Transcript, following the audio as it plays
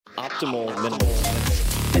Optimal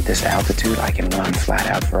minimalism. At this altitude, I can run flat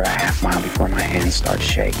out for a half mile before my hands start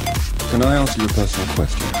shaking. Can I answer your personal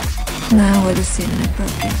question? Now would seem an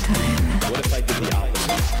appropriate time. What if I did the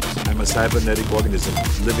opposite? I'm a cybernetic organism,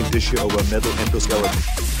 living tissue over a metal endoskeleton.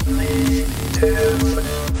 Tim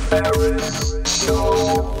Ferriss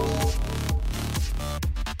Show.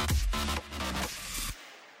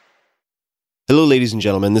 Hello, ladies and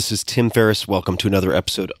gentlemen. This is Tim Ferriss. Welcome to another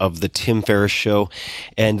episode of The Tim Ferriss Show.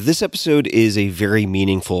 And this episode is a very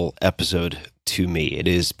meaningful episode to me. It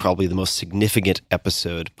is probably the most significant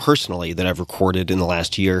episode personally that I've recorded in the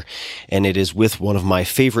last year. And it is with one of my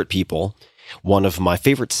favorite people, one of my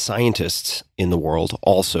favorite scientists in the world,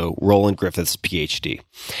 also Roland Griffiths, PhD.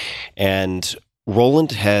 And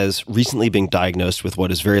Roland has recently been diagnosed with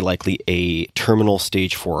what is very likely a terminal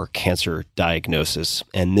stage 4 cancer diagnosis.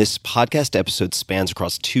 And this podcast episode spans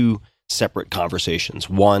across two separate conversations.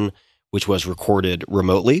 One, which was recorded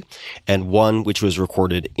remotely, and one which was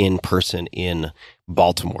recorded in person in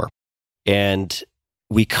Baltimore. And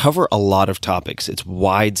we cover a lot of topics. It's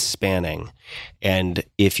wide spanning. And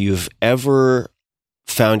if you've ever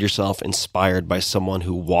found yourself inspired by someone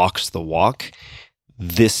who walks the walk,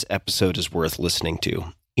 this episode is worth listening to.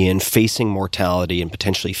 In facing mortality and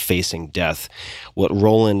potentially facing death, what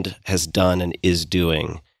Roland has done and is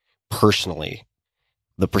doing personally,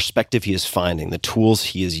 the perspective he is finding, the tools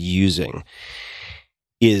he is using,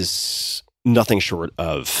 is nothing short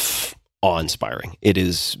of awe-inspiring. It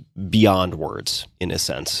is beyond words, in a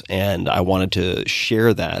sense. And I wanted to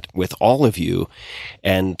share that with all of you.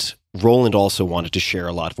 And Roland also wanted to share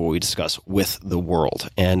a lot of what we discuss with the world.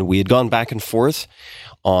 And we had gone back and forth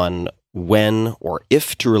on when or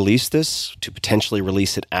if to release this, to potentially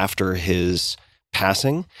release it after his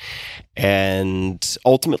passing, and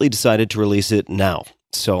ultimately decided to release it now.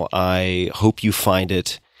 So I hope you find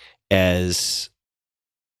it as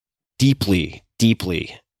deeply,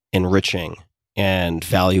 deeply enriching and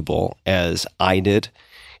valuable as I did.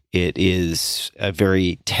 It is a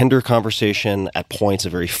very tender conversation, at points a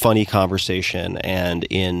very funny conversation, and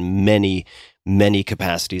in many, many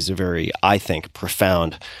capacities a very, I think,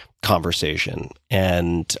 profound conversation.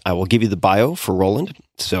 And I will give you the bio for Roland,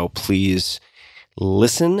 so please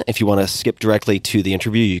listen. If you want to skip directly to the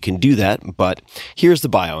interview, you can do that, but here's the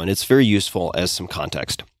bio, and it's very useful as some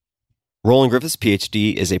context. Roland Griffiths,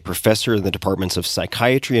 PhD, is a professor in the departments of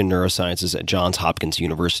psychiatry and neurosciences at Johns Hopkins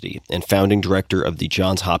University and founding director of the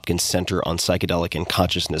Johns Hopkins Center on Psychedelic and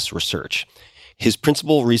Consciousness Research. His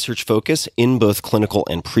principal research focus in both clinical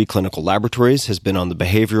and preclinical laboratories has been on the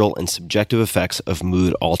behavioral and subjective effects of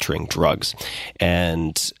mood-altering drugs.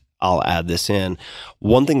 And I'll add this in.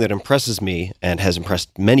 One thing that impresses me and has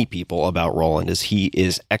impressed many people about Roland is he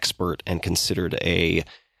is expert and considered a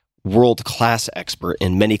world-class expert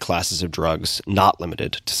in many classes of drugs, not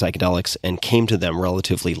limited to psychedelics, and came to them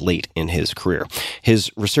relatively late in his career.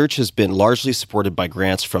 His research has been largely supported by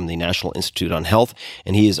grants from the National Institute on Health,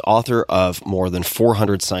 and he is author of more than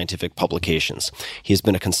 400 scientific publications. He has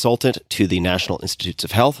been a consultant to the National Institutes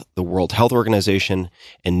of Health, the World Health Organization,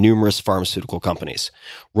 and numerous pharmaceutical companies.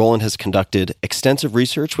 Roland has conducted extensive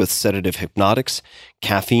research with sedative hypnotics,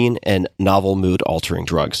 caffeine, and novel mood-altering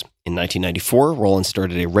drugs. In 1994, Roland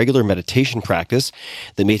started a regular meditation practice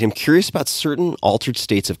that made him curious about certain altered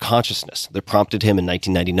states of consciousness that prompted him in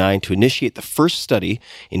 1999 to initiate the first study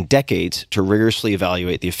in decades to rigorously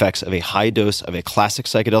evaluate the effects of a high dose of a classic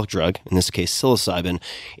psychedelic drug, in this case psilocybin,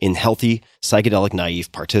 in healthy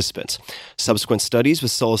psychedelic-naive participants. Subsequent studies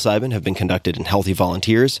with psilocybin have been conducted in healthy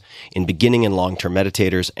volunteers, in beginning and long-term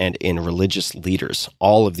meditators, and in religious leaders.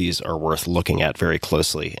 All of these are worth looking at very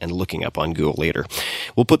closely and looking up on Google later.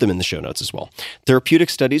 We'll put them in the show notes as well. Therapeutic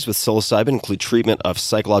studies with psilocybin include treatment of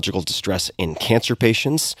psychological distress in cancer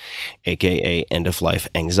patients, aka end-of-life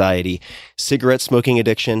anxiety, cigarette smoking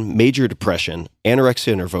addiction, major depression,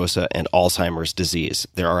 anorexia nervosa, and Alzheimer's disease.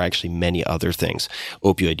 There are actually many other things,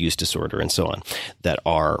 opioid use disorder, and so on, that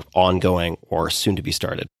are ongoing or soon to be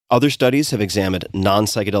started. Other studies have examined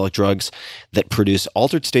non-psychedelic drugs that produce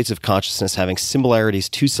altered states of consciousness having similarities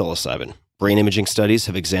to psilocybin. Brain imaging studies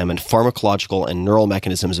have examined pharmacological and neural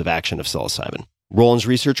mechanisms of action of psilocybin. Roland's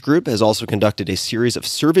research group has also conducted a series of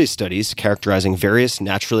survey studies characterizing various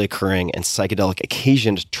naturally occurring and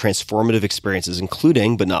psychedelic-occasioned transformative experiences,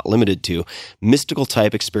 including, but not limited to,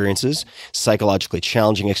 mystical-type experiences, psychologically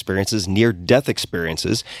challenging experiences, near-death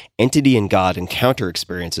experiences, entity and God encounter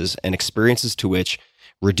experiences, and experiences to which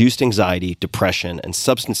reduced anxiety, depression, and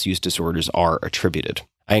substance use disorders are attributed.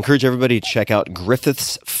 I encourage everybody to check out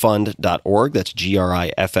griffithsfund.org. That's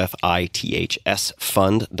GRIFFITHS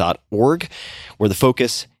fund.org, where the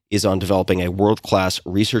focus is on developing a world-class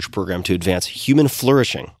research program to advance human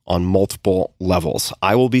flourishing on multiple levels.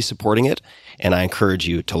 I will be supporting it, and I encourage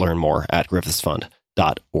you to learn more at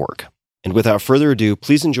griffithsfund.org. And without further ado,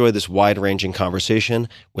 please enjoy this wide-ranging conversation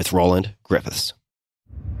with Roland Griffiths.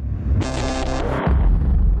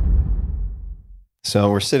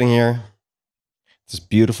 So we're sitting here, this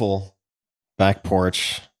beautiful back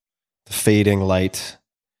porch, the fading light,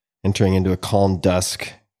 entering into a calm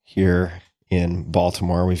dusk here in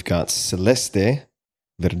Baltimore. We've got Celeste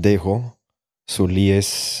Verdejo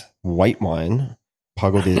Solis white wine,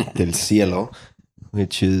 Pago del Cielo,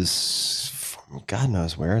 which is from God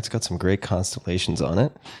knows where. It's got some great constellations on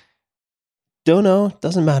it. Don't know.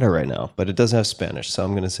 Doesn't matter right now, but it does have Spanish. So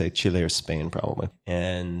I'm going to say Chile or Spain probably.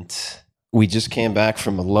 And we just came back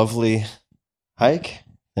from a lovely hike.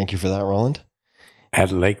 Thank you for that, Roland.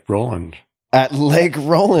 At Lake Roland. At Lake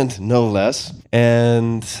Roland, no less.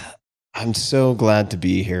 And I'm so glad to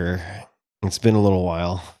be here. It's been a little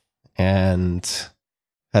while, and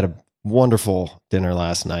had a wonderful dinner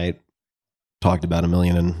last night. Talked about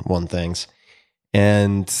 1,000,001 things.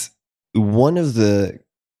 And one of the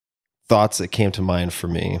thoughts that came to mind for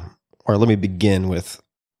me, or let me begin with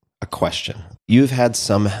a question. You've had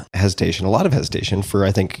some hesitation, a lot of hesitation for,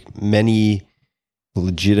 I think, many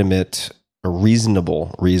legitimate or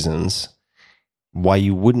reasonable reasons why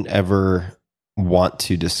you wouldn't ever want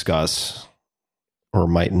to discuss or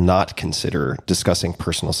might not consider discussing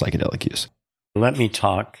personal psychedelic use. Let me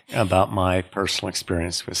talk about my personal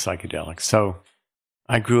experience with psychedelics. So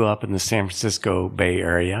I grew up in the San Francisco Bay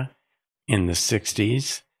Area in the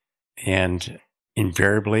 60s, and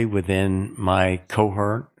invariably within my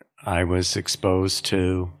cohort, I was exposed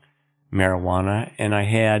to marijuana, and I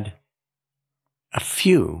had a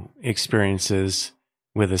few experiences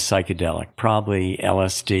with a psychedelic, probably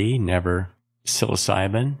LSD, never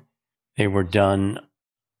psilocybin. They were done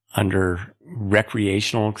under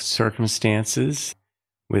recreational circumstances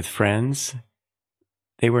with friends.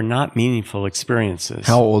 They were not meaningful experiences.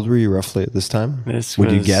 How old were you roughly at this time?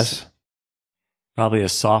 Would you guess? Probably a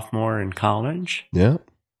sophomore in college. Yeah.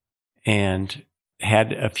 And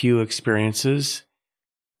had a few experiences,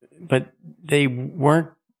 but they weren't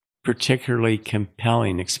particularly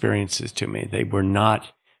compelling experiences to me. They were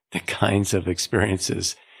not the kinds of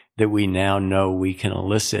experiences that we now know we can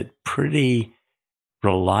elicit pretty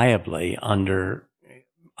reliably under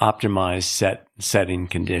optimized setting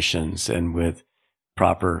conditions and with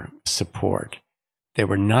proper support. They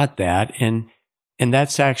were not that, and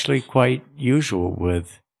that's actually quite usual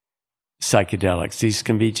with psychedelics. These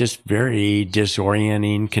can be just very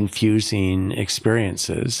disorienting, confusing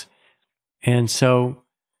experiences. And so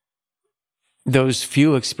those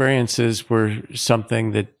few experiences were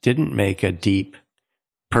something that didn't make a deep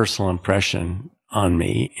personal impression on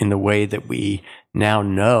me in the way that we now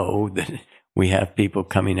know that we have people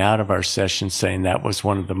coming out of our sessions saying that was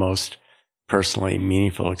one of the most personally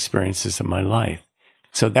meaningful experiences of my life.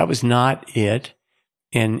 So that was not it.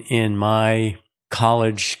 And in my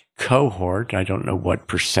college cohort, I don't know what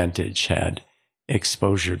percentage had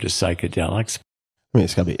exposure to psychedelics. I mean,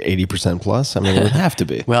 it's got to be 80% plus. I mean, it would have to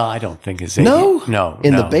be. Well, I don't think it's 80. No.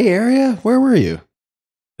 In the Bay Area? Where were you?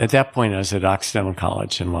 At that point, I was at Occidental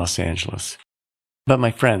College in Los Angeles. But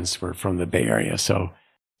my friends were from the Bay Area, so.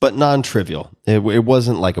 But non-trivial. It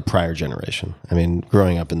wasn't like a prior generation. I mean,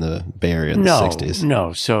 growing up in the Bay Area in the 60s.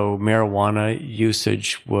 No. So marijuana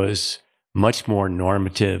usage was much more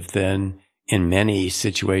normative than, in many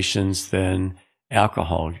situations, than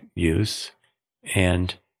alcohol use.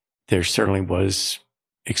 And there certainly was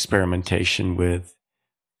experimentation with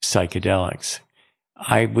psychedelics.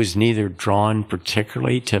 I was neither drawn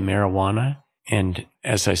particularly to marijuana, and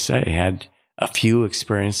as I say, had a few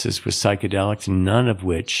experiences with psychedelics, none of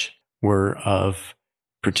which were of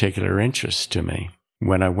particular interest to me.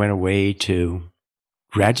 When I went away to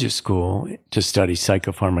graduate school to study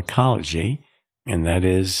psychopharmacology, and that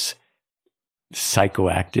is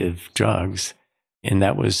psychoactive drugs, and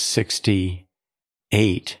that was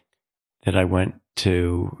 1968 that I went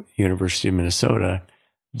to University of Minnesota,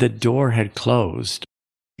 the door had closed.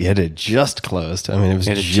 It had just closed. I mean, it was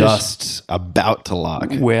just about to lock.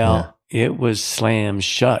 Well, it was slammed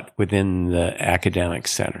shut within the academic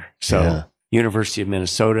center. So University of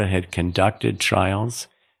Minnesota had conducted trials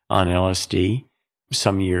on LSD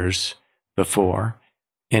some years before,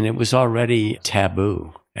 and it was already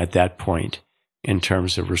taboo at that point in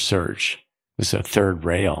terms of research. It was a third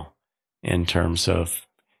rail in terms of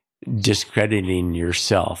discrediting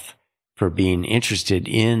yourself for being interested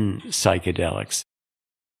in psychedelics.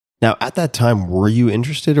 Now, at that time, were you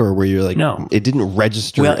interested, or were you like, no, it didn't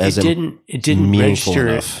register as it didn't meaningful register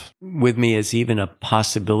enough with me as even a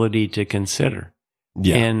possibility to consider.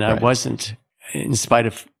 Yeah, and I right. wasn't, in spite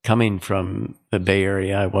of coming from the Bay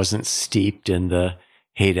Area, I wasn't steeped in the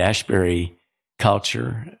Haight-Ashbury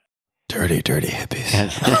culture. Dirty hippies.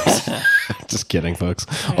 Just kidding, folks.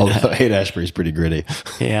 Although Haight-Ashbury's pretty gritty.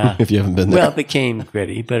 Yeah. If you haven't been there. Well, it became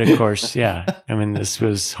gritty, but of course, yeah. I mean, this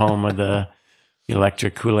was home of the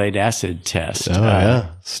electric Kool-Aid acid test. Oh,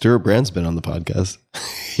 yeah. Stuart Brand's been on the podcast.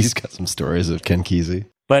 He's got some stories of Ken Kesey.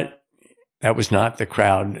 But that was not the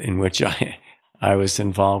crowd in which I was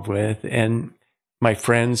involved with. And my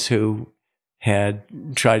friends who had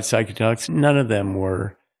tried psychedelics, none of them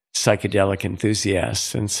were psychedelic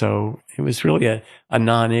enthusiasts. And so it was really a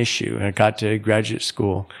non-issue. I got to graduate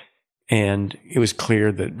school, and it was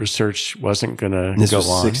clear that research wasn't going to go was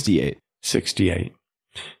on. 68.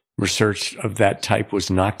 Research of that type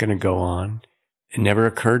was not going to go on. It never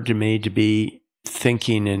occurred to me to be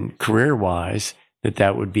thinking in career-wise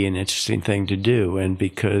that would be an interesting thing to do. And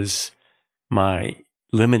because my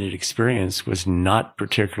limited experience was not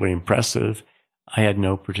particularly impressive, I had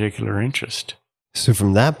no particular interest. So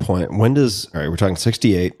from that point, we're talking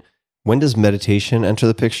 68, when does meditation enter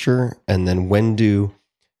the picture? And then when do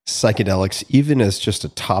psychedelics, even as just a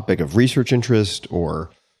topic of research interest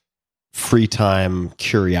or free time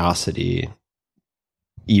curiosity,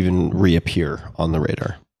 even reappear on the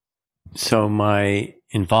radar? So my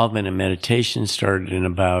involvement in meditation started in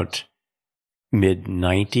about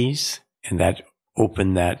mid-90s, and that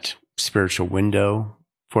opened that spiritual window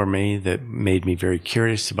for me that made me very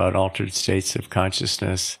curious about altered states of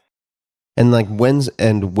consciousness. And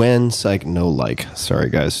sorry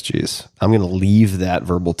guys, geez. I'm going to leave that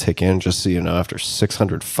verbal tick in just so you know, after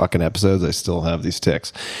 600 fucking episodes, I still have these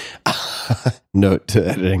ticks. Note to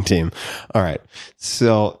editing team. All right.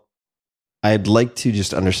 So I'd like to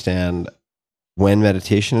just understand when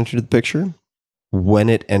meditation entered the picture, when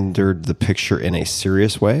it entered the picture in a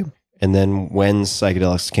serious way, and then when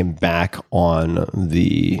psychedelics came back on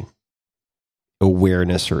the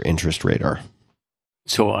awareness or interest radar.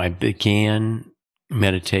 So I began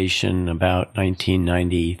meditation about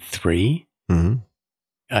 1993. Mm-hmm.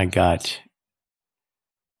 I got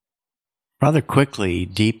rather quickly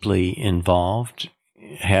deeply involved,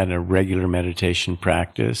 had a regular meditation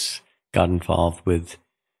practice, got involved with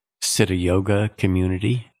Siddha Yoga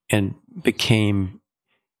community, and became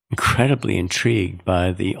incredibly intrigued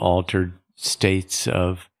by the altered states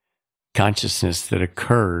of consciousness that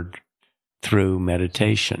occurred through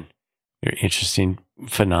meditation. They're interesting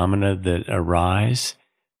phenomena that arise.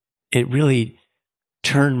 It really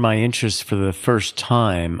turned my interest for the first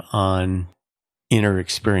time on inner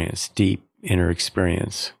experience, deep inner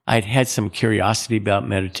experience. I'd had some curiosity about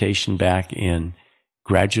meditation back in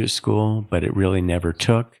graduate school, but it really never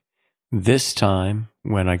took. This time,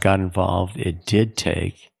 when I got involved, it did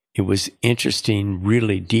take. It was interesting,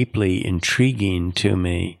 really deeply intriguing to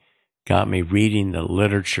me, got me reading the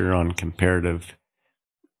literature on comparative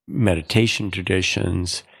meditation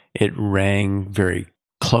traditions. It rang very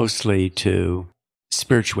closely to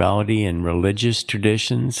spirituality and religious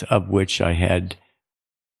traditions, of which I had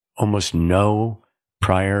almost no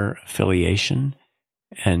prior affiliation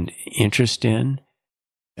and interest in.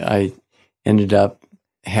 I ended up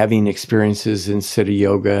having experiences in Siddha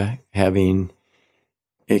Yoga, having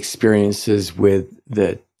experiences with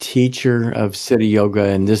the teacher of Siddha Yoga,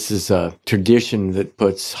 and this is a tradition that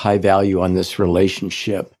puts high value on this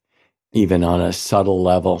relationship, even on a subtle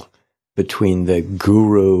level, between the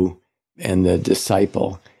guru and the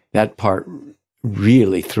disciple. That part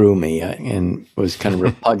really threw me and was kind of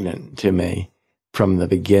repugnant to me from the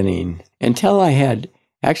beginning, until I had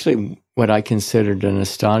actually what I considered an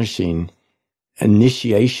astonishing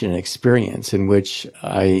initiation experience, in which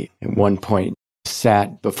I, at one point,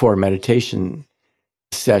 sat before a meditation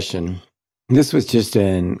session. This was just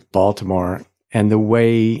in Baltimore. And the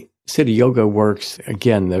way Siddha Yoga works,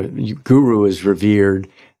 again, the guru is revered.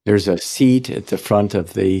 There's a seat at the front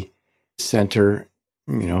of the center,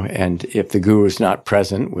 and if the guru is not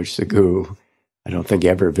present, which the guru, I don't think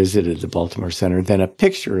ever visited the Baltimore Center, then a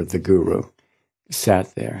picture of the guru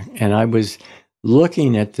sat there. And I was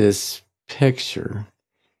looking at this picture,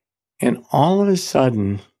 and all of a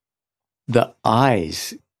sudden, the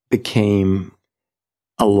eyes became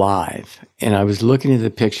alive. And I was looking at the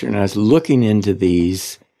picture, and I was looking into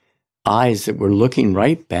these eyes that were looking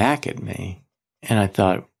right back at me. And I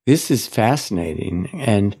thought, this is fascinating.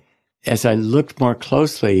 And as I looked more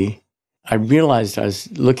closely, I realized I was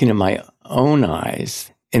looking at my own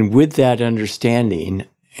eyes. And with that understanding,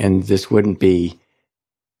 and this wouldn't be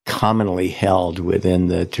commonly held within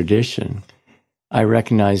the tradition, I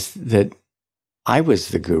recognized that I was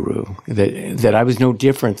the guru, that I was no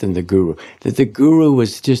different than the guru, that the guru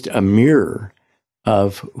was just a mirror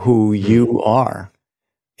of who you are.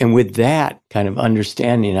 And with that kind of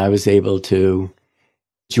understanding, I was able to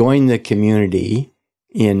join the community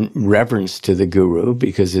in reverence to the guru,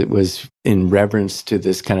 because it was in reverence to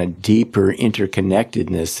this kind of deeper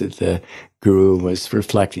interconnectedness that the guru was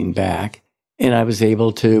reflecting back. And I was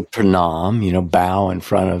able to pranam, bow in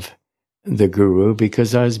front of the guru,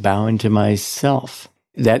 because I was bowing to myself.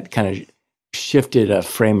 That kind of shifted a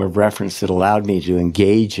frame of reference that allowed me to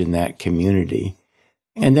engage in that community.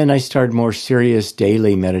 And then I started more serious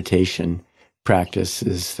daily meditation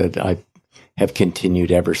practices that I have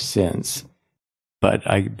continued ever since. But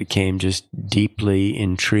I became just deeply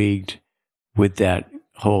intrigued with that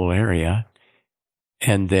whole area,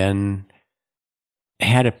 and then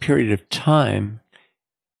had a period of time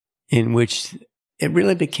in which it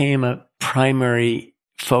really became a primary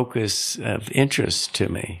focus of interest to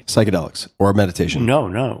me. Psychedelics or meditation?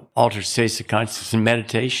 No. Altered states of consciousness and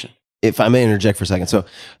meditation. If I may interject for a second. So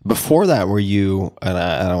before that, were you, and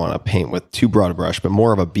I don't want to paint with too broad a brush, but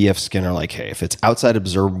more of a B.F. Skinner, like, hey, if it's outside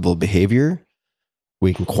observable behavior,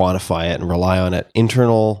 we can quantify it and rely on it.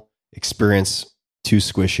 Internal experience, too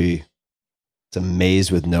squishy. It's a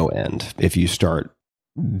maze with no end if you start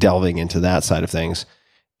delving into that side of things.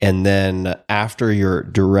 And then after your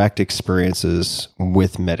direct experiences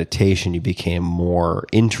with meditation, you became more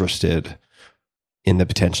interested in the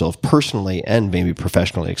potential of personally and maybe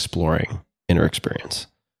professionally exploring inner experience.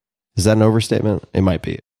 Is that an overstatement? It might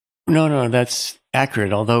be. No, that's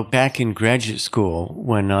accurate. Although back in graduate school,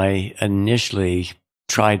 when I initially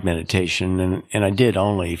tried meditation, and I did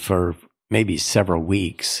only for maybe several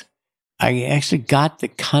weeks, I actually got the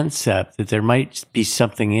concept that there might be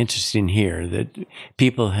something interesting here, that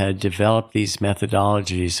people had developed these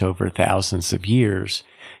methodologies over thousands of years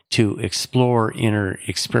to explore inner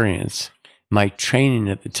experience. My training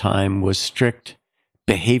at the time was strict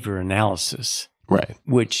behavior analysis, right,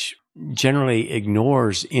 which generally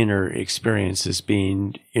ignores inner experience as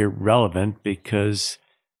being irrelevant because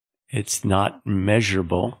it's not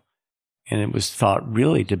measurable, and it was thought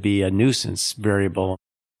really to be a nuisance variable.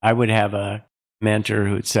 I would have a mentor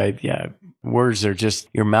who would say, yeah, words are just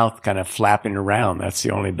your mouth kind of flapping around. That's the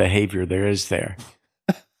only behavior there is there.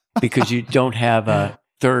 Because you don't have a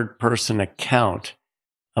third-person account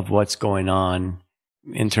of what's going on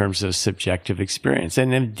in terms of subjective experience.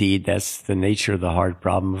 And indeed, that's the nature of the hard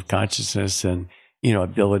problem of consciousness and,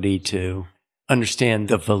 ability to understand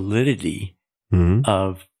the validity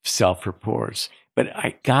of self-reports. But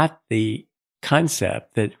I got the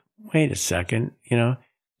concept that, wait a second,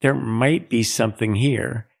 there might be something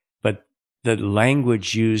here, but the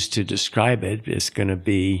language used to describe it is going to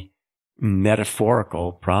be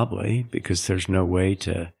metaphorical, probably, because there's no way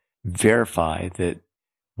to verify that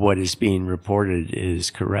what is being reported is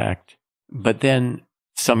correct. But then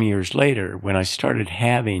some years later, when I started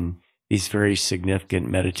having these very significant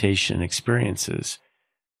meditation experiences,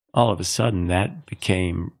 all of a sudden that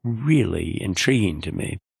became really intriguing to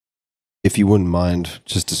me. If you wouldn't mind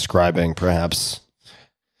just describing perhaps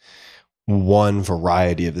one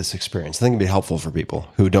variety of this experience, I think it'd be helpful for people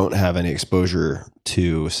who don't have any exposure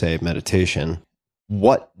to, say, meditation.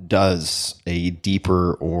 What does a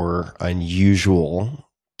deeper or unusual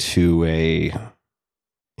to a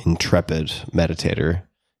intrepid meditator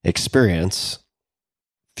experience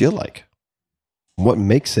feel like? What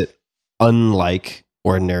makes it unlike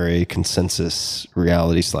ordinary consensus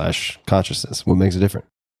reality / consciousness? What makes it different?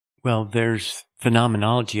 Well, there's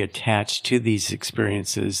phenomenology attached to these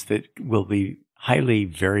experiences that will be highly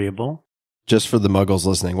variable. Just for the muggles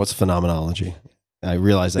listening, what's phenomenology? I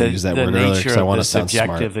realized I used that word earlier because I want to sound smart.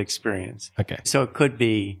 The nature of the subjective experience. Okay. So it could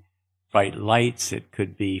be bright lights, it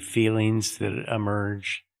could be feelings that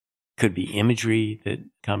emerge, it could be imagery that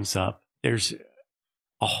comes up. There's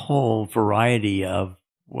a whole variety of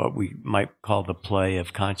what we might call the play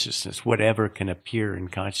of consciousness. Whatever can appear in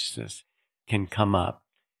consciousness can come up.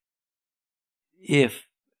 If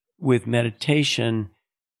with meditation,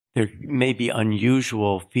 there may be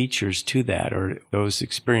unusual features to that, or those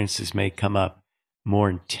experiences may come up more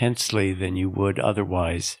intensely than you would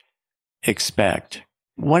otherwise expect.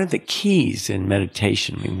 One of the keys in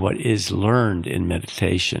meditation, what is learned in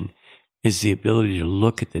meditation, is the ability to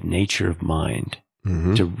look at the nature of mind,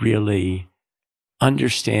 to really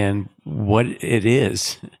understand what it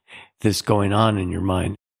is that's going on in your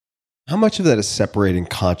mind. How much of that is separating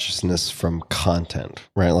consciousness from content,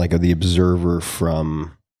 right? Like the observer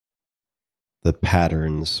from the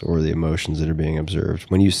patterns or the emotions that are being observed.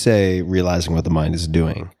 When you say realizing what the mind is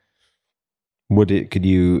doing, Could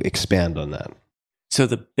you expand on that? So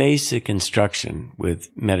the basic instruction with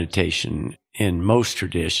meditation in most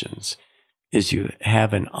traditions is you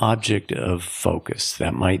have an object of focus.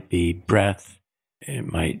 That might be breath.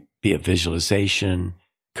 It might be a visualization,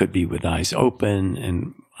 could be with eyes open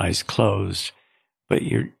and eyes closed. But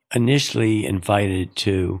you're initially invited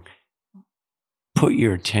to put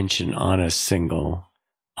your attention on a single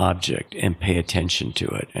object and pay attention to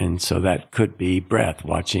it. And so that could be breath,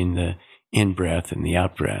 watching the in-breath and the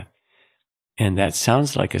out-breath. And that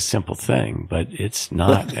sounds like a simple thing, but it's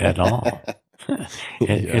not at all.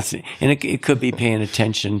 It could be paying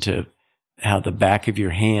attention to how the back of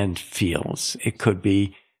your hand feels. It could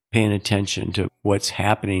be paying attention to what's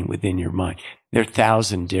happening within your mind. There are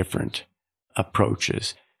 1,000 different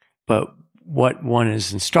approaches. But what one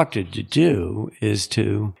is instructed to do is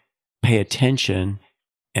to pay attention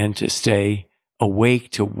and to stay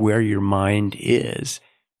awake to where your mind is.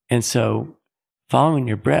 And so following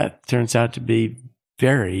your breath turns out to be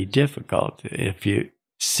very difficult. If you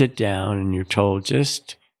sit down and you're told,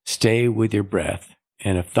 just stay with your breath,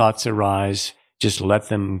 and if thoughts arise, just let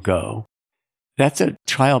them go. That's a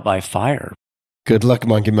trial by fire. Good luck,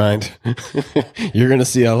 monkey mind. You're going to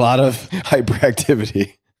see a lot of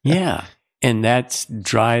hyperactivity. Yeah. And that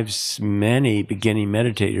drives many beginning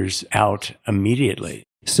meditators out immediately.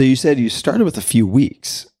 So you said you started with a few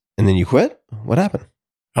weeks and then you quit? What happened?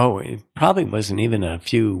 Oh, it probably wasn't even a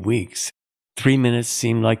few weeks. 3 minutes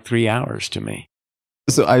seemed like 3 hours to me.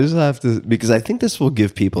 So I just have to, because I think this will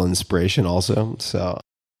give people inspiration also. So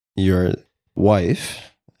your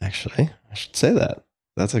wife, actually, I should say that.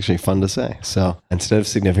 That's actually fun to say. So instead of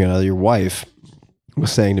significant other, your wife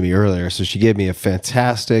was saying to me earlier, so she gave me a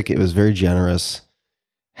fantastic, it was very generous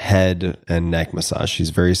head and neck massage.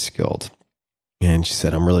 She's very skilled. And she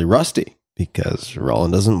said, I'm really rusty because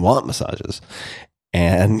Roland doesn't want massages.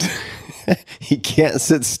 And he can't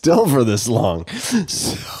sit still for this long.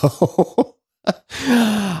 So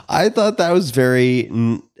I thought that was very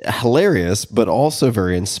hilarious, but also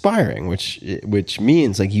very inspiring, which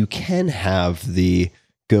means like you can have the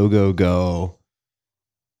go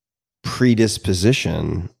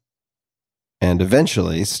predisposition and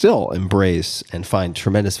eventually still embrace and find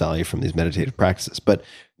tremendous value from these meditative practices. But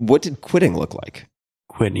what did quitting look like?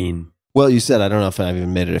 Quitting. Well, you said, I don't know if I've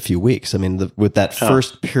even made it a few weeks. I mean, with that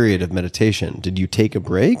first period of meditation, did you take a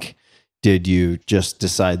break? Did you just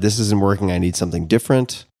decide this isn't working, I need something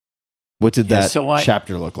different? What did that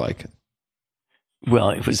chapter look like? Well,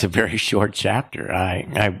 it was a very short chapter.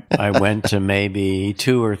 I went to maybe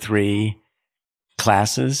 2 or 3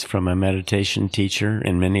 classes from a meditation teacher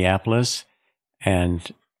in Minneapolis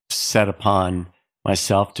and set upon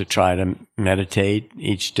myself to try to meditate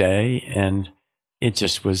each day. And it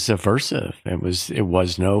just was aversive. It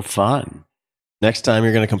was no fun. Next time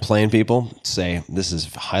you're going to complain, people, say, this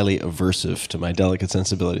is highly aversive to my delicate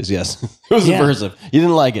sensibilities. Yes, it was aversive. You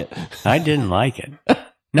didn't like it. I didn't like it.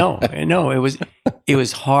 No, it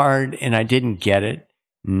was hard and I didn't get it.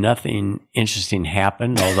 Nothing interesting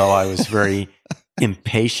happened, although I was very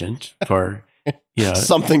impatient for,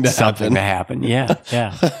 something to happen. Yeah.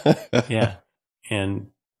 And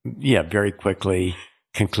very quickly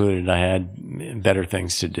concluded I had better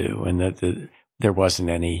things to do and that there wasn't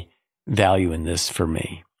any value in this for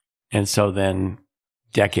me. And so then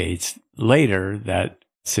decades later, that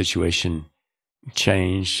situation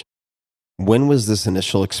changed. When was this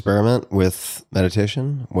initial experiment with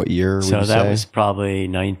meditation? What year would you say? So that was probably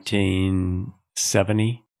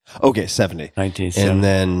 1970. Okay, 70. 1970. And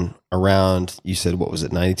then around, you said, what was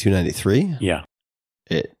it, 92, 93? Yeah.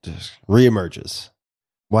 It just reemerges.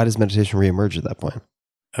 Why does meditation reemerge at that point?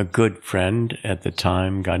 A good friend at the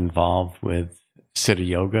time got involved with Siddha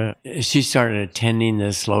Yoga. She started attending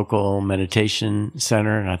this local meditation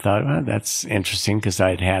center, and I thought, well, that's interesting because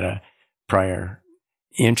I'd had a prior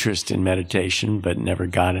interest in meditation, but never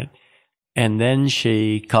got it. And then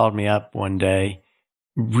she called me up one day,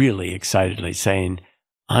 really excitedly saying,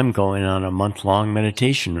 I'm going on a month-long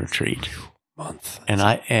meditation retreat. And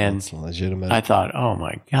I thought, oh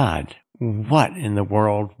my God, what in the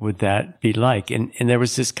world would that be like? And there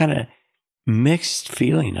was this kind of mixed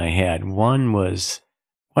feeling I had. One was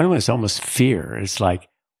almost fear. It's like,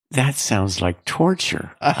 that sounds like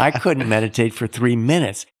torture. I couldn't meditate for 3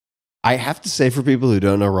 minutes. I have to say, for people who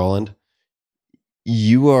don't know Roland,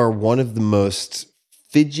 you are one of the most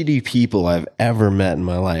fidgety people I've ever met in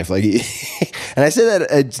my life. Like, and I say that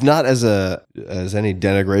it's not as any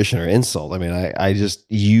denigration or insult. I mean, I just,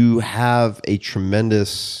 you have a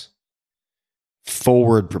tremendous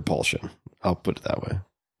forward propulsion. I'll put it that way.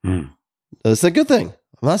 It's a good thing.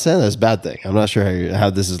 I'm not saying that's a bad thing. I'm not sure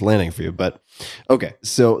how this is landing for you, but okay.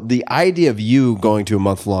 So the idea of you going to a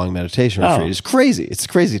month-long meditation retreat is crazy. It's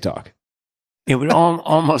crazy talk. It would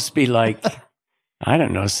almost be like, I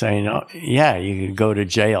don't know, saying, oh, yeah, you could go to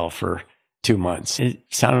jail for 2 months. It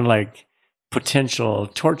sounded like potential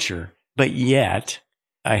torture, but yet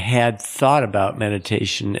I had thought about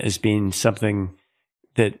meditation as being something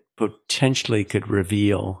that potentially could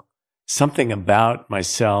reveal something about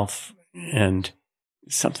myself and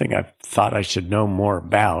something I thought I should know more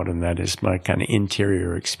about, and that is my kind of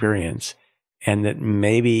interior experience, and that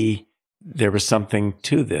maybe there was something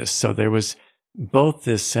to this. So there was both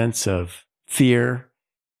this sense of fear,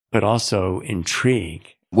 but also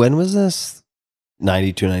intrigue. When was this?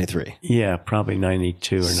 92, 93? Yeah, probably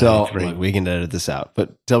 92 or 93. So look, we can edit this out,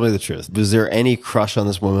 but tell me the truth. Was there any crush on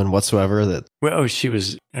this woman whatsoever? Well, she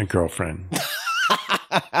was a girlfriend.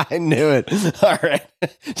 I knew it. All right.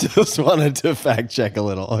 Just wanted to fact check a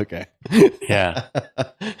little. Okay. Yeah.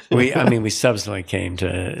 We subsequently came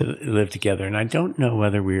to live together, and I don't know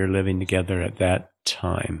whether we were living together at that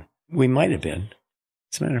time. We might have been.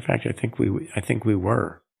 As a matter of fact, I think we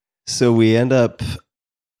were. So we end up,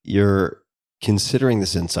 you're considering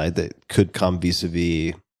this insight that could come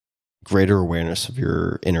vis-a-vis greater awareness of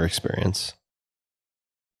your inner experience.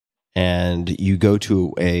 And you go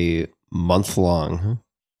to a month-long.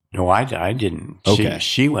 No, I didn't. Okay.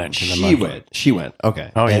 She went to the month. She went.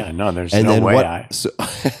 Okay. Oh, yeah. No, there's no way. So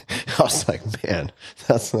I was like, man,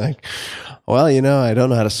 that's like, well, I don't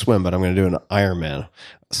know how to swim, but I'm going to do an Ironman.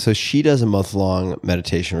 So she does a month-long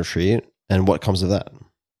meditation retreat. And what comes of that?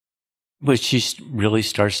 Well, she really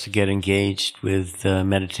starts to get engaged with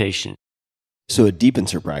meditation. So it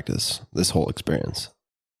deepens her practice, this whole experience.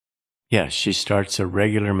 Yeah, she starts a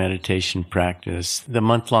regular meditation practice. The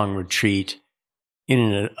month-long retreat in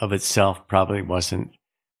and of itself probably wasn't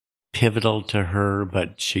pivotal to her,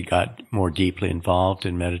 but she got more deeply involved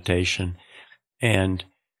in meditation. And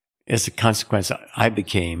as a consequence, I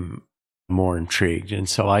became more intrigued. And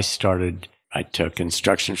so I took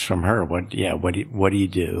instructions from her. What do you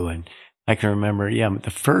do? And I can remember,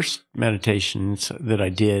 the first meditations that I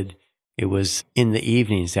did, it was in the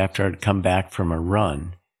evenings after I'd come back from a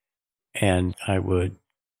run. And I would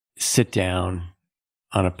sit down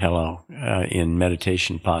on a pillow in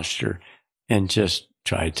meditation posture and just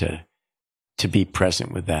try to be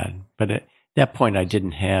present with that. But at that point, I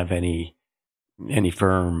didn't have any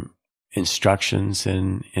firm instructions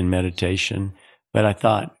in meditation. But I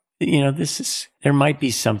thought, there might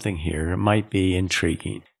be something here. It might be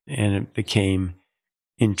intriguing. And it became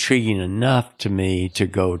intriguing enough to me to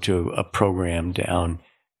go to a program down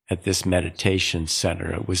at this meditation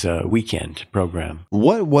center. It was a weekend program.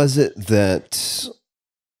 What was it that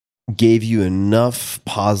gave you enough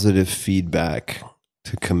positive feedback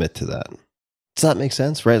to commit to that? Does that make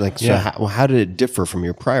sense? Right? Like, yeah. So how did it differ from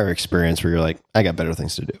your prior experience where you're like, I got better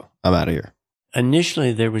things to do. I'm out of here.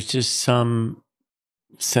 Initially, there was just some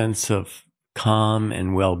sense of calm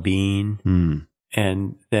and well-being,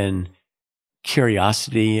 and then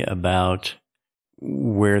curiosity about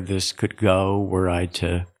where this could go, were I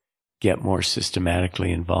to get more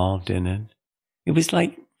systematically involved in it. It was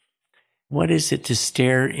like, what is it to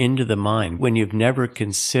stare into the mind when you've never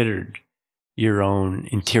considered your own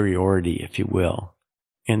interiority, if you will?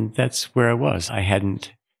 And that's where I was. I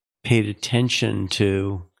hadn't paid attention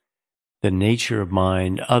to the nature of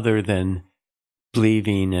mind other than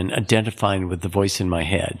believing and identifying with the voice in my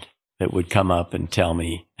head that would come up and tell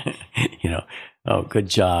me, oh, good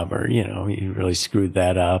job, or, you really screwed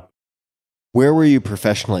that up. Where were you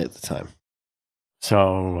professionally at the time?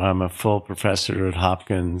 So I'm a full professor at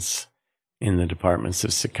Hopkins in the departments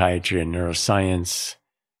of psychiatry and neuroscience,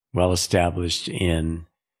 well established in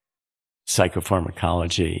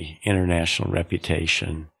psychopharmacology, international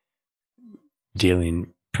reputation,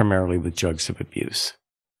 dealing primarily with drugs of abuse,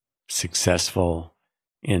 successful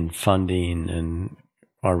in funding, and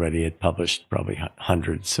already had published probably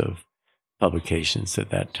hundreds of publications at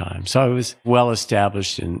that time. So I was well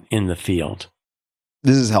established in the field.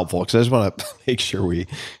 This is helpful because I just want to make sure we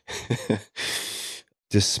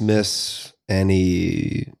dismiss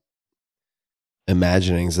any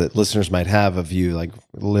imaginings that listeners might have of you, like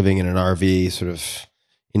living in an RV, sort of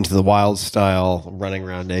into the wild style, running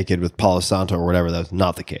around naked with Palo Santo or whatever. That's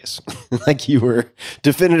not the case. Like you were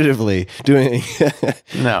definitively doing.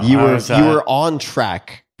 No, you were on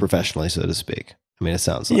track professionally, so to speak. I mean, it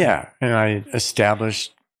sounds like. Yeah, and I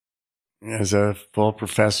established as a full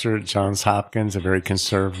professor at Johns Hopkins, a very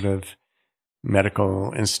conservative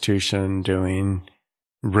medical institution, doing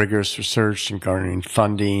rigorous research and garnering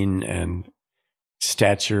funding and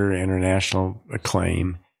stature, international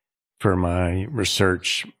acclaim for my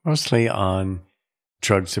research, mostly on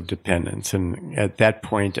drugs of dependence. And at that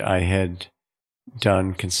point, I had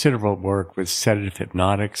done considerable work with sedative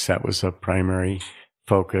hypnotics. That was a primary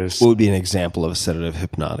focus. What would be an example of a sedative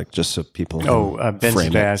hypnotic, just so people can frame it?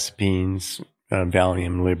 Benzodiazepines,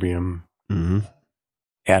 Valium, Librium,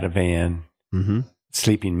 Ativan,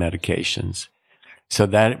 sleeping medications. So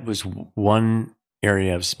that was one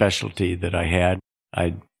area of specialty that I had.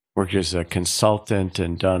 I worked as a consultant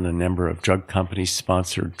and done a number of drug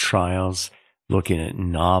company-sponsored trials looking at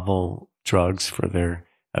novel drugs for their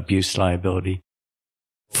abuse liability.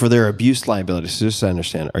 For their abuse liability, so just to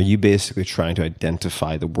understand, are you basically trying to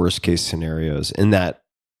identify the worst-case scenarios in that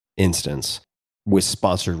instance with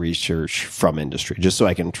sponsored research from industry, just so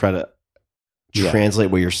I can try to translate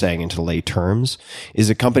what you're saying into lay terms? Is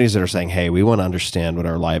it companies that are saying, hey, we want to understand what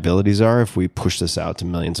our liabilities are if we push this out to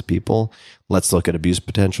millions of people? Let's look at abuse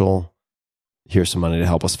potential. Here's some money to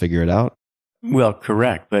help us figure it out. Well,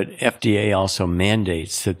 correct. But FDA also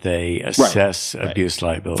mandates that they assess abuse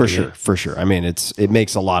liability. For sure. I mean, it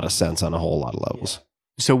makes a lot of sense on a whole lot of levels.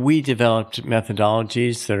 So we developed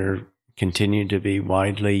methodologies that are continue to be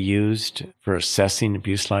widely used for assessing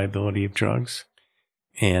abuse liability of drugs.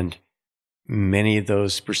 And many of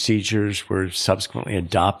those procedures were subsequently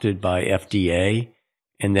adopted by FDA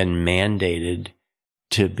and then mandated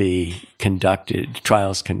to be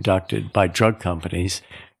trials conducted by drug companies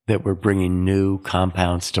that were bringing new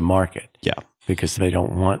compounds to market. Yeah. Because they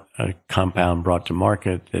don't want a compound brought to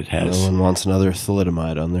market that has... No one wants another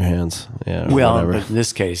thalidomide on their hands. Yeah. Well, but in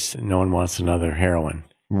this case, no one wants another heroin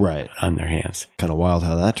on their hands. Kind of wild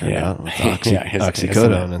how that turned out with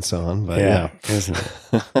oxycodone and so on. But isn't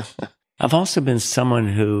it? I've also been someone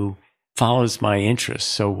who follows my interests.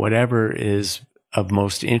 So whatever is of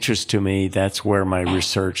most interest to me, that's where my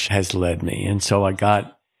research has led me. And so I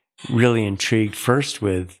got really intrigued first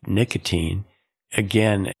with nicotine,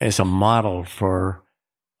 again, as a model for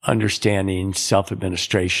understanding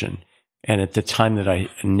self-administration. And at the time that I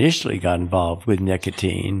initially got involved with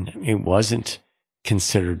nicotine, it wasn't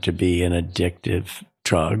considered to be an addictive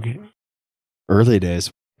drug. Early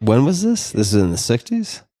days. When was this? This is in the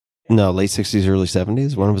 60s? No, late 60s, early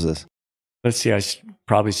 70s? When was this? Let's see, I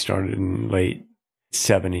probably started in late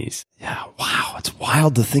 70s. Yeah, wow. It's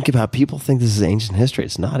wild to think about. People think this is ancient history.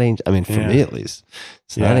 It's not ancient. I mean, for me at least,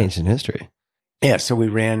 it's not ancient history. Yeah, so we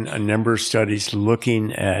ran a number of studies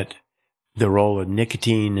looking at the role of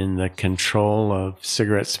nicotine in the control of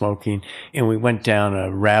cigarette smoking. And we went down a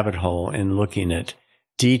rabbit hole in looking at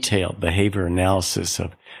detailed behavior analysis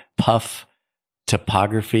of puff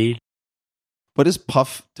topography. What is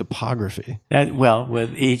puff topography?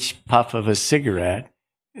 With each puff of a cigarette,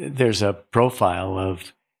 there's a profile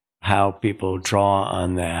of how people draw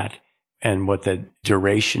on that and what the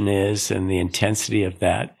duration is and the intensity of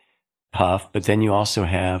that puff. But then you also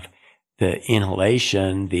have the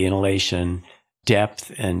inhalation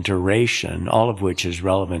depth and duration, all of which is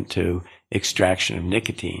relevant to extraction of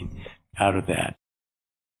nicotine out of that.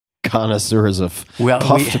 Connoisseurs of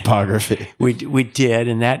puff topography. We did,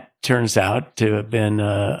 and that turns out to have been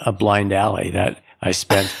a blind alley that I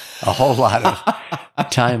spent a whole lot of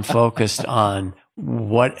time focused on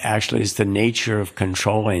what actually is the nature of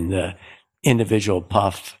controlling the individual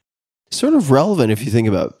puff. Sort of relevant if you think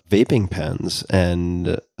about vaping pens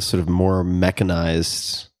and sort of more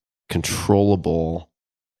mechanized, controllable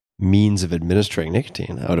means of administering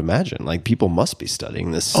nicotine, I would imagine. Like, people must be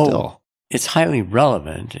studying this still. It's highly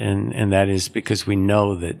relevant, and that is because we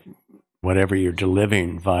know that whatever you're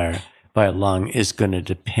delivering via lung is going to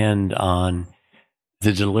depend on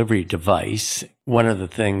the delivery device. One of the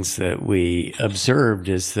things that we observed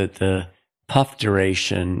is that the puff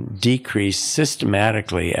duration decreased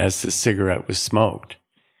systematically as the cigarette was smoked.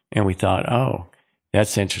 And we thought, oh,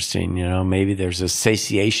 that's interesting. Maybe there's a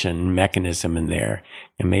satiation mechanism in there,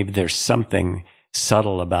 and maybe there's something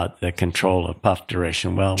subtle about the control of puff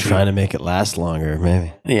duration. Well, trying to make it last longer,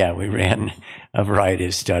 maybe. Yeah, we ran a variety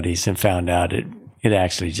of studies and found out it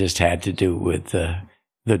actually just had to do with the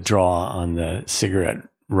draw on the cigarette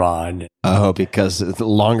rod. Oh, because the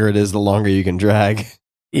longer it is, the longer you can drag.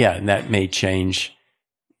 Yeah, and that may change,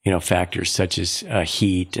 factors such as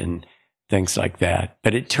heat and things like that.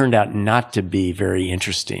 But it turned out not to be very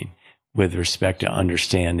interesting with respect to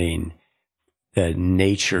understanding the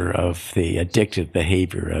nature of the addictive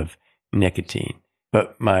behavior of nicotine.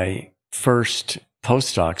 But my first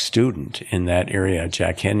postdoc student in that area,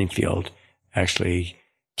 Jack Henningfield, actually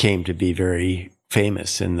came to be very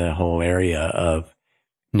famous in the whole area of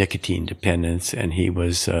nicotine dependence, and he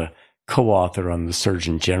was a co-author on the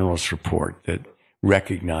Surgeon General's report that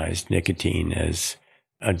recognized nicotine as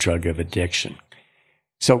a drug of addiction.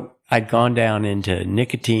 So I'd gone down into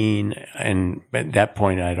nicotine, and at that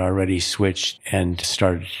point I'd already switched and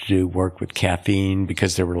started to do work with caffeine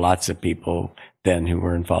because there were lots of people then who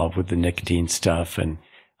were involved with the nicotine stuff. And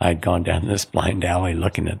I'd gone down this blind alley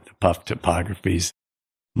looking at the puff topographies.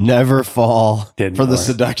 Never fall Didn't for the work.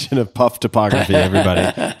 seduction of puff topography,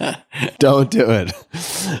 everybody. Don't do it.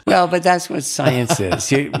 Well, but that's what science is.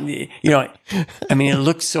 You know, I mean, it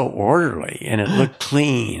looked so orderly and it looked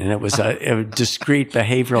clean and it was a discrete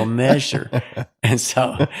behavioral measure. And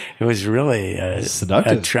so it was really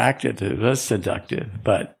Seductive. attractive. It was seductive,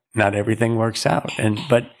 but not everything works out.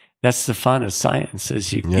 But that's the fun of science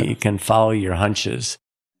is you can follow your hunches.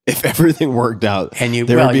 If everything worked out, And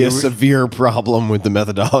there would be a severe problem with the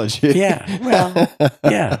methodology. Yeah. Well,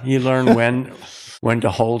 yeah. You learn when to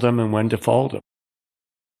hold them and when to fold them.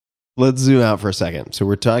 Let's zoom out for a second. So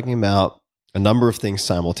we're talking about a number of things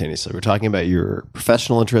simultaneously. We're talking about your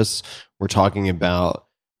professional interests. We're talking about,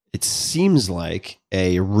 it seems like,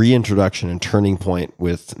 a reintroduction and turning point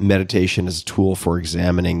with meditation as a tool for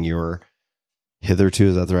examining your hitherto,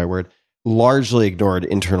 is that the right word? Largely ignored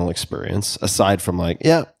internal experience, aside from like,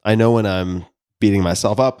 yeah, I know when I'm beating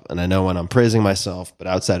myself up and I know when I'm praising myself, but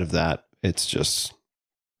outside of that, it's just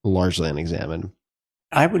largely unexamined.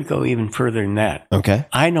 I would go even further than that. Okay.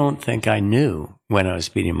 I don't think I knew when I was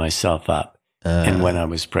beating myself up and when I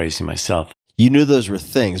was praising myself. You knew those were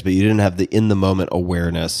things, but you didn't have the in the moment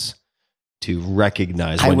awareness to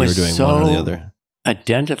recognize when you were doing one or the other.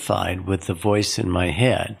 Identified with the voice in my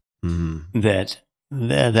head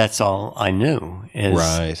that's all I knew.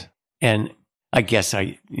 Right. And I guess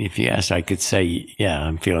if you asked, I could say, yeah,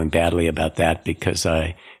 I'm feeling badly about that because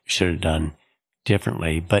I should have done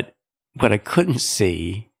differently. But what I couldn't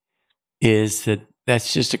see is that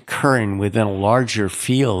that's just occurring within a larger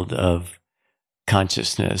field of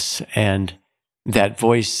consciousness. And that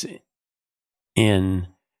voice in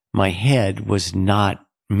my head was not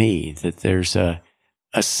me, that there's a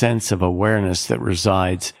sense of awareness that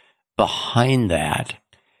resides behind that.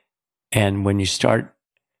 And when you start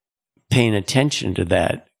paying attention to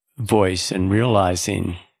that voice and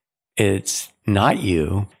realizing it's not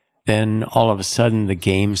you, then all of a sudden the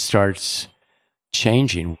game starts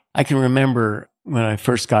changing. I can remember when I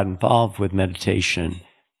first got involved with meditation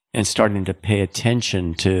and starting to pay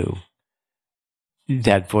attention to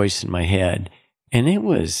that voice in my head, and it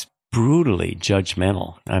was brutally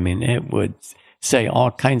judgmental. I mean, it would say all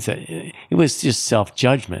kinds of, it was just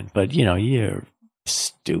self-judgment, but you're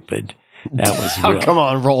stupid. That was real. Oh, come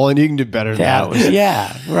on, Roland, you can do better than that.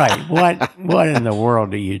 Yeah, right. What in the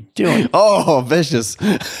world are you doing? Oh, vicious.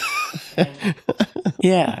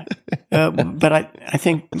 Yeah. But I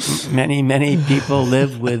think many people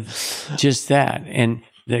live with just that. And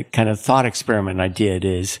the kind of thought experiment I did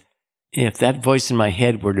is, if that voice in my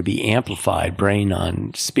head were to be amplified, brain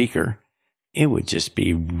on speaker, it would just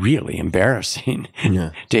be really embarrassing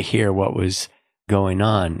to hear what was going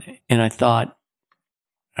on. And I thought,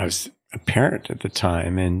 I was a parent at the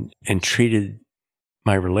time and treated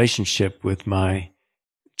my relationship with my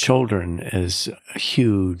children as a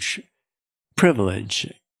huge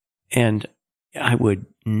privilege. And I would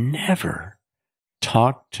never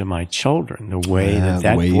talk to my children the way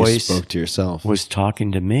that way voice you spoke to yourself was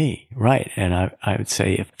talking to me. Right. And I would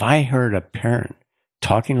say, if I heard a parent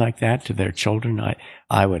talking like that to their children,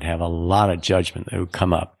 I would have a lot of judgment that would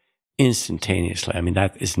come up instantaneously. I mean,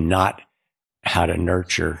 that is not how to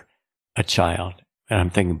nurture a child. And I'm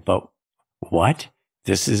thinking, but what?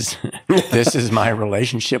 This is my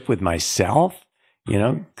relationship with myself?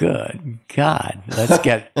 Good God, let's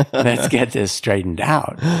get this straightened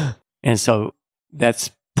out. And so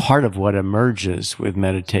that's part of what emerges with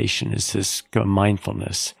meditation, is this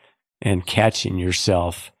mindfulness and catching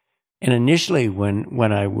yourself. And initially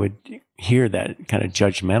when I would hear that kind of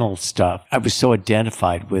judgmental stuff, I was so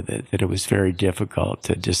identified with it that it was very difficult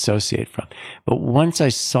to dissociate from. But once I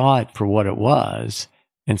saw it for what it was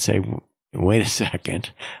and say, wait a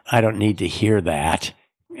second, I don't need to hear that.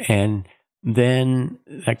 And then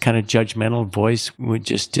that kind of judgmental voice would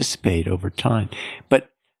just dissipate over time. But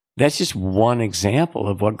that's just one example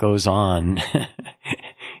of what goes on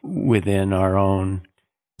within our own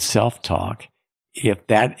self-talk. If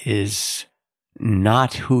that is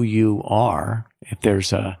not who you are, if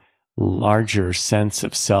there's a larger sense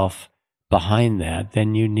of self behind that,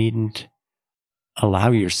 then you needn't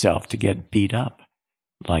allow yourself to get beat up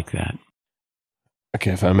like that.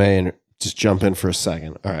 Okay, if I may just jump in for a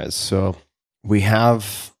second. All right, so we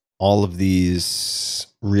have all of these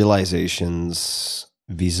realizations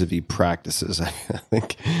vis-a-vis practices. I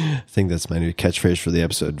think that's my new catchphrase for the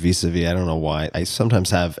episode, vis-a-vis. I don't know why. I sometimes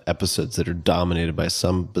have episodes that are dominated by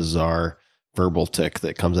some bizarre verbal tick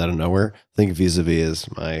that comes out of nowhere. I think vis-a-vis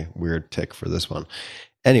is my weird tick for this one.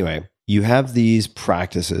 Anyway, you have these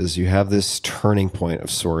practices, you have this turning point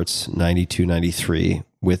of sorts, 92, 93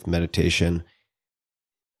 with meditation.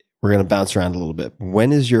 We're going to bounce around a little bit.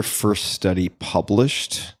 When is your first study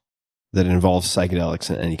published that involves psychedelics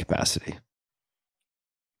in any capacity?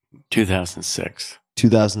 2006.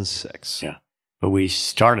 2006. Yeah. But we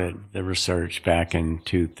started the research back in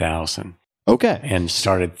 2000. Okay. And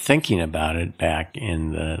started thinking about it back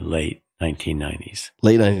in the late 1990s.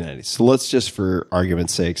 Late 1990s. So let's just, for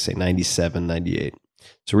argument's sake, say 97, 98.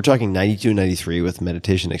 So we're talking 92, 93 with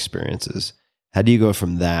meditation experiences. How do you go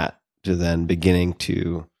from that to then beginning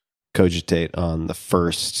to cogitate on the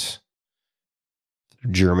first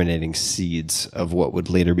germinating seeds of what would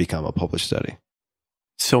later become a published study?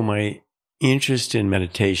 So my interest in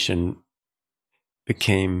meditation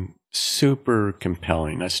became super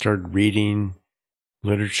compelling. I started reading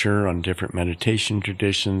literature on different meditation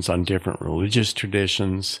traditions, on different religious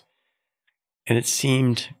traditions, and it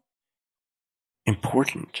seemed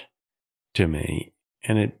important to me.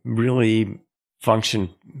 And it really functioned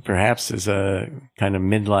perhaps as a kind of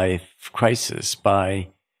midlife crisis. By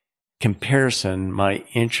comparison, my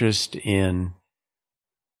interest in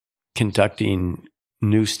conducting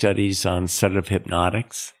new studies on sedative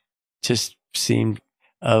hypnotics just seemed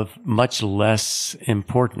of much less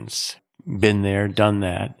importance. Been there, done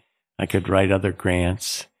that. I could write other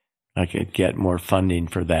grants. I could get more funding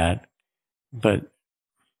for that. But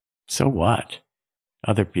so what?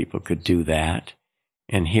 Other people could do that.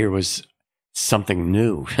 And here was something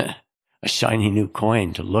new, a shiny new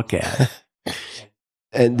coin to look at.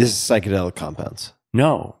 And this is psychedelic compounds.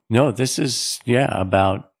 No, this is,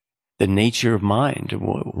 about the nature of mind.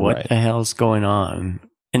 What Right. the hell's going on?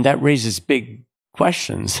 And that raises big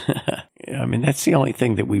questions. I mean, that's the only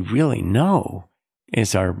thing that we really know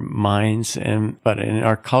is our minds. But in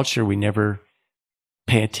our culture, we never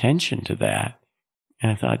pay attention to that.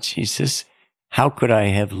 And I thought, Jesus, how could I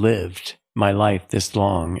have lived my life this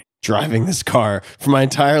long? Driving this car for my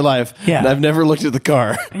entire life, Yeah. and I've never looked at the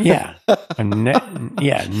car. Yeah.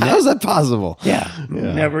 How is that possible?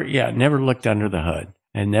 Never looked under the hood.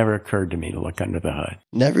 It never occurred to me to look under the hood.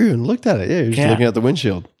 Never even looked at it. Yeah, you're just looking at the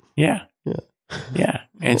windshield. Yeah.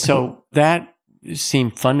 And so that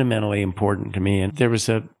seemed fundamentally important to me. And there was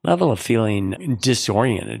a level of feeling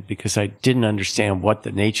disoriented because I didn't understand what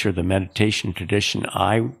the nature of the meditation tradition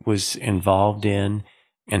I was involved in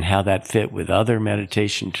and how that fit with other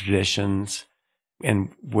meditation traditions, and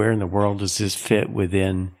where in the world does this fit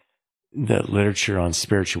within the literature on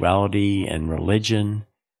spirituality and religion,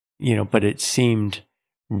 but it seemed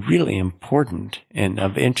really important and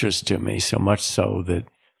of interest to me, so much so that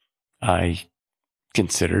I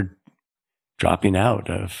considered dropping out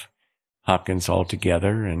of Hopkins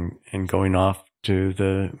altogether and going off to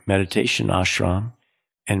the meditation ashram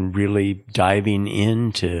and really diving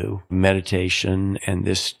into meditation and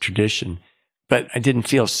this tradition. But I didn't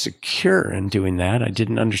feel secure in doing that. I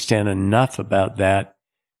didn't understand enough about that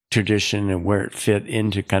tradition and where it fit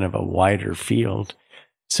into kind of a wider field.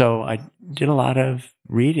 So I did a lot of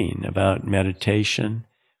reading about meditation,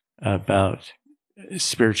 about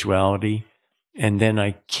spirituality. And then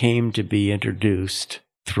I came to be introduced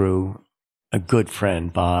through a good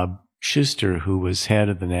friend, Bob Schuster, who was head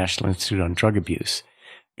of the National Institute on Drug Abuse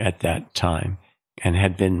at that time and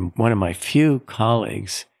had been one of my few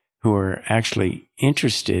colleagues who were actually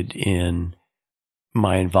interested in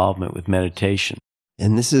my involvement with meditation.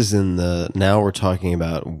 And this is now we're talking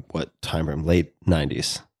about what time frame? Late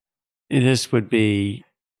 90s. This would be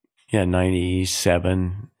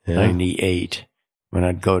 97, 98, when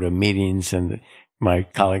I'd go to meetings and my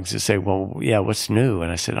colleagues would say, well, what's new?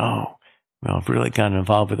 And I said, I've really gotten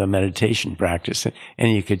involved with a meditation practice.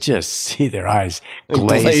 And you could just see their eyes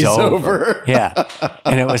glaze over. Yeah.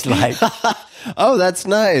 And it was like, oh, that's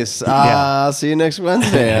nice. I'll see you next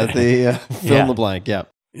Wednesday at the fill in the blank. Yeah.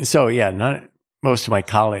 So, most of my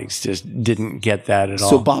colleagues just didn't get that at all.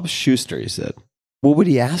 So Bob Schuster, you said, what would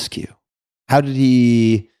he ask you? How did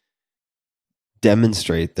he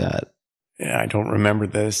demonstrate that? I don't remember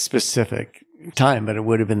the specific time, but it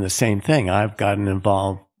would have been the same thing. I've gotten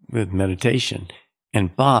involved with meditation,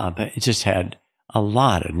 and Bob just had a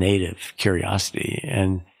lot of native curiosity.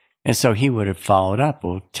 And so he would have followed up.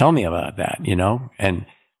 Well, tell me about that, and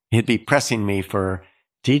he'd be pressing me for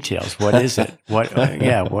details. What is it? What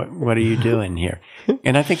are you doing here?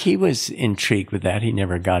 And I think he was intrigued with that. He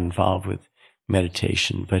never got involved with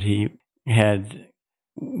meditation, but he had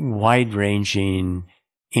wide-ranging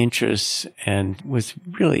interests and was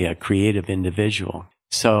really a creative individual.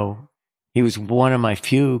 So he was one of my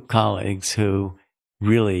few colleagues who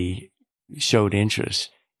really showed interest.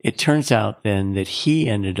 It turns out then that he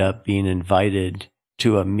ended up being invited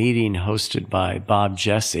to a meeting hosted by Bob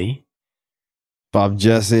Jesse. Bob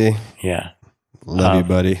Jesse. Yeah. Love you,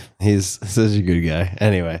 buddy. He's such a good guy.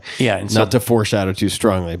 Anyway. Yeah. And not to foreshadow too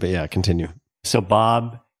strongly, but yeah, continue. So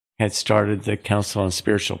Bob had started the Council on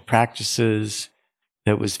Spiritual Practices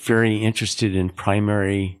that was very interested in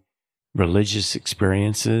primary religious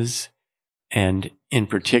experiences. And in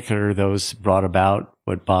particular, those brought about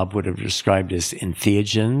what Bob would have described as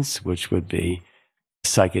entheogens, which would be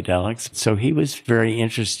psychedelics. So he was very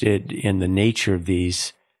interested in the nature of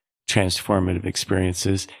these transformative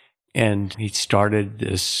experiences. And he started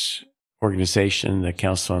this organization, the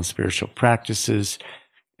Council on Spiritual Practices,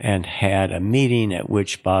 and had a meeting at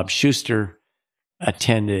which Bob Schuster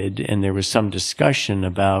attended. And there was some discussion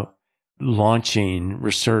about launching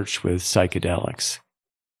research with psychedelics.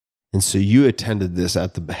 And so you attended this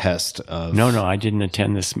at the behest of... No, I didn't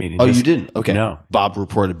attend this meeting. Oh, you didn't? Okay. No. Bob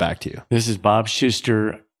reported back to you. This is Bob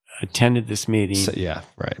Schuster attended this meeting. So, yeah,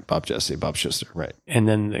 right. Bob Jesse, Bob Schuster, right. And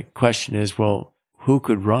then the question is, well, who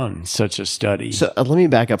could run such a study? So let me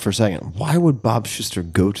back up for a second. Why would Bob Schuster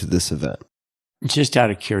go to this event? Just out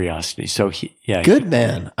of curiosity. So Good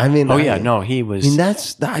man. I mean... he was... I mean,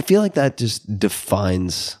 I feel like that just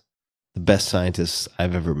defines the best scientists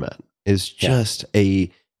I've ever met. Is just an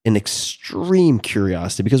extreme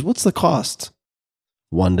curiosity, because what's the cost?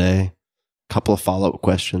 One day, a couple of follow-up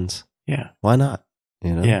questions. Yeah. Why not?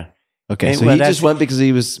 You know? Yeah. Okay. And, so he just went because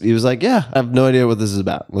he was like, yeah, I have no idea what this is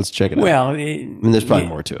about. Let's check it out. Well, there's probably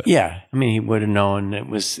more to it. Yeah. I mean, he would have known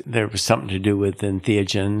there was something to do with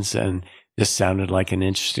entheogens, and this sounded like an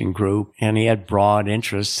interesting group, and he had broad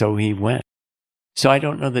interest, so he went. So I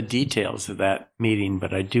don't know the details of that meeting,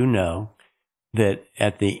 but I do know that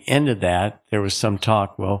at the end of that, there was some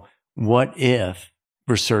talk, well, what if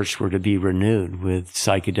research were to be renewed with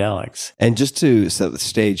psychedelics? And just to set the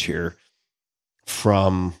stage here,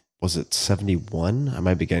 from, was it 71? I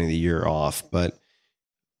might be getting the year off, but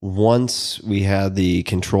once we had the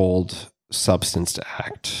Controlled Substance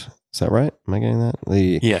Act, is that right? Am I getting that?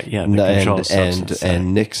 The Controlled Substance Act.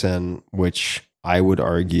 And Nixon, which I would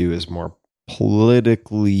argue is more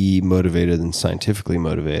politically motivated than scientifically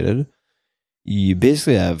motivated. You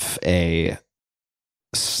basically have a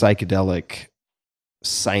psychedelic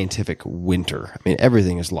scientific winter. I mean,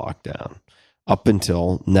 everything is locked down up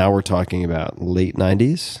until now. We're talking about late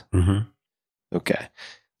 90s. Mm-hmm. Okay.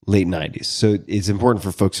 Late 90s. So it's important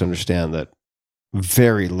for folks to understand that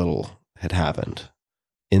very little had happened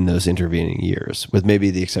in those intervening years, with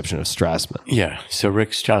maybe the exception of Strassman. Yeah. So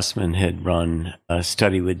Rick Strassman had run a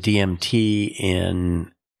study with DMT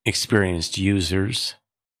in experienced users,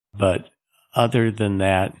 but other than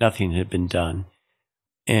that, nothing had been done.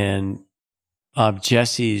 And Bob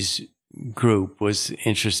Jesse's group was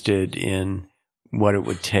interested in what it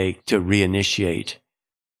would take to reinitiate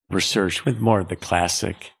research with more of the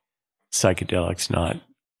classic psychedelics, not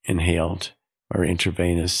inhaled or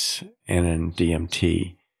intravenous and in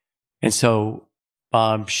DMT. And so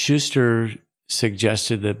Bob Schuster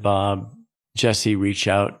suggested that Bob Jesse reach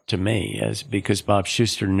out to me, because Bob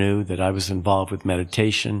Schuster knew that I was involved with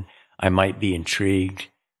meditation. I might be intrigued.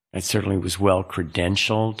 I certainly was well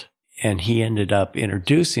credentialed. And he ended up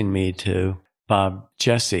introducing me to Bob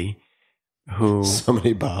Jesse, who... So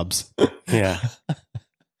many Bobs. Yeah.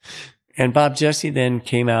 And Bob Jesse then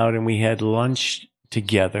came out and we had lunch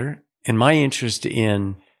together. And my interest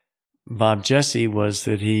in Bob Jesse was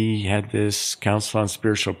that he had this Council on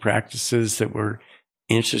Spiritual Practices that were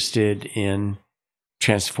interested in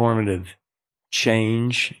transformative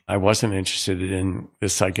change. I wasn't interested in the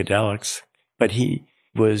psychedelics, but he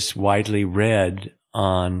was widely read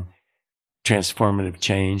on transformative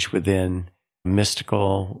change within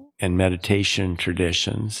mystical and meditation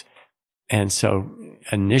traditions. And so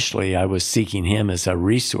initially I was seeking him as a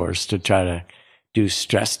resource to try to do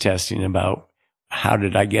stress testing about how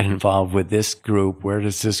did I get involved with this group? Where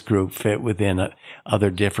does this group fit within other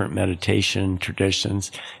different meditation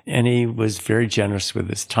traditions? And he was very generous with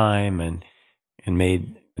his time and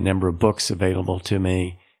made a number of books available to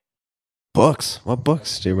me. Books? What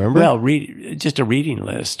books? Do you remember? Well, just a reading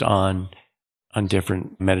list on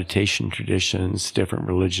different meditation traditions, different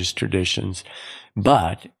religious traditions.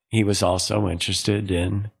 But he was also interested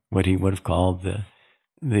in what he would have called the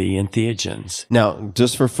entheogens. Now,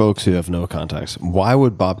 just for folks who have no context, why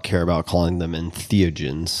would Bob care about calling them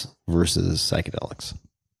entheogens versus psychedelics?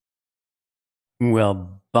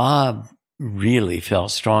 Well, Bob really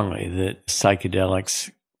felt strongly that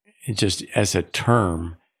psychedelics, just as a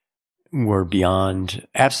term, were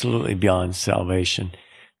absolutely beyond salvation.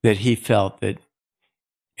 That he felt that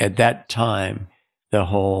at that time, the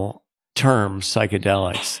whole term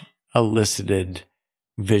psychedelics elicited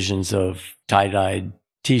visions of tie-dyed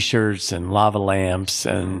T-shirts and lava lamps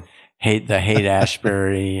and the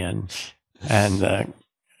Haight-Ashbury and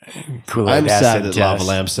Kool-Aid I'm acid sad that test. Lava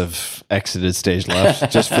Lamps have exited stage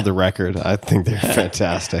left. Just for the record, I think they're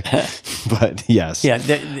fantastic. But yes, Yeah,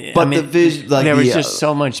 but the vision, like there was the, just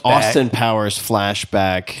so much back. Austin Powers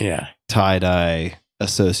flashback Yeah, tie-dye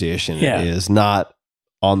association Yeah. is not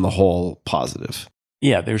on the whole positive.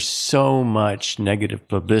 yeah. There's so much negative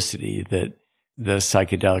publicity that the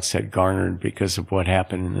psychedelics had garnered because of what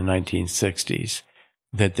happened in the 1960s,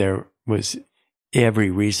 that there was every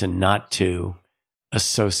reason not to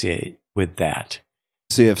associate with that.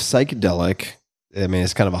 So you have psychedelic. I mean,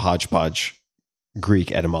 it's kind of a hodgepodge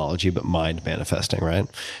Greek etymology, but mind manifesting, right?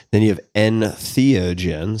 Then you have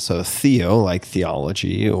entheogen. So theo, like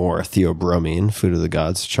theology, or theobromine, food of the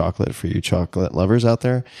gods, chocolate for you chocolate lovers out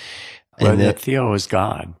there. Well, And then Theo is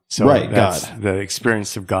God. So Right, that's God. the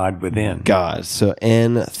experience of God within. God. So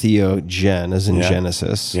entheogen, as in Yeah.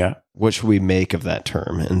 Genesis. Yeah. What should we make of that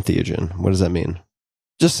term, entheogen? What does that mean?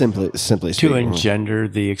 Just simply To speaking. engender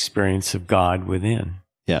the experience of God within.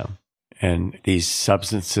 Yeah. And these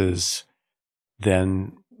substances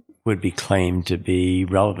then would be claimed to be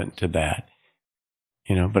relevant to that.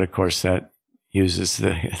 But of course that uses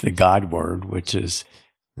the God word, which is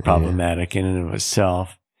problematic in and of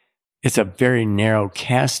itself. It's a very narrow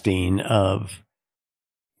casting of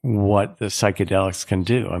what the psychedelics can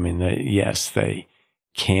do. I mean, yes, they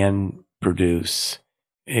can produce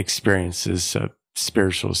experiences of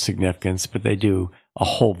spiritual significance, but they do a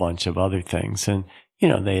whole bunch of other things. And,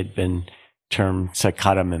 they had been termed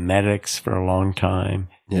psychotomimetics for a long time.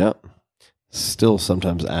 Yeah. Still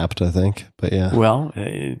sometimes apt, I think. But yeah. Well,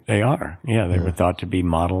 they are. Yeah, they were thought to be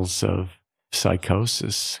models of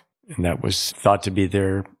psychosis. And that was thought to be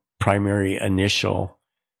their primary initial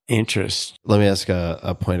interest. Let me ask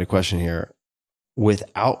a pointed question here.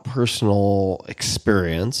 Without personal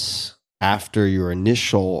experience, after your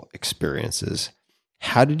initial experiences,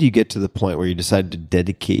 how did you get to the point where you decided to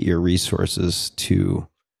dedicate your resources to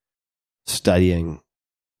studying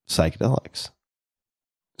psychedelics?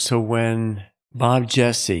 So when Bob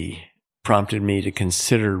Jesse prompted me to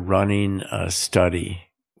consider running a study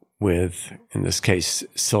with, in this case,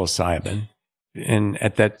 psilocybin, and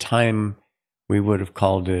at that time, we would have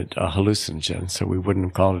called it a hallucinogen. So we wouldn't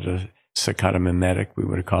have called it a psychotomimetic. We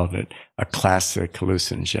would have called it a classic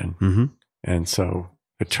hallucinogen. Mm-hmm. And so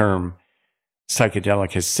the term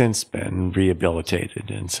psychedelic has since been rehabilitated.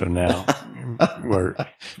 And so now we're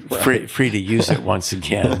free to use it once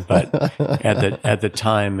again. But at the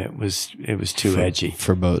time, it was too edgy.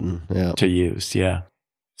 Verboten, yeah. To use, yeah.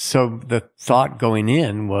 So the thought going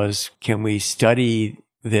in was, can we study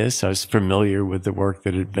this? I was familiar with the work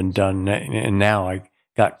that had been done, and now I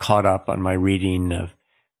got caught up on my reading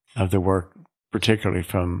of the work, particularly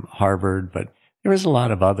from Harvard, but there was a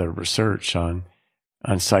lot of other research on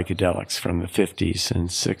psychedelics from the 50s and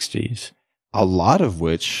 60s. A lot of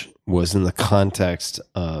which was in the context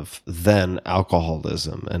of then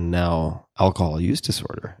alcoholism and now alcohol use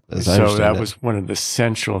disorder. So that was one of the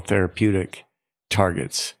central therapeutic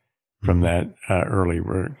targets from that early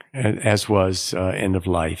work, as was end of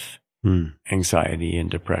life, anxiety, and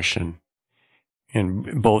depression,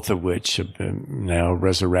 and both of which have been now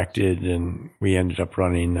resurrected. And we ended up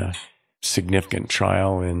running a significant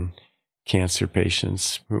trial in cancer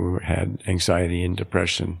patients who had anxiety and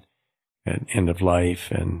depression at end of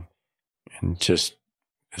life. And just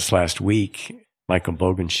this last week, Michael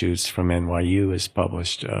Bogenschutz from NYU has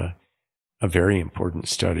published a very important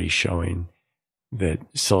study showing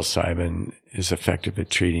that psilocybin is effective at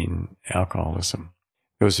treating alcoholism.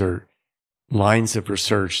 Those are lines of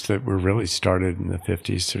research that were really started in the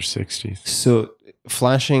 50s or 60s. So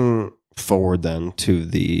flashing forward then to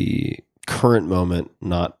the current moment,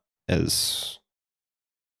 not as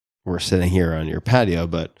we're sitting here on your patio,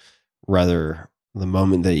 but rather the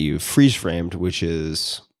moment that you freeze framed, which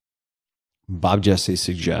is Bob Jesse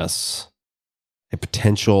suggests a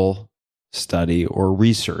potential study or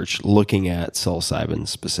research looking at psilocybin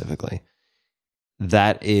specifically.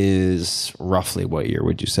 That is roughly what year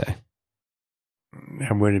would you say?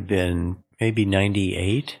 That would have been maybe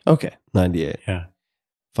 98. Okay, 98. Yeah.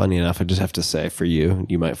 Funny enough, I just have to say for you,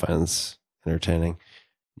 you might find this entertaining.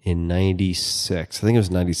 In 96, I think it was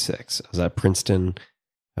 96, I was at Princeton.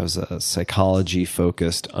 I was a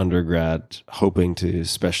psychology-focused undergrad hoping to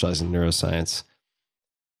specialize in neuroscience.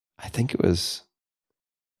 I think it was...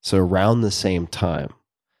 So around the same time,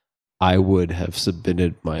 I would have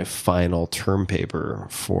submitted my final term paper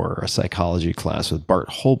for a psychology class with Bart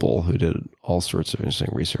Hobel, who did all sorts of interesting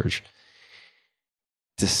research,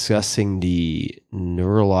 discussing the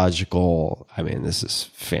neurological, I mean, this is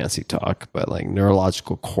fancy talk, but like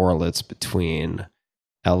neurological correlates between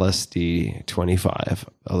LSD 25,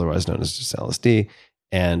 otherwise known as just LSD,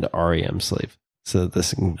 and REM sleep. So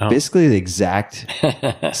this basically the exact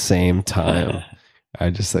same time.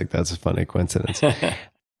 I just think that's a funny coincidence.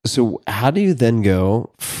 So how do you then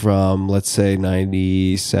go from, let's say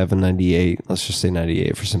 97, 98, let's just say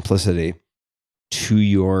 98 for simplicity, to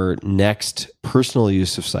your next personal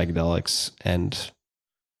use of psychedelics, and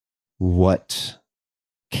what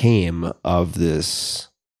came of this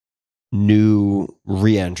new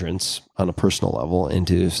re-entrance on a personal level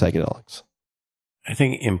into psychedelics? I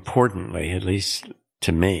think importantly, at least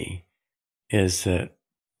to me, is that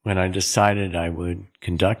when I decided I would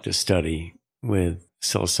conduct a study with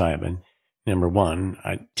psilocybin, number one,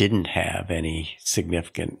 I didn't have any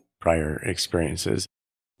significant prior experiences.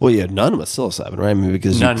 Well, you had none with psilocybin, right? I mean,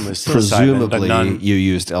 because presumably you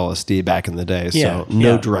used LSD back in the day, so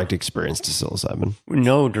no direct experience to psilocybin.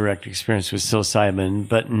 No direct experience with psilocybin,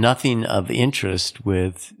 but nothing of interest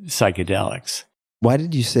with psychedelics. Why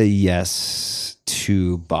did you say yes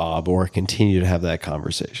to Bob or continue to have that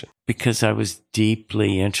conversation? Because I was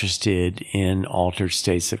deeply interested in altered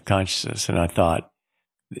states of consciousness, and I thought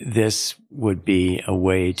this would be a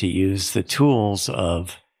way to use the tools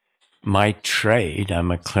of my trade. I'm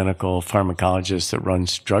a clinical pharmacologist that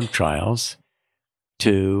runs drug trials,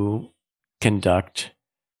 to conduct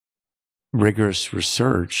rigorous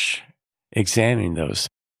research examining those.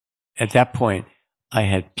 At that point, I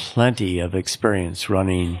had plenty of experience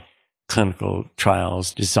running clinical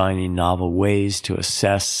trials, designing novel ways to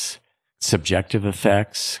assess subjective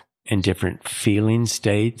effects and different feeling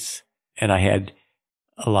states. And I had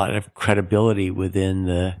a lot of credibility within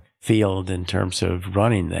the field in terms of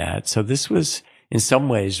running that. So this was in some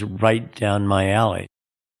ways right down my alley.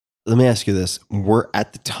 Let me ask you this.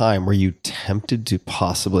 At the time, were you tempted to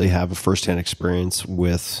possibly have a firsthand experience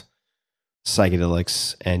with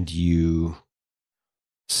psychedelics, and you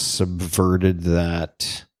subverted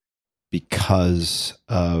that because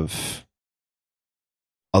of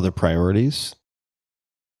other priorities?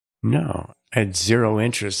 No, I had zero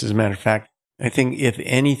interest. As a matter of fact, I think if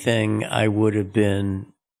anything, I would have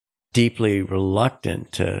been deeply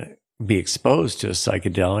reluctant to be exposed to a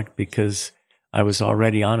psychedelic because I was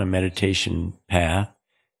already on a meditation path,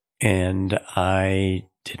 and I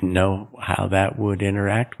didn't know how that would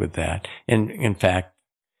interact with that. And in fact,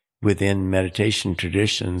 within meditation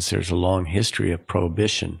traditions, there's a long history of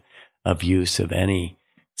prohibition of use of any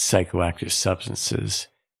psychoactive substances.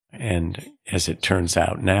 And as it turns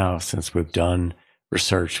out now, since we've done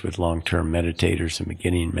research with long-term meditators and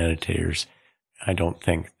beginning meditators, I don't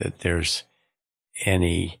think that there's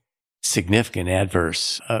any significant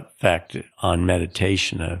adverse effect on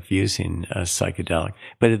meditation of using a psychedelic.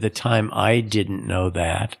 But at the time, I didn't know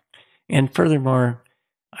that. And furthermore,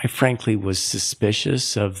 I frankly was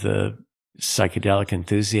suspicious of the psychedelic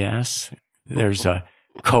enthusiasts. There's a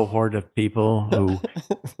cohort of people who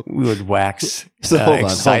would wax excitedly.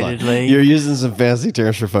 Hold on. You're using some fancy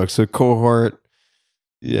terms for folks. So cohort,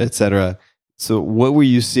 etc. So what were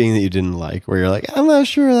you seeing that you didn't like? Where you're like, I'm not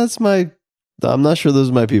sure those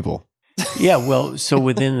are my people. Yeah, well, so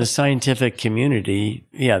within the scientific community,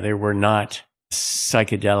 there were not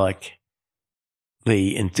psychedelically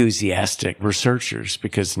enthusiastic researchers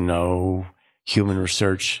because no human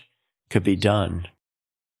research could be done.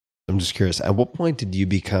 I'm just curious, at what point did you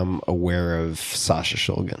become aware of Sasha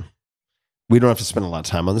Shulgin? We don't have to spend a lot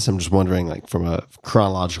of time on this. I'm just wondering, like, from a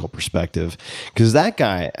chronological perspective, because that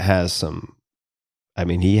guy has some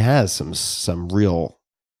real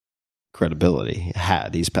credibility.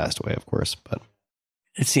 He's passed away, of course, but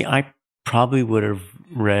see, I probably would have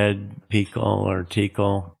read Pickle or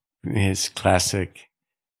Tickle, his classic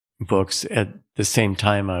books, at the same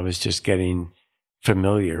time I was just getting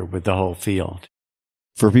familiar with the whole field.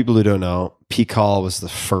 For people who don't know, Pickle was the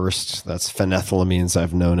first, that's phenethylamines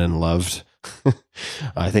I've known and loved.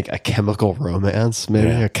 I think A Chemical Romance, maybe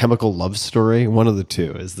A Chemical Love Story. One of the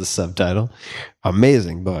two is the subtitle.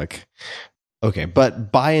 Amazing book. Okay,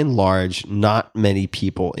 but by and large, not many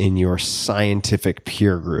people in your scientific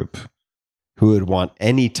peer group who would want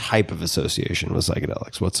any type of association with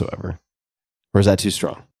psychedelics whatsoever. Or is that too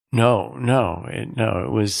strong? No.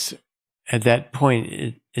 It was, at that point,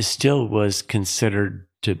 it still was considered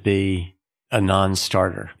to be a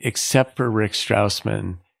non-starter. Except for Rick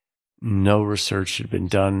Strassman, no research had been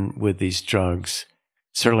done with these drugs,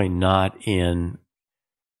 certainly not in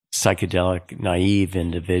psychedelic naive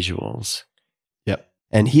individuals. Yep.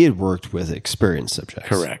 And he had worked with experienced subjects.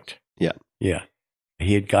 Correct. Yeah. Yeah.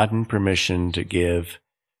 He had gotten permission to give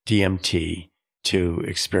DMT to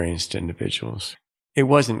experienced individuals. It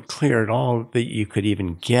wasn't clear at all that you could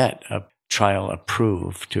even get a trial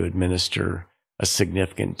approved to administer a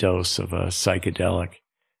significant dose of a psychedelic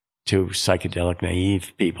to psychedelic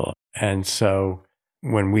naive people. And so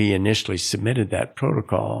when we initially submitted that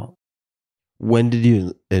protocol, When did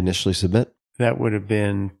you initially submit? that would have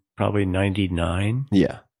been probably 99.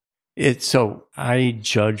 Yeah. So I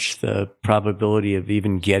judged the probability of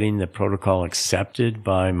even getting the protocol accepted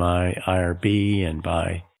by my IRB and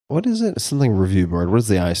by What is it? Something review board. What does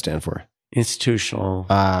the I stand for? institutional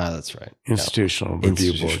That's right. institutional Yeah.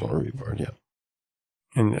 review Institutional board. review board. Yeah.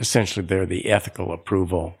 And essentially they're the ethical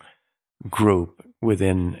approval group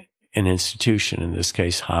within an institution, in this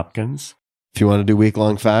case, Hopkins. If you want to do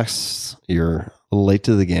week-long fasts, you're late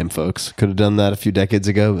to the game, folks. Could have done that a few decades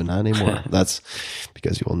ago, but not anymore. That's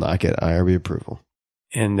because you will not get IRB approval.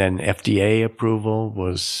 And then FDA approval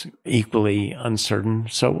was equally uncertain.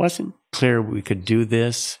 So it wasn't clear we could do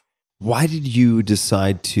this. Why did you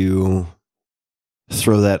decide to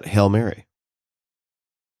throw that Hail Mary?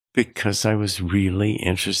 Because I was really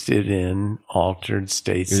interested in altered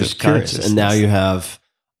states You're of just curious. consciousness. And now you have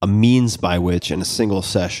a means by which in a single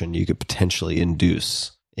session you could potentially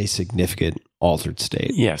induce a significant altered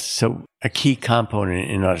state. Yes. So a key component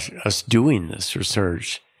in us doing this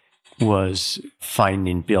research was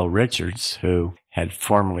finding Bill Richards, who had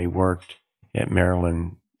formerly worked at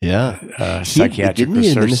Maryland Yeah. Psychiatric Didn't he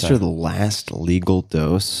Research administer Center. the last legal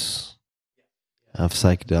dose of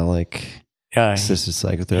psychedelic assisted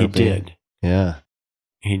psychotherapy? He did. Yeah.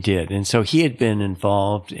 He did. And so he had been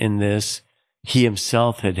involved in this. He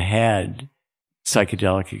himself had had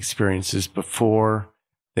psychedelic experiences before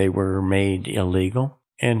they were made illegal.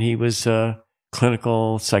 And he was a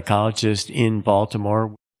clinical psychologist in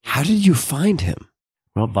Baltimore. How did you find him?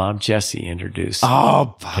 Well, Bob Jesse introduced.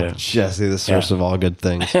 Oh, Yeah. Bob Jesse, the source of all good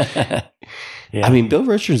things. Yeah. I mean, Bill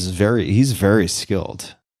Richards is he's very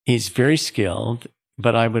skilled. He's very skilled,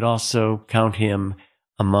 but I would also count him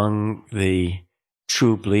among the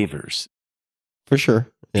true believers. For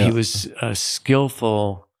sure. Yeah. He was a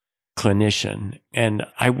skillful clinician, and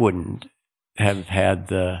I wouldn't have had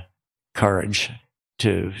the courage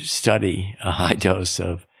to study a high dose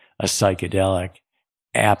of a psychedelic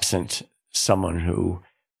absent someone who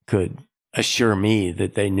could assure me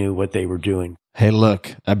that they knew what they were doing. Hey,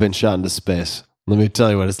 look, I've been shot into space. Let me tell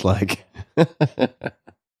you what it's like.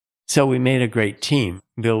 So we made a great team.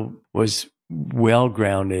 Bill was well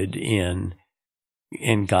grounded in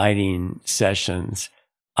guiding sessions.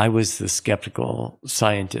 I was the skeptical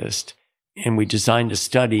scientist, and we designed a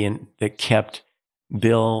study that kept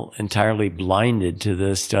Bill entirely blinded to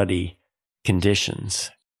the study conditions.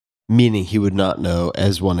 Meaning he would not know,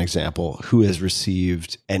 as one example, who has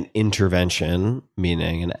received an intervention,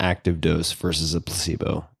 meaning an active dose versus a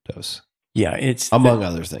placebo dose. Yeah, it's among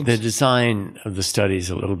other things. The design of the study is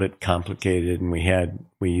a little bit complicated, and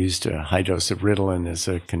we used a high dose of Ritalin as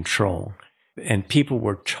a control. And people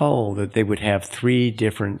were told that they would have 3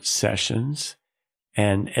 different sessions,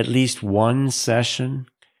 and at least one session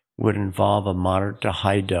would involve a moderate to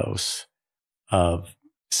high dose of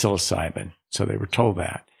psilocybin. So they were told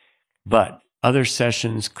that. But other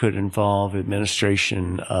sessions could involve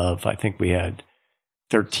administration of, I think we had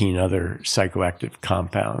 13 other psychoactive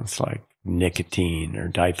compounds like nicotine or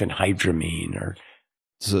diphenhydramine or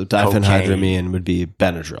so diphenhydramine would be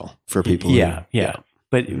Benadryl for people. Yeah.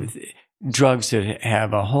 But drugs that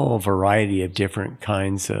have a whole variety of different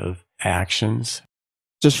kinds of actions.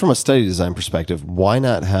 Just from a study design perspective, why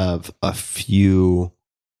not have a few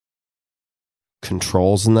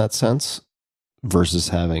controls in that sense versus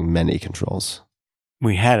having many controls?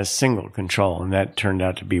 We had a single control, and that turned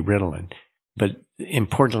out to be Ritalin. But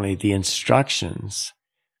importantly, the instructions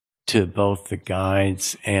to both the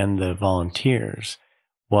guides and the volunteers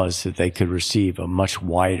was that they could receive a much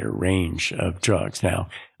wider range of drugs. Now,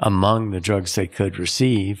 among the drugs they could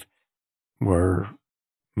receive were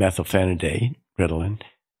methylphenidate, Ritalin,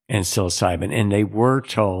 and psilocybin. And they were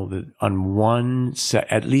told that on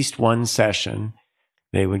at least one session,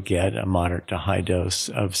 they would get a moderate to high dose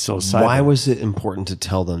of psilocybin. Why was it important to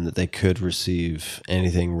tell them that they could receive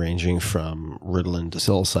anything ranging from Ritalin to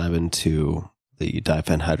psilocybin to the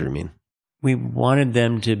diphenhydramine? We wanted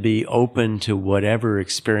them to be open to whatever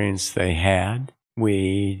experience they had.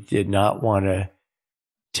 We did not want to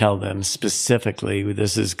tell them specifically,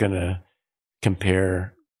 this is going to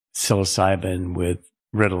compare psilocybin with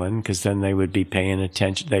Ritalin, because then they would be paying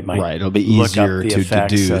attention. They might it'll be easier to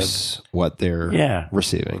deduce what they're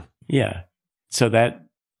receiving. Yeah. So that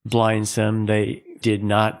blinds them. They did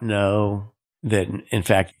not know that, in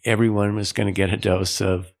fact, everyone was going to get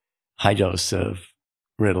a high dose of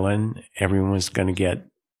Ritalin. Everyone was going to get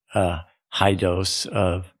a high dose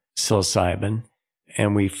of psilocybin.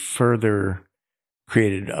 And we further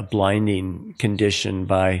created a blinding condition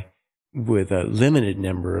by, with a limited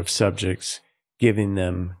number of subjects, giving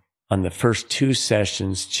them on the first 2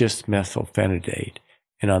 sessions just methylphenidate,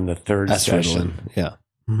 and on the third That's session, Ritalin. Yeah.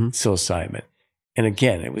 psilocybin. And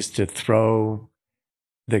again, it was to throw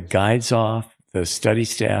the guides off, the study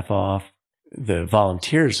staff off, the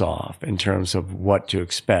volunteers off in terms of what to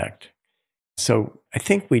expect. So I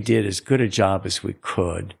think we did as good a job as we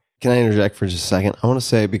could. Can I interject for just a second? I want to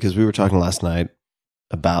say, because we were talking last night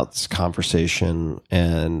about this conversation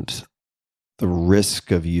and the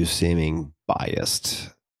risk of you seeming biased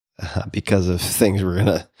because of things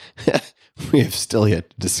we have still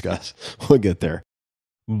yet to discuss. We'll get there.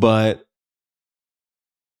 But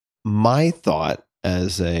my thought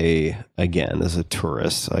as a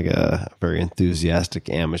tourist, like a very enthusiastic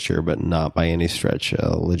amateur, but not by any stretch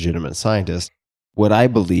a legitimate scientist, what I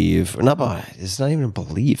believe, it's not even a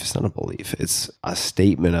belief, it's not a belief, it's a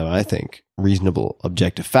statement of, I think, reasonable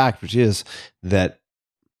objective fact, which is that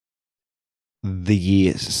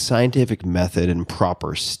the scientific method and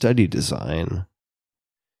proper study design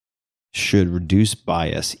should reduce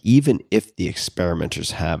bias, even if the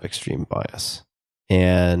experimenters have extreme bias.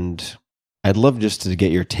 And I'd love just to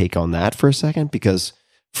get your take on that for a second, because,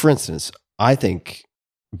 for instance, I think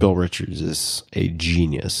Bill Richards is a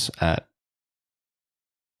genius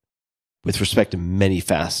with respect to many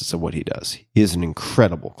facets of what he does. He is an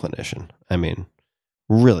incredible clinician. I mean,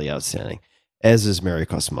 really outstanding. As is Mary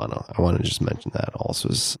Cosimano. I want to just mention that also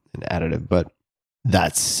as an additive. But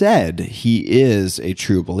that said, he is a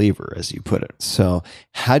true believer, as you put it. So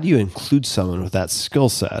how do you include someone with that skill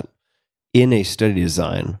set in a study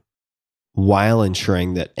design while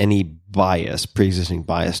ensuring that any bias, pre-existing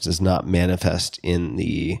bias, does not manifest in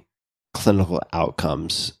the clinical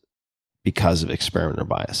outcomes because of experimenter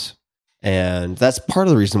bias? And that's part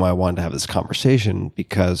of the reason why I wanted to have this conversation,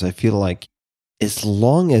 because I feel like as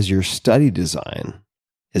long as your study design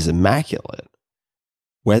is immaculate,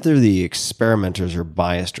 whether the experimenters are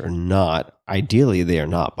biased or not, ideally they are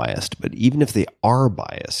not biased, but even if they are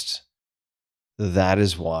biased, that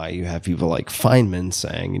is why you have people like Feynman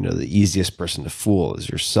saying, the easiest person to fool is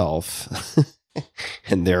yourself,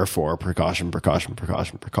 and therefore precaution, precaution,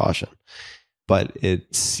 precaution, precaution. But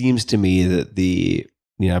it seems to me that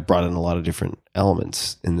I brought in a lot of different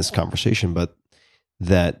elements in this conversation, but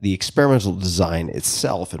that the experimental design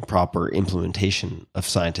itself and proper implementation of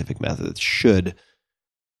scientific methods should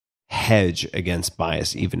hedge against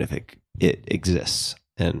bias, even if it exists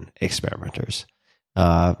in experimenters.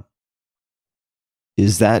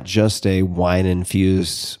 Is that just a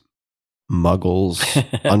wine-infused muggle's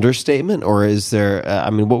understatement, or is there,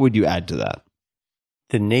 what would you add to that?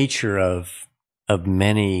 The nature of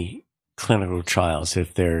many clinical trials,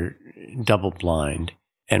 if they're double-blind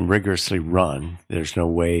and rigorously run, there's no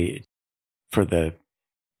way for the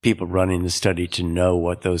people running the study to know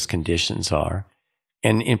what those conditions are.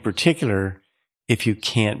 And in particular, if you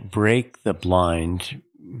can't break the blind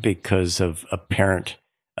because of apparent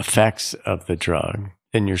effects of the drug,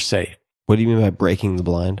 then you're safe. What do you mean by breaking the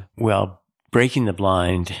blind? Well, breaking the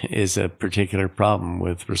blind is a particular problem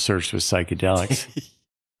with research with psychedelics.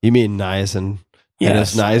 You mean niacin? Yes. And if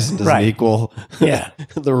niacin doesn't equal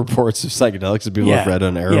the reports of psychedelics that people have read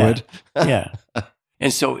on Arrowhead? Yeah.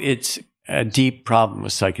 And so it's a deep problem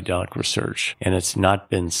with psychedelic research, and it's not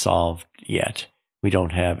been solved yet. We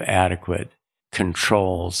don't have adequate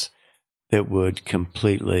controls that would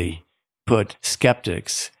completely put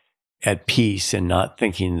skeptics at peace and not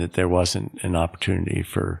thinking that there wasn't an opportunity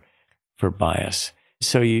for bias.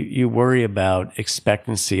 So you worry about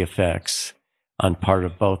expectancy effects on part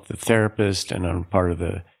of both the therapist and on part of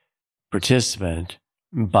the participant,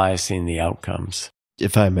 biasing the outcomes.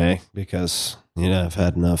 If I may, because I've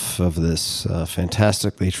had enough of this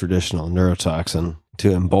fantastically traditional neurotoxin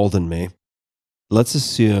to embolden me. Let's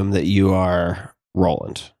assume that you are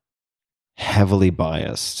Roland, heavily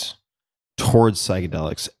biased towards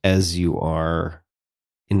psychedelics as you are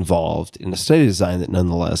involved in a study design that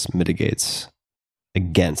nonetheless mitigates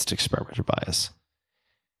against experimenter bias.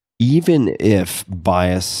 Even if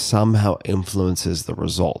bias somehow influences the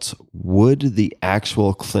results, would the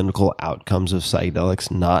actual clinical outcomes of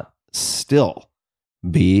psychedelics not still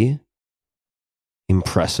be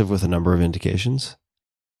impressive with a number of indications?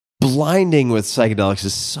 Blinding with psychedelics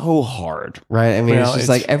is so hard, right? It's just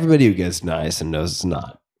like everybody who gets niacin knows it's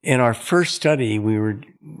not. In our first study, we were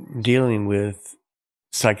dealing with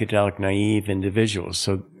psychedelic naive individuals.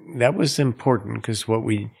 So that was important, because what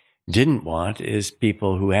we didn't want is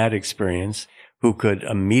people who had experience, who could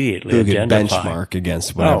immediately Who could identify. benchmark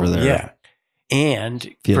against whatever they're Yeah. And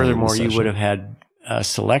feeling furthermore, in the you would session. have had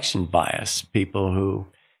selection bias. People who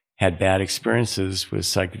had bad experiences with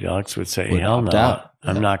psychedelics would say, Would hell opt no, out.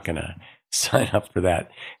 I'm Yeah. not going to sign up for that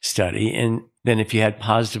study. And then if you had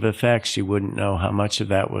positive effects, you wouldn't know how much of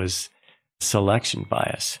that was selection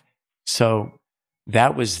bias. So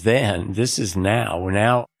that was then. This is now.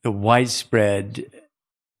 Now the widespread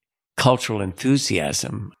cultural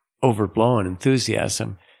enthusiasm, overblown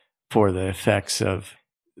enthusiasm for the effects of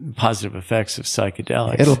positive effects of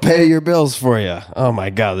psychedelics. It'll pay your bills for you. Oh my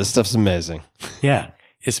God, this stuff's amazing. Yeah.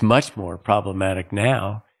 It's much more problematic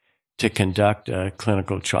now to conduct a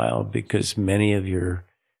clinical trial because many of your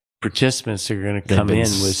participants are going to They've come been in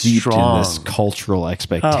with steeped strong, in this cultural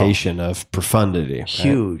expectation of profundity. right?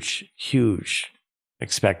 huge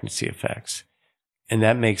expectancy effects. And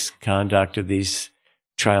that makes conduct of these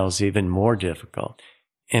trials even more difficult.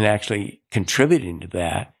 And actually contributing to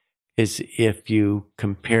that is if you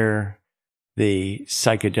compare the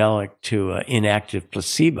psychedelic to an inactive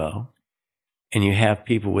placebo and you have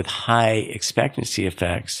people with high expectancy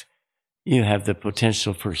effects, you have the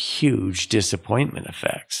potential for huge disappointment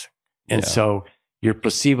effects. And Yeah. so your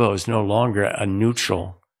placebo is no longer a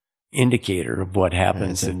neutral indicator of what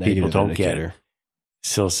happens It's a if people negative don't indicator. get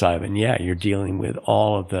psilocybin. Yeah, you're dealing with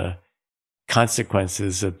all of the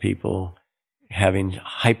consequences of people having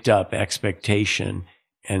hyped up expectation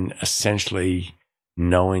and essentially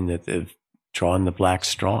knowing that they've drawn the black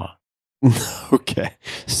straw. Okay,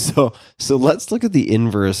 so let's look at the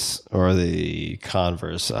inverse or the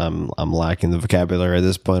converse. I'm lacking the vocabulary at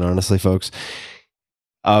this point, honestly, folks,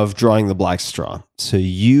 of drawing the black straw. So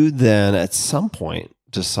you then at some point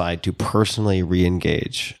decide to personally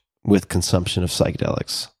re-engage with consumption of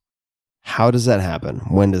psychedelics. How does that happen?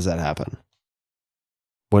 When does that happen?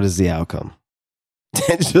 What is the outcome?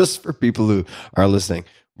 And just for people who are listening,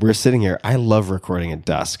 we're sitting here. I love recording at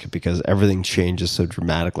dusk because everything changes so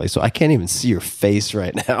dramatically. So I can't even see your face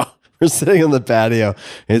right now. We're sitting on the patio.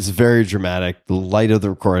 It's very dramatic. The light of the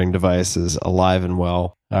recording device is alive and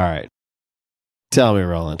well. All right. Tell me,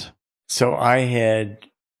 Roland. So I had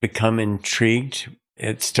become intrigued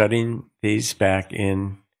at studying these back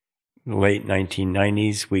in the late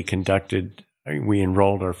 1990s. We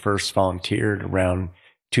enrolled our first volunteer at around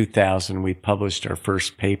 2000. We published our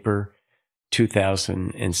first paper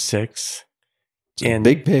 2006. It's a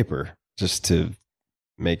big paper, just to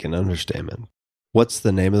make an understatement. What's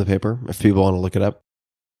the name of the paper, if people want to look it up?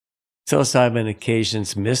 Psilocybin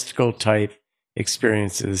occasions mystical type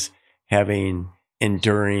experiences having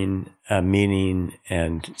enduring meaning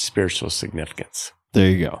and spiritual significance. There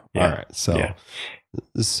you go. Yeah. All right. So, Yeah.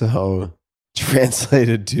 so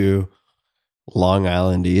translated to Long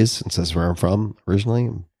Islandese, since that's where I'm from originally.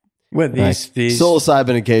 Well, these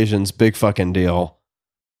Psilocybin occasions, big fucking deal.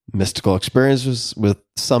 Mystical experiences with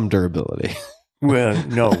some durability. well,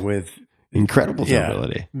 no, with Incredible Yeah.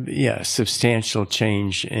 durability. yeah, substantial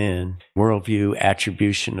change in worldview,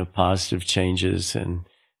 attribution of positive changes in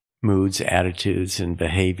moods, attitudes, and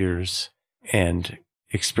behaviors, and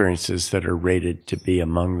experiences that are rated to be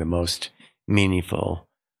among the most meaningful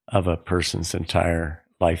of a person's entire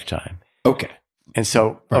lifetime. Okay. And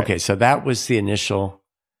so, Right. okay, so that was the initial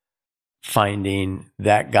finding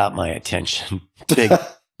that got my attention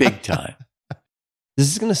big time.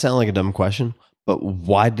 This is going to sound like a dumb question, but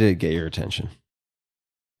why did it get your attention?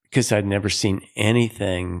 Because I'd never seen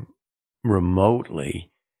anything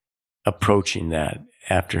remotely approaching that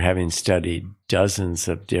after having studied dozens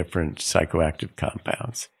of different psychoactive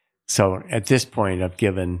compounds. So at this point, I've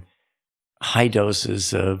given high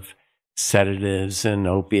doses of sedatives and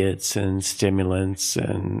opiates and stimulants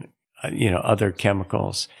and other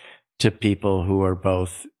chemicals to people who are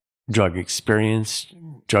both drug experienced,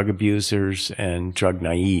 drug abusers, and drug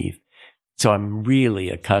naive. So I'm really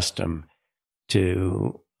accustomed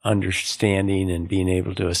to understanding and being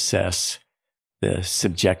able to assess the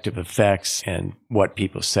subjective effects and what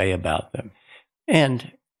people say about them.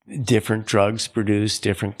 And different drugs produce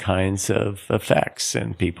different kinds of effects,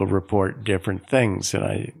 and people report different things. And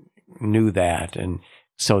I knew that. And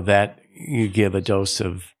so that you give a dose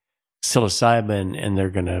of psilocybin and they're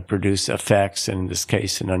going to produce effects, and in this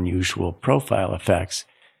case, an unusual profile effects.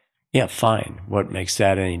 Yeah, fine. What makes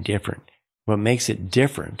that any different? What makes it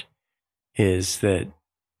different is that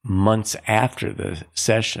months after the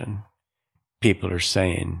session, people are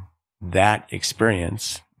saying that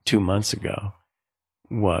experience 2 months ago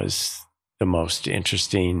was the most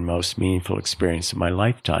interesting, most meaningful experience of my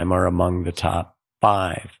lifetime, or among the top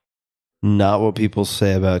 5. Not what people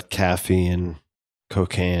say about caffeine,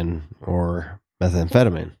 cocaine, or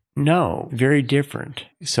methamphetamine. No, very different.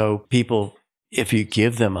 So people if you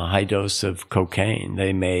give them a high dose of cocaine,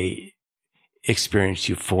 they may experience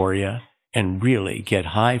euphoria and really get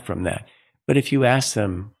high from that. But if you ask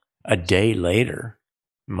them a day later,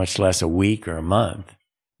 much less a week or a month,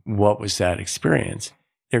 what was that experience?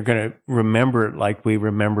 They're going to remember it like we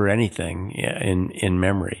remember anything in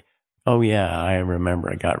memory. Oh, yeah, I remember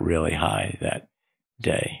I got really high that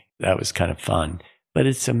day. That was kind of fun. But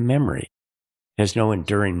it's a memory. There's no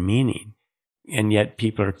enduring meaning. And yet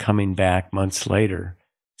people are coming back months later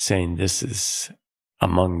saying this is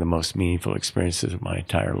among the most meaningful experiences of my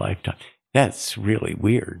entire lifetime. That's really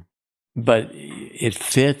weird. But it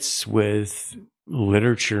fits with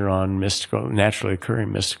literature on mystical, naturally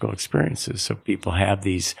occurring mystical experiences. So people have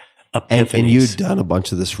these epiphanies. And you'd done a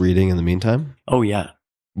bunch of this reading in the meantime? Oh, yeah.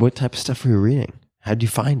 What type of stuff were you reading? How did you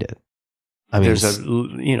find it? I mean, there's a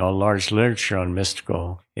large literature on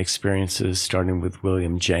mystical experiences, starting with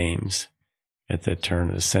William James at the turn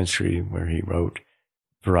of the century, where he wrote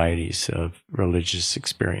varieties of religious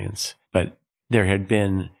experience. But there had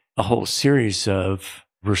been a whole series of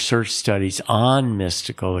research studies on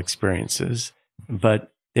mystical experiences,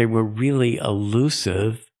 but they were really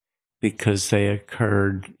elusive because they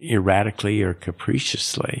occurred erratically or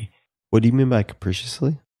capriciously. What do you mean by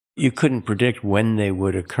capriciously? You couldn't predict when they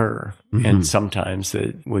would occur. Mm-hmm. And sometimes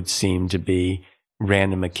it would seem to be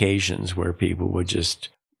random occasions where people would just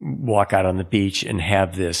walk out on the beach and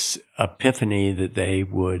have this epiphany that they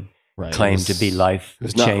would claim to be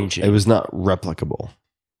life-changing. It was not replicable.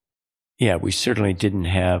 Yeah, we certainly didn't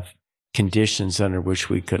have conditions under which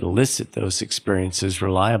we could elicit those experiences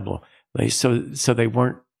reliably. So they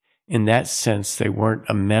weren't, in that sense, they weren't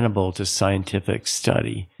amenable to scientific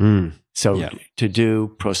study. To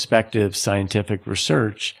do prospective scientific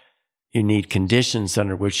research, you need conditions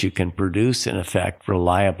under which you can produce an effect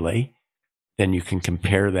reliably. Then you can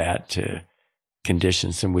compare that to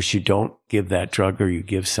conditions in which you don't give that drug or you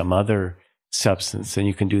give some other substance. And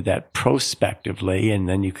you can do that prospectively, and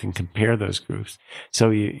then you can compare those groups. So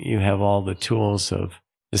you have all the tools of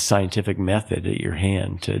the scientific method at your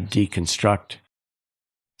hand to deconstruct.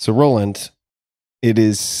 So, Roland, it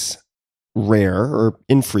is rare or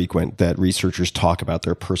infrequent that researchers talk about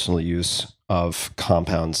their personal use of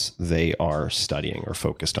compounds they are studying or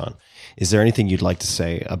focused on. Is there anything you'd like to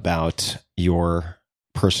say about your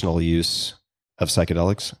personal use of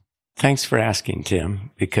psychedelics? Thanks for asking,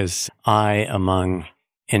 Tim, because I, among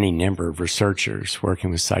any number of researchers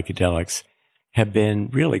working with psychedelics, have been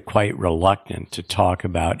really quite reluctant to talk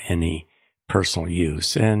about any personal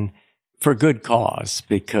use, and for good cause,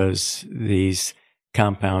 because these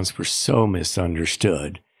compounds were so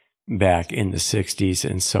misunderstood back in the 60s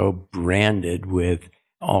and so branded with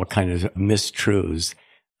all kinds of mistruths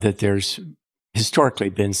that there's historically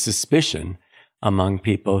been suspicion among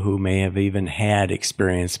people who may have even had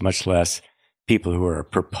experience, much less people who are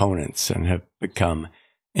proponents and have become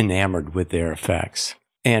enamored with their effects.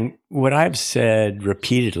 And what I've said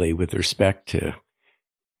repeatedly with respect to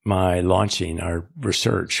my launching our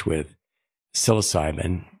research with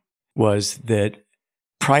psilocybin was that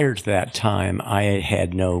prior to that time, I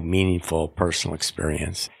had no meaningful personal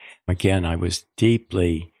experience. Again, I was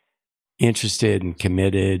deeply interested and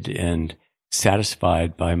committed and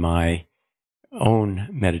satisfied by my own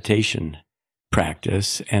meditation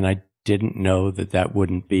practice, and I didn't know that that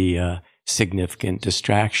wouldn't be a significant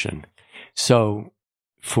distraction. So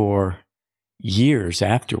for years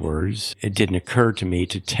afterwards, it didn't occur to me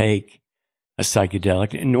to take a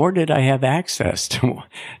psychedelic, nor did I have access to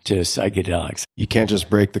psychedelics. You can't just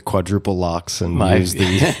break the quadruple locks and use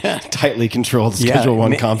the tightly controlled Schedule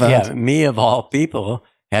 1 compound. Yeah, me of all people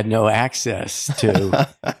had no access to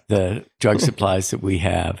the drug supplies that we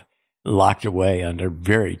have locked away under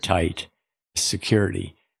very tight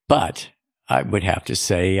security. But I would have to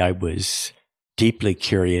say I was deeply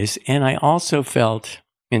curious, and I also felt,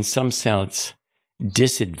 in some sense,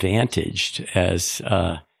 disadvantaged as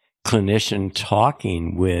a clinician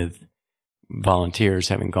talking with volunteers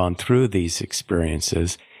having gone through these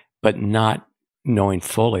experiences, but not knowing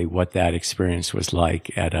fully what that experience was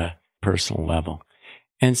like at a personal level.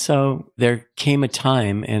 And so there came a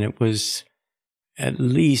time, and it was at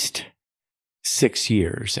least 6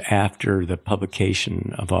 years after the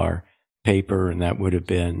publication of our paper, and that would have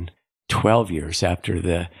been 12 years after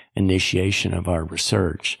the initiation of our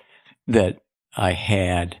research, that I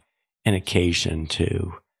had an occasion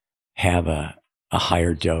to have a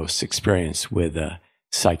higher dose experience with a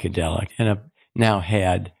psychedelic. And I've now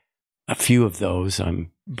had a few of those.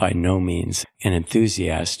 I'm by no means an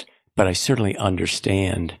enthusiast, but I certainly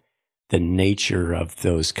understand the nature of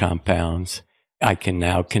those compounds. I can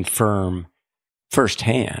now confirm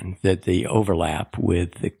firsthand that the overlap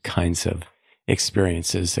with the kinds of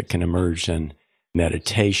experiences that can emerge in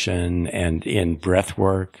meditation and in breath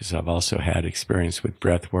work, because I've also had experience with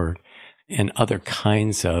breath work and other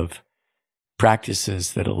kinds of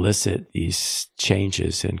practices that elicit these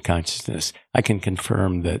changes in consciousness. I can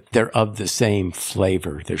confirm that they're of the same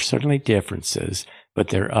flavor. There's certainly differences, but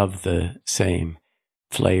they're of the same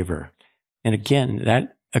flavor. And again,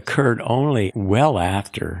 that occurred only well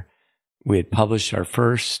after we had published our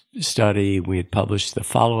first study. We had published the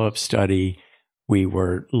follow-up study. We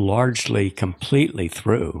were largely, completely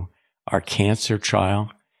through our cancer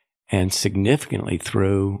trial and significantly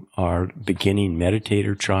through our beginning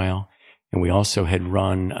meditator trial. And we also had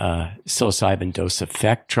run a psilocybin dose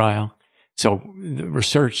effect trial. So the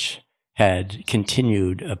research had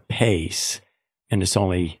continued apace, and it's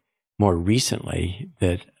only more recently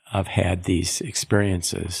that I've had these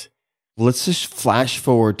experiences. Let's just flash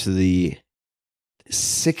forward to the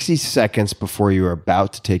 60 seconds before you were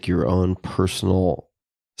about to take your own personal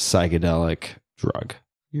psychedelic drug.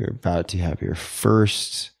 You're about to have your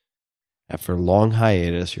first, after a long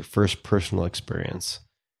hiatus, your first personal experience.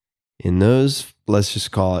 In those, let's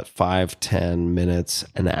just call it 5, 10 minutes,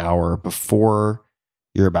 an hour before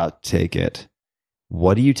you're about to take it,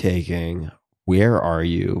 what are you taking? Where are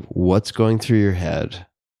you? What's going through your head?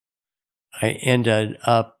 I ended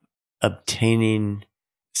up obtaining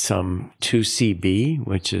some 2CB,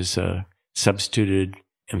 which is a substituted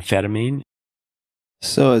amphetamine.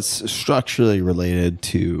 So it's structurally related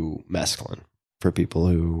to mescaline for people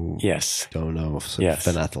who don't know what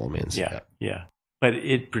phenethylamines. Yeah. But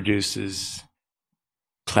it produces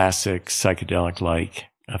classic psychedelic-like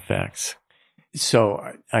effects.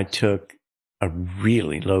 So I took a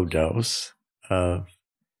really low dose of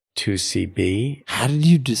 2CB. How did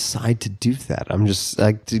you decide to do that? I'm just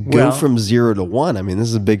like to go from 0 to 1. I mean, this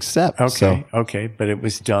is a big step. Okay. But it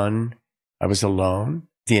was done. I was alone.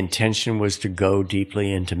 The intention was to go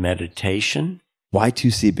deeply into meditation. Why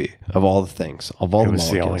 2CB of all the things, of all the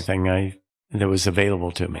molecules? It was the only thing that was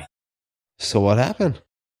available to me. So what happened?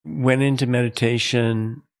 Went into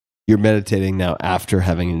meditation. You're meditating now after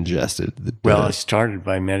having ingested the dose. Well, I started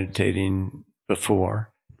by meditating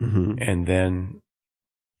before, and then.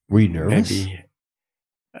 Were you nervous? Maybe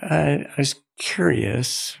I was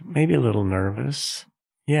curious, maybe a little nervous.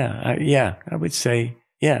 I would say,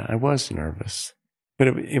 I was nervous. But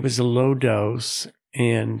it was a low dose,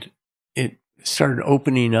 and it started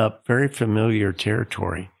opening up very familiar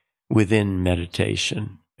territory within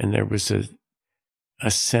meditation. And there was a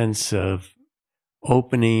sense of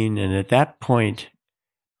opening. And at that point,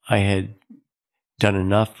 I had done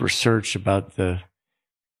enough research about the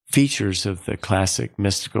features of the classic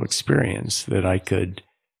mystical experience that I could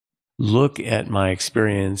look at my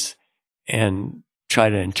experience and try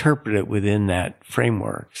to interpret it within that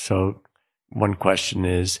framework. So one question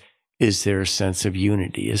is there a sense of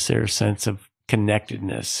unity? Is there a sense of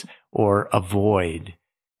connectedness or a void,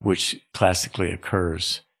 which classically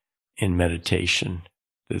occurs in meditation,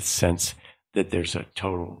 the sense that there's a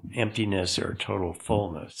total emptiness or a total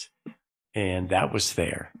fullness? And that was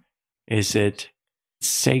there. Is it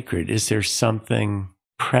sacred? Is there something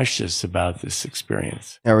precious about this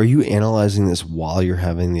experience? Now, are you analyzing this while you're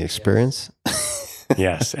having the experience?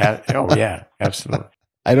 Yes. Absolutely.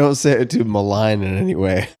 I don't say it to malign in any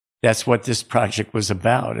way. That's what this project was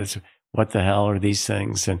about, is what the hell are these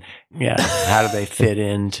things? And how do they fit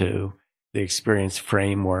into the experience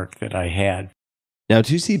framework that I had? Now,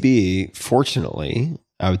 2CB, fortunately,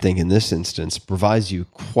 I would think in this instance, provides you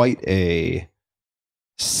quite a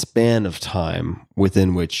span of time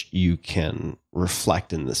within which you can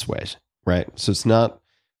reflect in this way, right? So it's not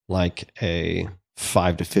like a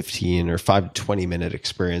 5 to 15 or 5 to 20 minute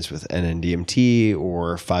experience with NN-DMT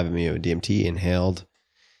or 5-MeO-DMT inhaled.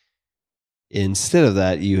 Instead of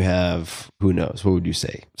that, you have, who knows, what would you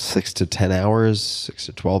say, 6 to 10 hours, 6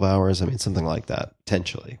 to 12 hours? I mean, something like that,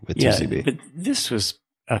 potentially, with 2CB. But this was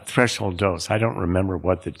a threshold dose. I don't remember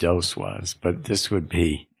what the dose was, but this would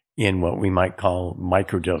be in what we might call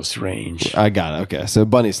microdose range. I got it. Okay. So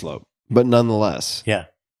bunny slope, but nonetheless. Yeah.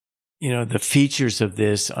 The features of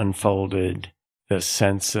this unfolded, the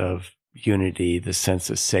sense of unity, the sense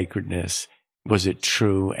of sacredness. Was it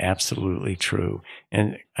true? Absolutely true.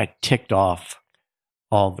 And I ticked off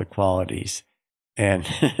all the qualities. And,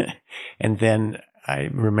 and then I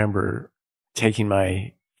remember taking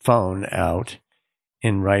my phone out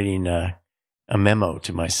and writing a memo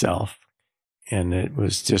to myself. And it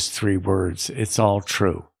was just 3 words. It's all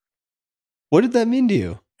true. What did that mean to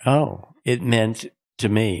you? Oh, it meant to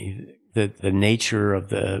me that the nature of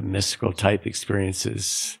the mystical type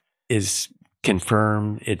experiences is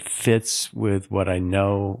confirmed. It fits with what I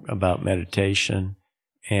know about meditation,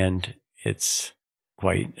 and It's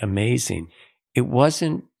quite amazing. It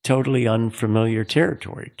wasn't totally unfamiliar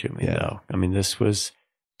territory to me, though. I mean, this was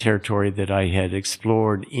territory that I had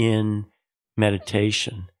explored in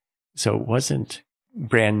meditation. So it wasn't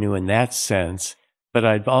brand new in that sense, but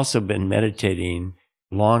I'd also been meditating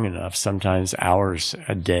long enough, sometimes hours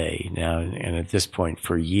a day now, and at this point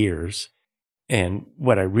for years. And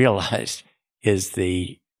what I realized is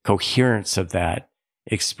the coherence of that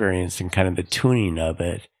experience and kind of the tuning of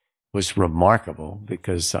it was remarkable,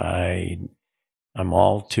 because I'm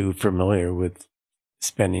all too familiar with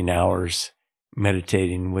spending hours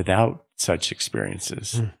meditating without such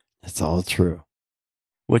experiences. That's all true.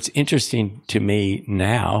 What's interesting to me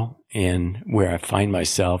now, and where I find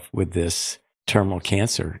myself with this terminal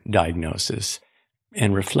cancer diagnosis,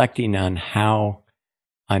 and reflecting on how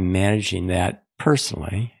I'm managing that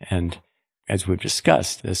personally, and as we've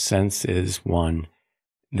discussed, this sense is one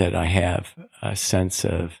that I have a sense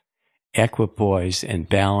of equipoise and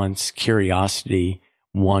balance, curiosity,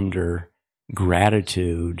 wonder,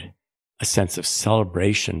 gratitude, a sense of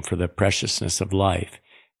celebration for the preciousness of life.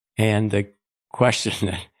 And the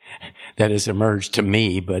question that has emerged to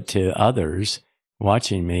me, but to others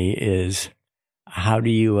watching me, is how do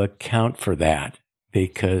you account for that?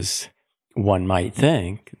 Because one might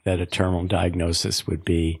think that a terminal diagnosis would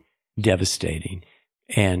be devastating.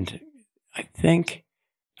 And I think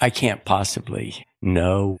I can't possibly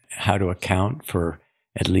know how to account for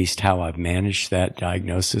at least how I've managed that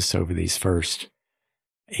diagnosis over these first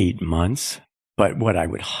 8 months. But what I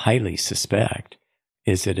would highly suspect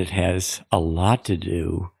is that it has a lot to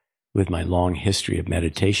do with my long history of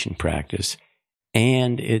meditation practice,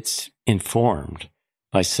 and it's informed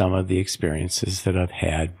by some of the experiences that I've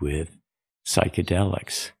had with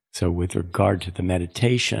psychedelics. So with regard to the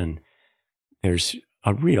meditation, there's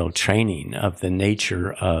a real training of the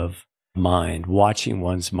nature of mind, watching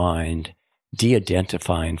one's mind,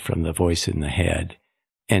 de-identifying from the voice in the head,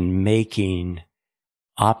 and making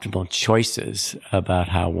optimal choices about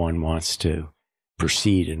how one wants to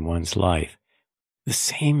proceed in one's life. The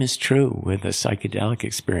same is true with a psychedelic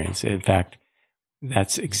experience. In fact,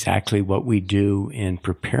 that's exactly what we do in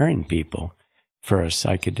preparing people for a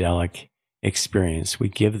psychedelic experience. We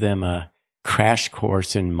give them a crash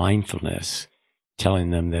course in mindfulness,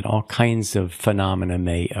 telling them that all kinds of phenomena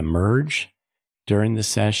may emerge during the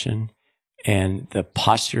session, and the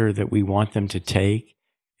posture that we want them to take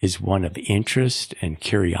is one of interest and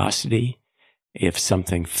curiosity. If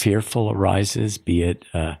something fearful arises, be it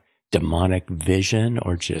a demonic vision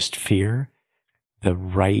or just fear, the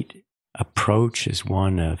right approach is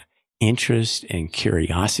one of interest and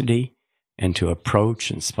curiosity, and to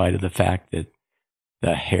approach in spite of the fact that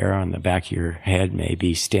the hair on the back of your head may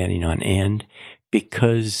be standing on end,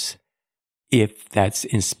 because if that's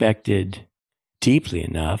inspected deeply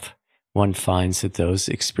enough, one finds that those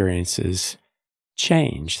experiences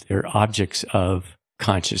change. They're objects of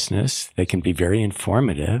consciousness. They can be very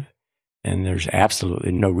informative, and there's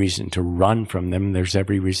absolutely no reason to run from them. There's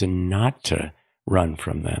every reason not to run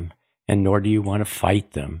from them, and nor do you want to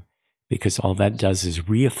fight them, because all that does is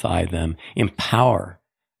reify them, empower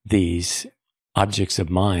these objects of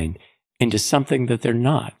mind into something that they're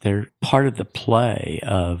not. They're part of the play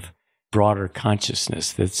of broader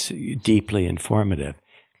consciousness that's deeply informative.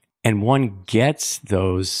 And one gets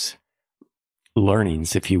those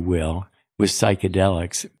learnings, if you will, with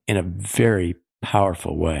psychedelics in a very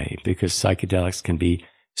powerful way, because psychedelics can be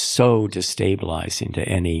so destabilizing to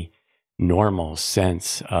any normal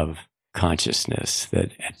sense of consciousness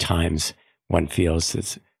that at times one feels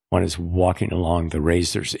that one is walking along the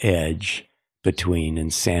razor's edge between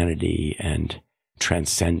insanity and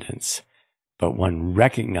transcendence. But one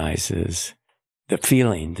recognizes the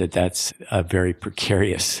feeling that that's a very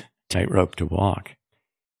precarious tightrope to walk.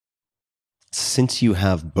 Since you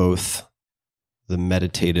have both the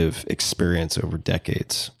meditative experience over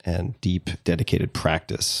decades and deep, dedicated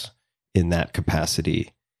practice in that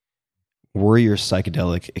capacity, were your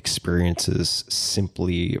psychedelic experiences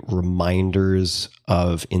simply reminders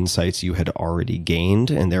of insights you had already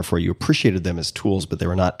gained, and therefore you appreciated them as tools, but they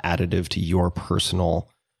were not additive to your personal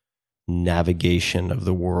navigation of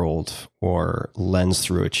the world or lens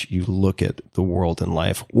through which you look at the world and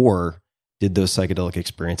life? Or did those psychedelic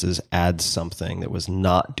experiences add something that was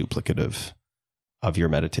not duplicative of your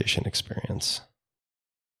meditation experience?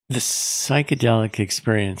 The psychedelic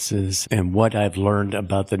experiences and what I've learned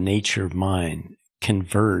about the nature of mind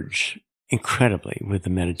converge incredibly with the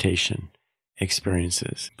meditation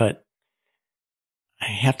experiences. But I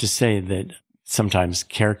have to say that sometimes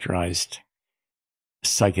characterized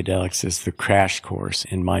psychedelics as the crash course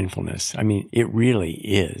in mindfulness. I mean, it really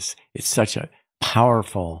is. It's such a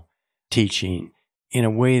powerful teaching in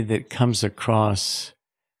a way that comes across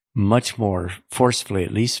much more forcefully,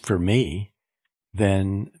 at least for me,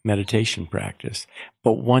 than meditation practice.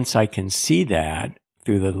 But once I can see that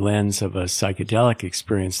through the lens of a psychedelic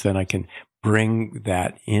experience, then I can bring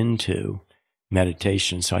that into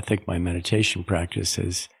meditation. So I think my meditation practice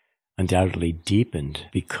has undoubtedly deepened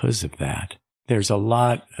because of that. There's a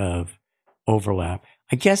lot of overlap.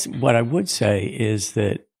 I guess what I would say is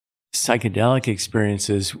that psychedelic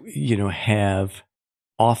experiences, have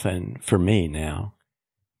often, for me now,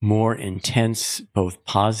 more intense, both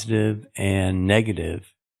positive and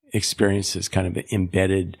negative experiences kind of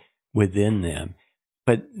embedded within them.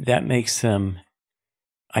 But that makes them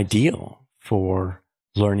ideal for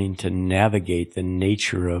learning to navigate the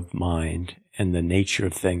nature of mind and the nature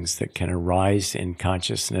of things that can arise in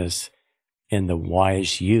consciousness and the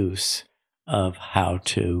wise use of how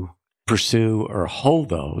to pursue or hold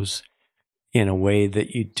those in a way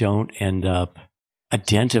that you don't end up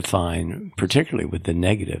identifying, particularly with the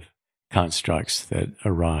negative constructs that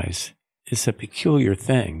arise. It's a peculiar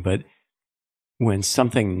thing, but when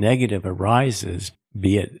something negative arises,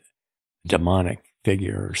 be it a demonic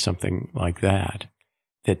figure or something like that,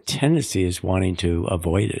 the tendency is wanting to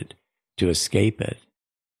avoid it, to escape it.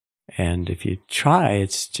 And if you try,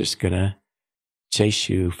 it's just going to chase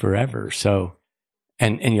you forever. So,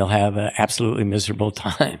 and you'll have an absolutely miserable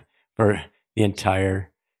time for the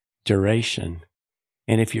entire duration.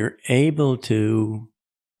 And if you're able to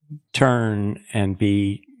turn and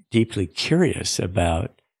be deeply curious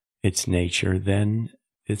about its nature, then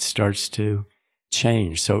it starts to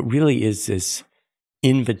change. So it really is this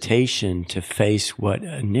invitation to face what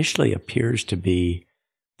initially appears to be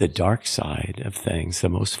the dark side of things, the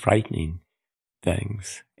most frightening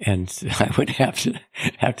things. And I would have to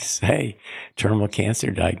say terminal cancer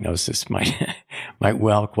diagnosis might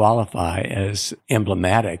well qualify as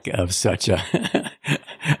emblematic of such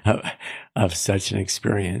of such an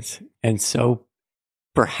experience. And so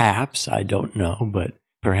perhaps, I don't know, but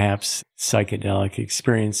perhaps psychedelic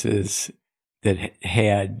experiences that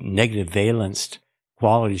had negative valenced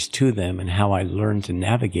qualities to them and how I learned to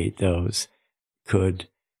navigate those could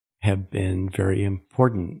have been very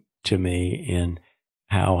important to me in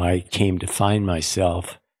how I came to find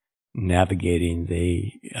myself navigating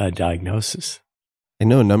the diagnosis. I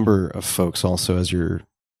know a number of folks also, as you're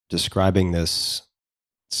describing this,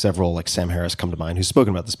 several like Sam Harris come to mind, who's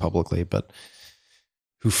spoken about this publicly, but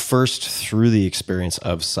who first, through the experience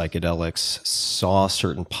of psychedelics, saw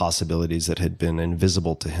certain possibilities that had been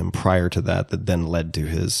invisible to him prior to that then led to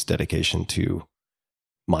his dedication to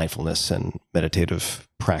mindfulness and meditative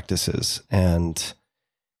practices. And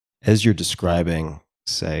as you're describing,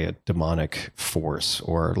 say, a demonic force,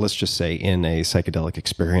 or let's just say in a psychedelic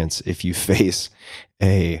experience, if you face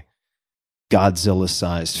a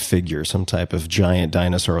Godzilla-sized figure, some type of giant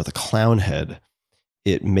dinosaur with a clown head,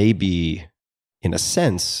 it may be, in a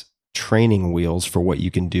sense, training wheels for what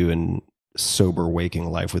you can do in sober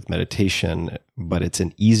waking life with meditation, but it's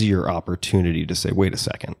an easier opportunity to say, wait a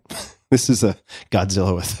second, this is a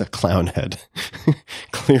Godzilla with a clown head.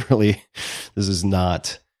 Clearly, this is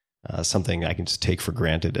not something I can just take for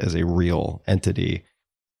granted as a real entity.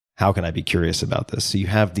 How can I be curious about this? So you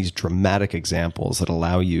have these dramatic examples that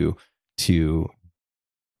allow you to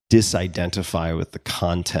disidentify with the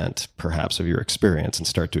content, perhaps, of your experience and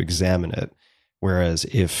start to examine it. Whereas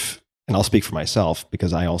if, and I'll speak for myself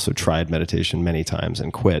because I also tried meditation many times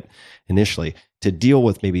and quit initially, to deal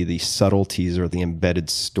with maybe the subtleties or the embedded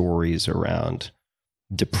stories around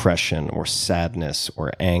depression or sadness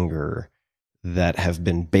or anger that have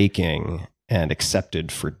been baking and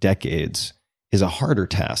accepted for decades is a harder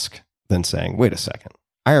task than saying, wait a second.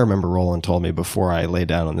 I remember Roland told me before I lay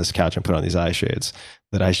down on this couch and put on these eye shades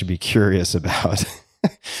that I should be curious about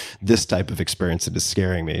this type of experience that is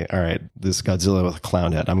scaring me. All right, this Godzilla with a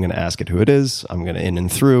clown head, I'm going to ask it who it is. I'm going to in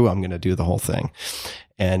and through. I'm going to do the whole thing.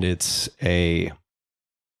 And it's a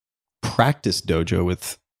practice dojo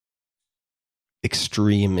with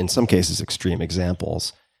extreme, in some cases, extreme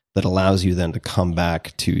examples that allows you then to come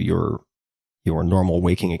back to your normal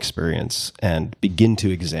waking experience and begin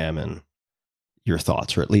to examine your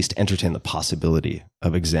thoughts, or at least entertain the possibility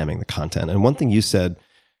of examining the content. And one thing you said,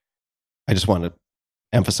 I just want to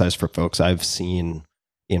emphasize for folks, I've seen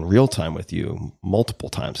in real time with you multiple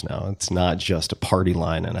times now. It's not just a party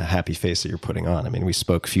line and a happy face that you're putting on. I mean, we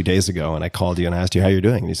spoke a few days ago and I called you and asked you how you're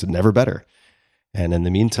doing. And you said, never better. And in the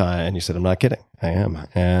meantime, and you said, I'm not kidding, I am.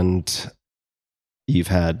 And you've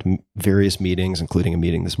had various meetings, including a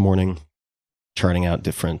meeting this morning, charting out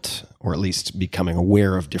different, or at least becoming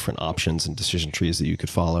aware of different options and decision trees that you could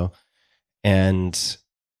follow. And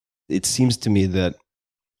it seems to me that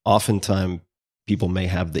oftentimes people may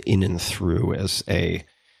have the in and through as a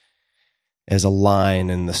line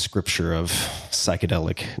in the scripture of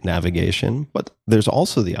psychedelic navigation, but there's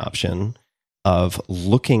also the option of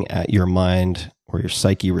looking at your mind or your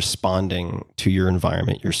psyche responding to your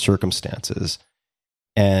environment, your circumstances,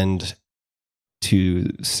 and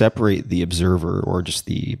to separate the observer or just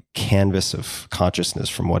the canvas of consciousness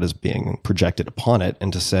from what is being projected upon it,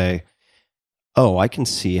 and to say, oh, I can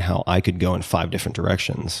see how I could go in 5 different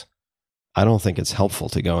directions. I don't think it's helpful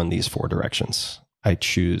to go in these 4 directions. I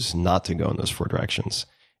choose not to go in those 4 directions.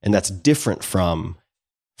 And that's different from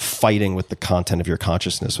fighting with the content of your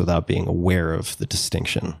consciousness without being aware of the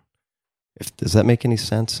distinction. Does that make any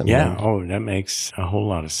sense? That makes a whole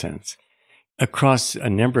lot of sense. Across a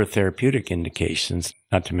number of therapeutic indications,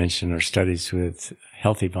 not to mention our studies with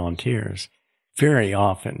healthy volunteers, very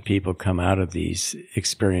often people come out of these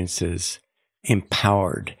experiences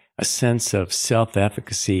empowered, a sense of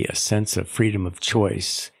self-efficacy, a sense of freedom of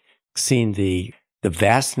choice, seeing the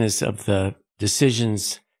vastness of the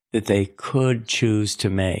decisions that they could choose to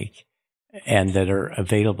make and that are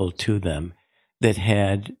available to them that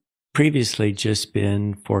had previously just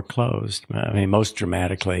been foreclosed. I mean, most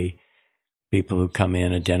dramatically, people who come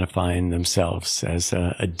in identifying themselves as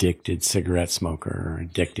an addicted cigarette smoker or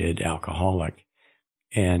addicted alcoholic.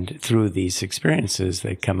 And through these experiences,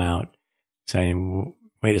 they come out saying,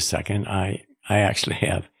 wait a second, I actually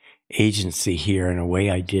have agency here in a way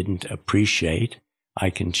I didn't appreciate. I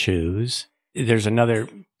can choose. There's another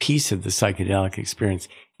piece of the psychedelic experience,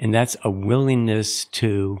 and that's a willingness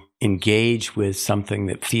to engage with something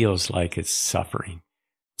that feels like it's suffering.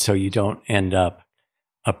 So you don't end up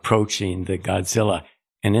approaching the Godzilla.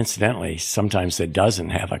 And incidentally, sometimes it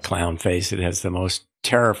doesn't have a clown face. It has the most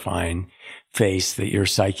terrifying face that your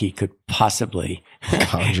psyche could possibly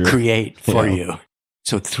create for you.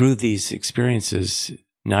 So through these experiences,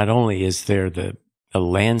 not only is there the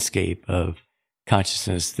landscape of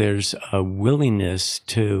consciousness, there's a willingness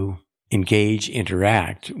to engage,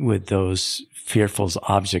 interact with those fearful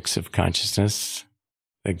objects of consciousness,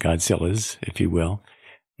 the Godzillas, if you will,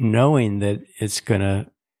 knowing that it's going to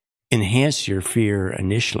enhance your fear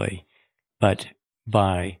initially, but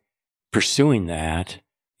by pursuing that,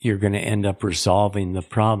 you're going to end up resolving the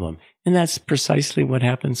problem. And that's precisely what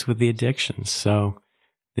happens with the addictions. So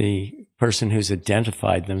the person who's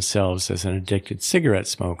identified themselves as an addicted cigarette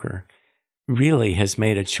smoker really has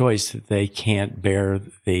made a choice that they can't bear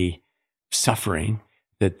the suffering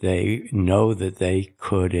that they know that they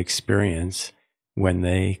could experience when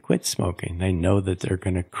they quit smoking. They know that they're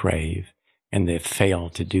going to crave, and they've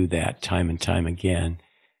failed to do that time and time again.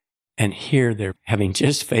 And here they're having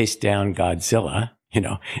just faced down Godzilla.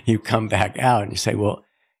 You come back out and you say, well,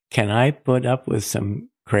 can I put up with some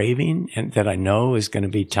craving and that I know is going to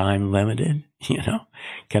be time limited?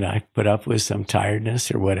 Can I put up with some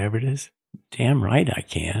tiredness or whatever it is? Damn right I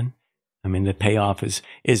can. I mean, the payoff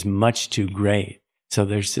is much too great. So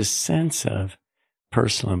there's this sense of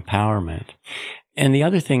personal empowerment. And the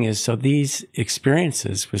other thing is, so these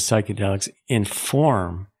experiences with psychedelics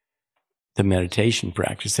inform the meditation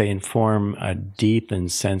practice. They inform a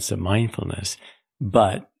deepened sense of mindfulness.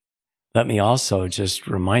 But let me also just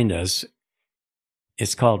remind us,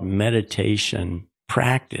 it's called meditation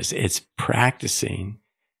practice. It's practicing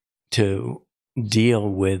to deal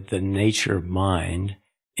with the nature of mind,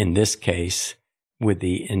 in this case, with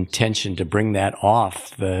the intention to bring that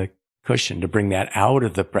off the cushion, to bring that out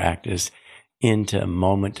of the practice into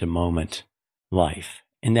moment-to-moment life.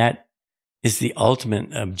 And that is the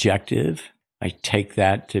ultimate objective. I take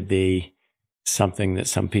that to be something that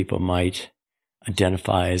some people might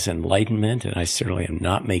identify as enlightenment, and I certainly am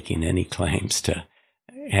not making any claims to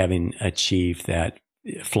having achieved that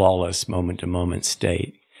flawless moment-to-moment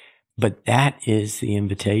state. But that is the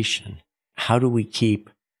invitation. How do we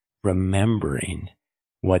keep remembering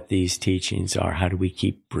what these teachings are? How do we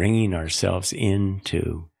keep bringing ourselves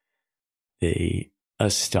into the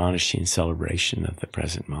astonishing celebration of the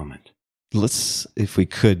present moment? Let's, if we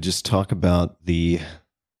could, just talk about the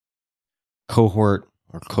cohort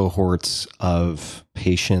or cohorts of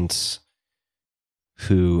patients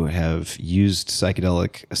who have used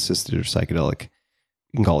psychedelic assisted or psychedelic,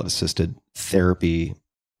 you can call it assisted therapy,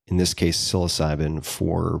 in this case psilocybin,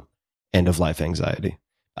 for end-of-life anxiety.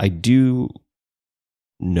 I do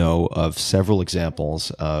know of several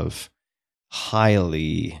examples of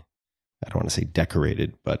highly, I don't want to say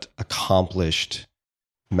decorated, but accomplished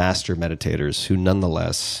master meditators who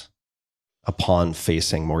nonetheless, upon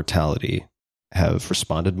facing mortality, have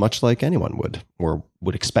responded much like anyone would, or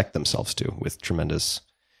would expect themselves to, with tremendous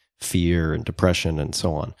fear and depression and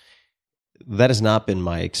so on. that has not been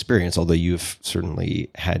my experience, although you've certainly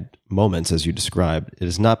had moments, as you described. It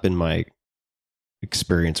has not been my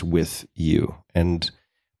experience with you. And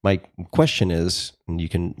my question is, and you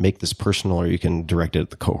can make this personal or you can direct it at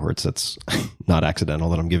the cohorts. That's not accidental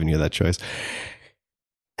that I'm giving you that choice.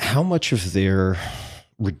 How much of their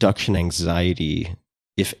reduction anxiety,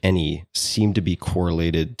 if any, seem to be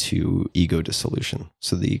correlated to ego dissolution?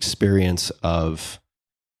 So the experience of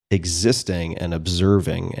existing and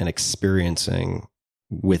observing and experiencing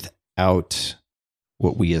without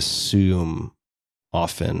what we assume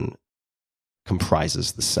often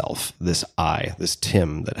comprises the self, this I, this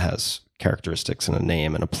Tim that has characteristics and a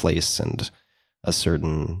name and a place and a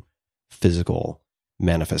certain physical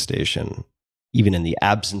manifestation. Even in the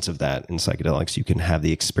absence of that in psychedelics, you can have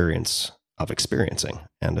the experience of experiencing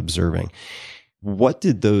and observing. What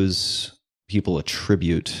did those people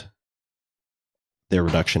attribute their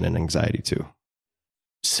reduction in anxiety to?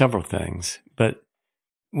 Several things, but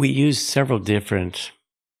we use several different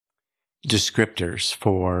descriptors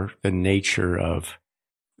for the nature of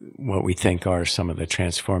what we think are some of the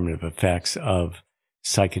transformative effects of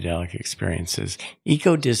psychedelic experiences.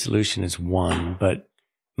 Ego dissolution is one, but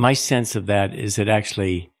my sense of that is it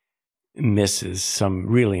actually misses some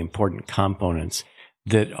really important components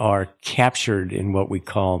that are captured in what we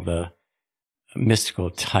call the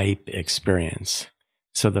mystical type experience.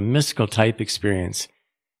 So the mystical type experience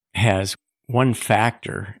has one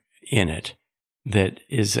factor in it that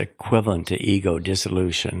is equivalent to ego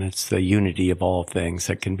dissolution. It's the unity of all things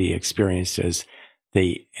that can be experienced as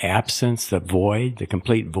the absence, the void, the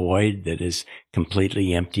complete void that is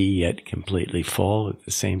completely empty yet completely full at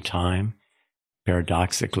the same time,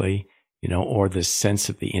 paradoxically, or the sense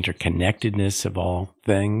of the interconnectedness of all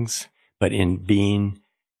things. But in being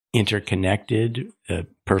interconnected, the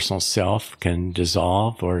personal self can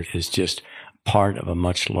dissolve or is just part of a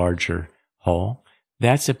much larger whole.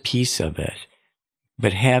 That's a piece of it.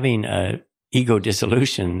 But having a ego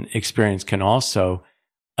dissolution experience can also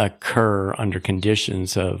occur under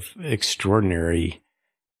conditions of extraordinary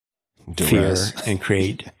duress, fear and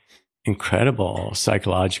create incredible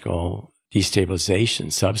psychological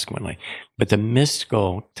destabilization subsequently. But the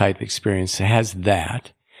mystical type experience has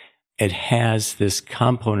that. It has this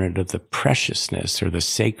component of the preciousness or the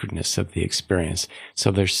sacredness of the experience. So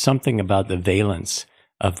there's something about the valence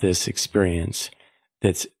of this experience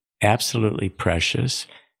that's absolutely precious.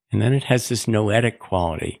 And then it has this noetic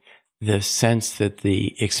quality, the sense that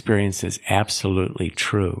the experience is absolutely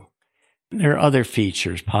true. There are other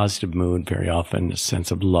features, positive mood, very often a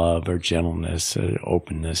sense of love or gentleness,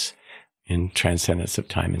 openness, and transcendence of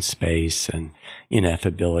time and space and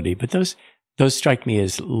ineffability. But those strike me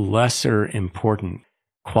as lesser important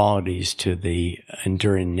qualities to the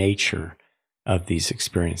enduring nature of these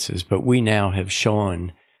experiences. But we now have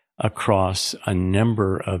shown across a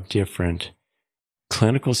number of different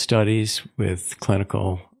clinical studies with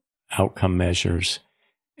clinical outcome measures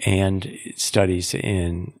and studies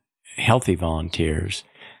in healthy volunteers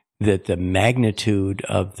that the magnitude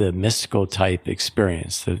of the mystical type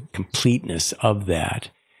experience, the completeness of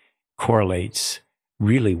that, correlates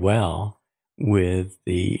really well with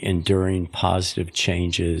the enduring positive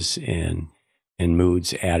changes in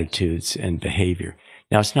moods, attitudes, and behavior.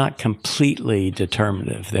 Now, it's not completely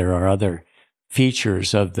determinative. There are other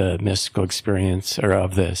features of the mystical experience or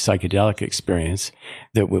of the psychedelic experience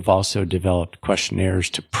that we've also developed questionnaires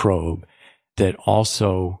to probe that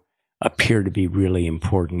also appear to be really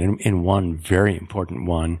important. And one very important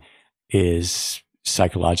one is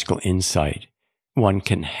psychological insight. One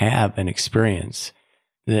can have an experience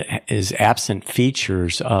that is absent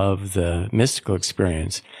features of the mystical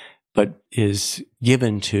experience, but is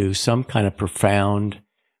given to some kind of profound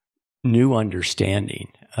new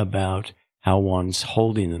understanding about how one's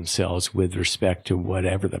holding themselves with respect to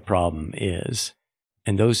whatever the problem is.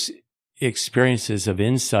 And those experiences of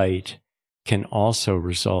insight can also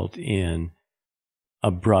result in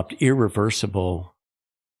abrupt, irreversible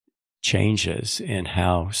changes in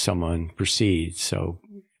how someone proceeds. So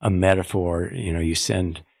a metaphor, you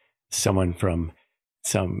send someone from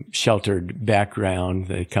some sheltered background,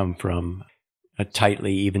 they come from a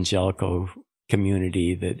tightly evangelical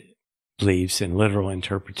community that believes in literal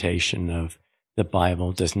interpretation of the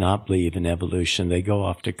Bible, does not believe in evolution. They go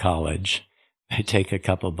off to college, they take a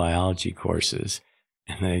couple biology courses,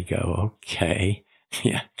 and they go, okay,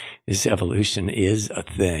 yeah, this evolution is a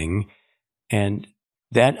thing. And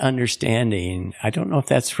that understanding, I don't know if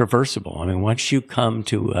that's reversible. I mean, once you come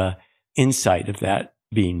to an insight of that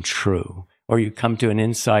being true, or you come to an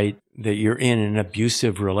insight that you're in an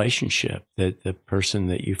abusive relationship, that the person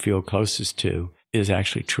that you feel closest to is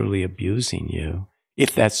actually truly abusing you,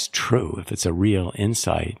 if that's true, if it's a real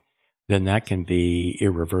insight, then that can be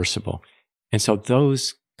irreversible. And so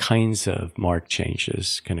those kinds of marked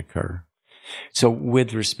changes can occur. So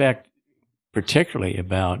with respect, particularly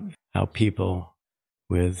about how people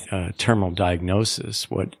with terminal diagnosis,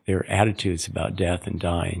 what their attitudes about death and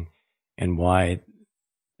dying, and why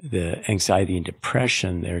the anxiety and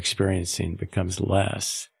depression they're experiencing becomes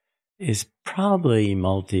less, is probably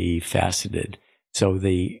multifaceted. So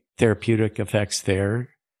the therapeutic effects there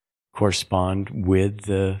correspond with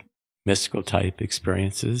the mystical type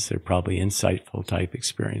experiences. They're probably insightful type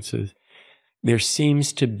experiences. There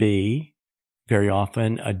seems to be very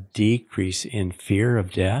often a decrease in fear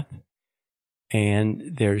of death, and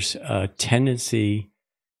there's a tendency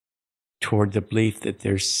toward the belief that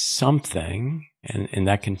there's something, and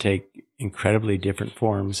that can take incredibly different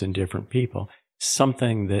forms in different people,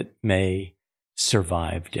 something that may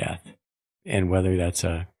survive death. And whether that's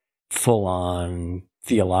a full-on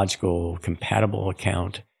theological compatible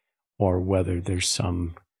account, or whether there's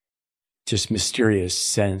some just mysterious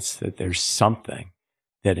sense that there's something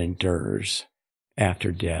that endures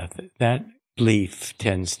after death, that belief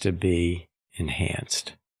tends to be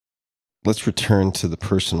enhanced. Let's return to the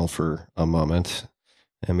personal for a moment,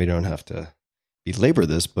 and we don't have to belabor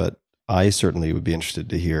this, but I certainly would be interested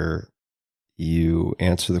to hear you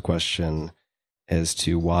answer the question as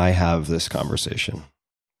to why have this conversation?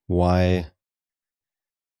 Why,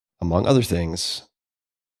 among other things,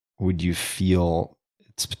 would you feel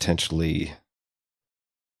it's potentially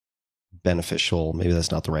beneficial? Maybe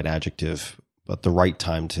that's not the right adjective, but the right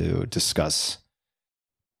time to discuss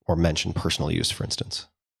or mention personal use, for instance.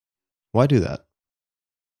 Why do that?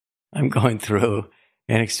 I'm going through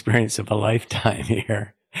an experience of a lifetime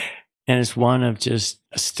here, and it's one of just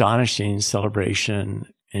astonishing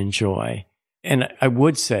celebration and joy. And I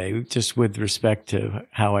would say, just with respect to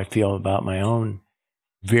how I feel about my own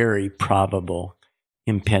very probable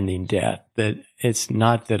impending death, that it's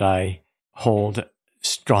not that I hold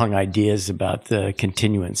strong ideas about the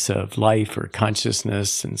continuance of life or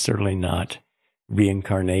consciousness, and certainly not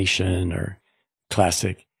reincarnation or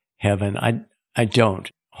classic heaven. I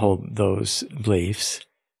don't hold those beliefs.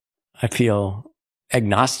 I feel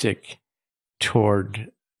agnostic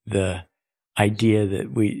toward the idea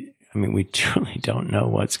that we truly don't know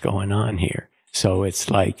what's going on here. So it's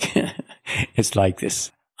like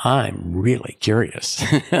this. I'm really curious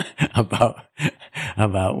about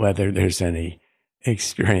whether there's any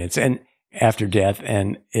experience and after death,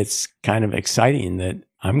 and it's kind of exciting that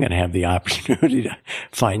I'm going to have the opportunity to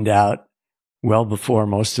find out well before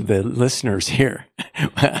most of the listeners here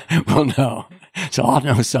will know. So I'll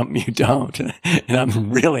know something you don't, and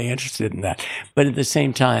I'm really interested in that. But at the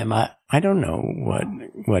same time, I don't know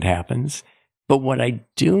what happens. But what I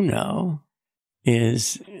do know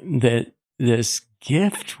is that this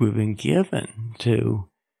gift we've been given to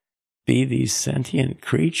be these sentient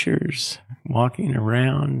creatures walking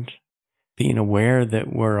around, being aware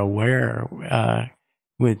that we're aware,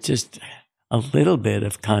 with just a little bit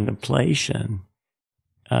of contemplation.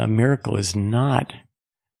 A miracle is not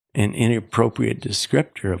an inappropriate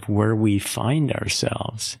descriptor of where we find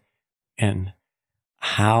ourselves, and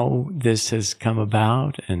how this has come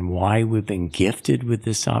about and why we've been gifted with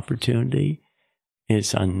this opportunity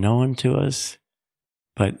is unknown to us,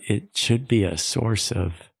 but it should be a source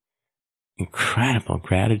of incredible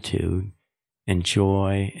gratitude and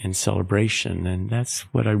joy and celebration. And that's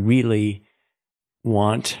what I really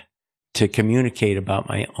want to communicate about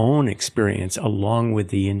my own experience, along with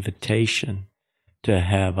the invitation to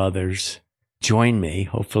have others join me,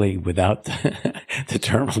 hopefully without the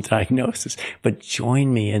terminal diagnosis, but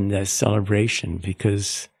join me in this celebration,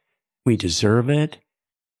 because we deserve it.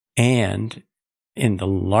 And in the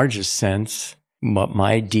largest sense, what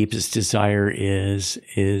my deepest desire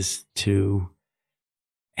is to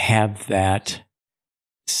have that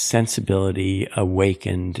sensibility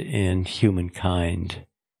awakened in humankind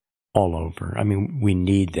all over. I mean, we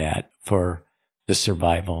need that for the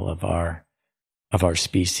survival of our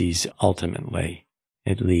species. Ultimately,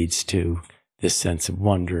 it leads to this sense of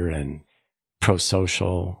wonder and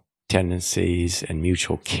pro-social tendencies and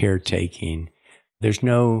mutual caretaking. There's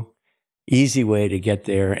no easy way to get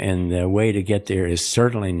there, and the way to get there is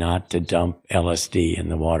certainly not to dump LSD in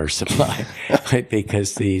the water supply, right?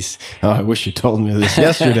 Because these... Oh, I wish you told me this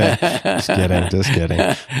yesterday. Just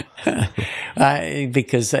kidding.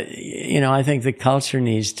 Because, I think the culture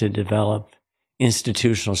needs to develop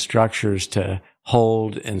institutional structures to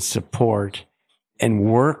hold and support and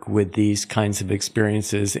work with these kinds of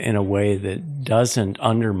experiences in a way that doesn't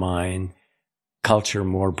undermine culture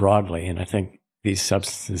more broadly. And I think these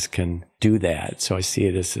substances can do that. So I see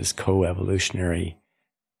it as this co-evolutionary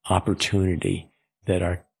opportunity that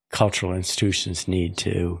our cultural institutions need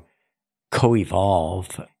to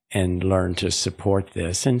co-evolve and learn to support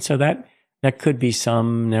this. And so that could be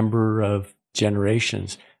some number of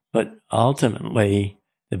generations. But ultimately,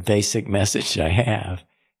 the basic message I have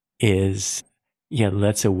is,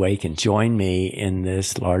 let's awaken. Join me in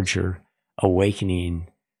this larger awakening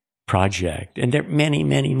project. And there are many,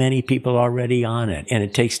 many, many people already on it. And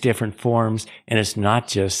it takes different forms. And it's not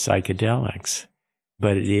just psychedelics,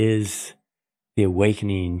 but it is the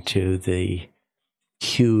awakening to the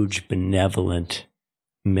huge benevolent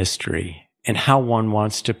mystery. And how one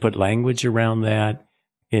wants to put language around that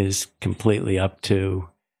is completely up to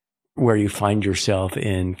where you find yourself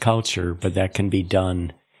in culture, but that can be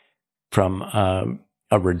done from a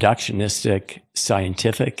reductionistic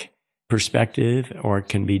scientific perspective, or it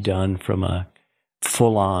can be done from a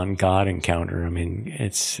full-on God encounter. I mean,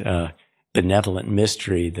 it's a benevolent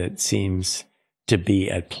mystery that seems to be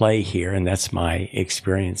at play here, and that's my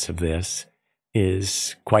experience of this,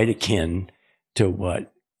 is quite akin to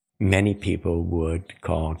what many people would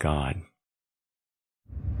call God.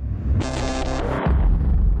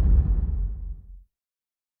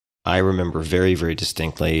 I remember very, very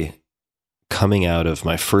distinctly coming out of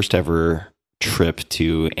my first ever trip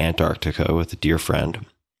to Antarctica with a dear friend,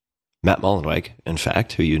 Matt Mullenweg, in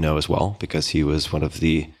fact, who you know as well, because he was one of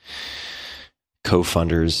the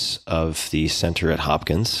co-funders of the center at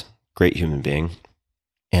Hopkins. Great human being.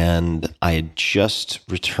 And I had just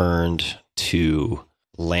returned to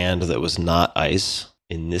land that was not ice.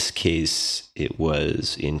 In this case, it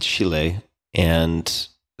was in Chile, and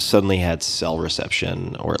suddenly had cell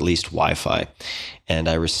reception, or at least Wi-Fi. And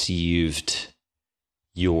I received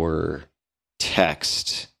your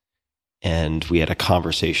text, and we had a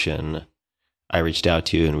conversation. I reached out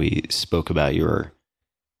to you, and we spoke about your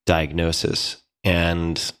diagnosis.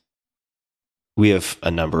 And we have a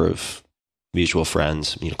number of mutual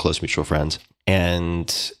friends, close mutual friends.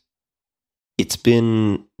 And it's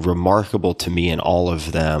been remarkable to me in all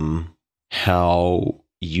of them how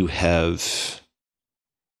you have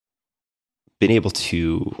been able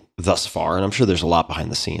to thus far, and I'm sure there's a lot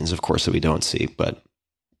behind the scenes, of course, that we don't see, but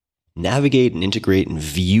navigate and integrate and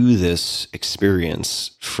view this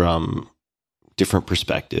experience from different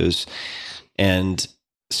perspectives, and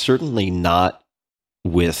certainly not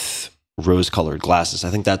with rose-colored glasses.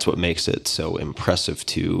 I think that's what makes it so impressive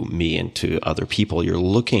to me and to other people. You're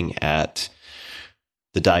looking at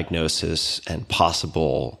the diagnosis and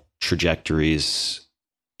possible trajectories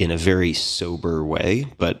in a very sober way,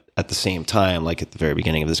 but at the same time, like at the very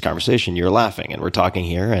beginning of this conversation, you're laughing and we're talking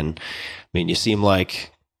here, and I mean, you seem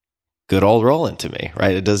like good old Roland to me,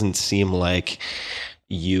 right? It doesn't seem like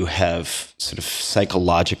you have sort of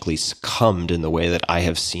psychologically succumbed in the way that I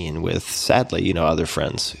have seen with, sadly, other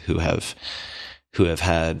friends who have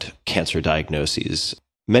had cancer diagnoses,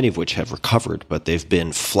 many of which have recovered, but they've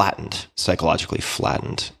been flattened, psychologically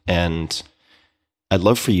flattened. And I'd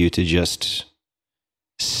love for you to just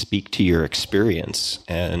speak to your experience,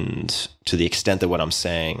 and to the extent that what I'm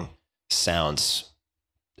saying sounds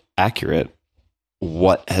accurate,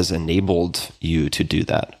 what has enabled you to do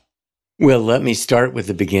that? Well, let me start with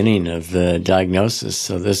the beginning of the diagnosis.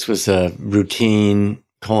 So this was a routine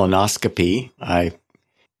colonoscopy. I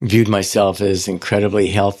viewed myself as incredibly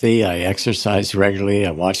healthy. I exercised regularly.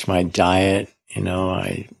 I watched my diet.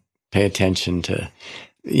 I pay attention to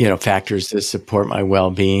factors that support my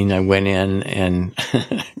well-being. I went in and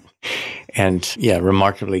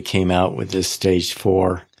remarkably came out with this stage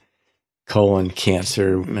 4 colon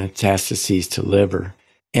cancer, metastases to liver.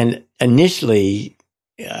 And initially,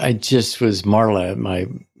 I just was Marla, my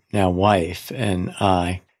now wife, and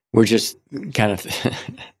I were just kind of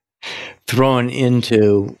thrown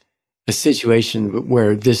into a situation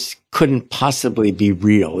where this couldn't possibly be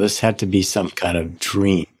real. This had to be some kind of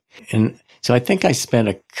dream. And so I think I spent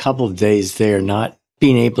a couple of days there not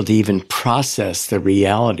being able to even process the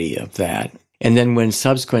reality of that. And then when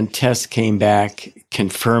subsequent tests came back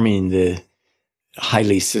confirming the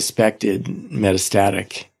highly suspected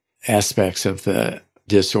metastatic aspects of the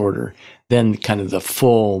disorder, then kind of the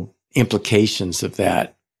full implications of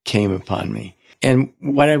that came upon me. And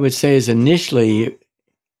what I would say is initially,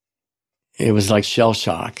 it was like shell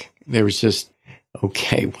shock. There was just,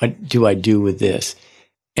 okay, what do I do with this?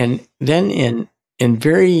 And then in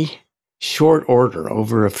very short order,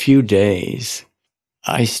 over a few days,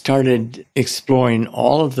 I started exploring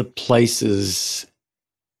all of the places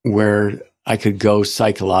where I could go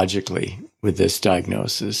psychologically with this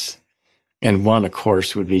diagnosis. And one, of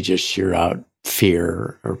course, would be just sheer out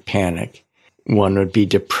fear or panic. One would be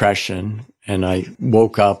depression. And I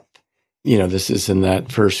woke up, this is in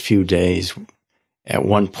that first few days, at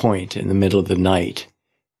one point in the middle of the night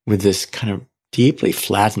with this kind of deeply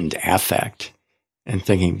flattened affect and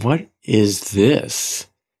thinking, what is this?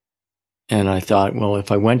 And I thought, well,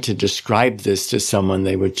 if I went to describe this to someone,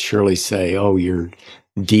 they would surely say, oh, you're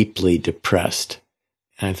deeply depressed.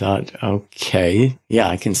 And I thought, okay, yeah,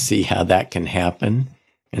 I can see how that can happen.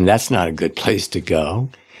 And that's not a good place to go.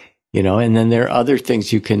 And then there are other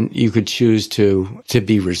things you could choose to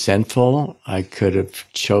be resentful. I could have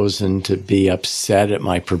chosen to be upset at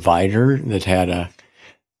my provider that had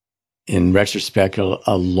in retrospect,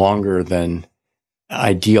 a longer than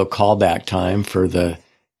ideal callback time for the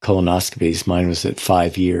colonoscopies. Mine was at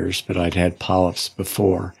 5 years, but I'd had polyps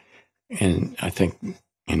before. And I think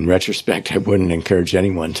in retrospect, I wouldn't encourage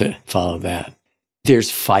anyone to follow that. There's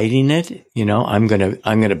fighting it, I'm going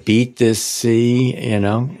to beat this C,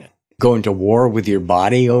 going to war with your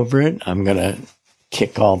body over it. I'm going to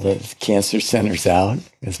kick all the cancer centers out,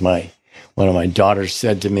 as one of my daughters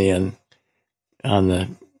said to me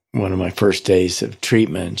on one of my first days of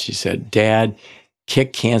treatment. She said, Dad,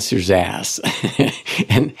 kick cancer's ass.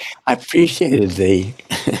 And I appreciated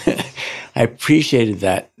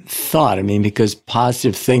that thought. I mean, because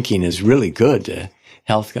positive thinking is really good to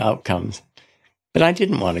health outcomes. But I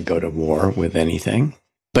didn't want to go to war with anything.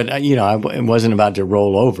 But, I wasn't about to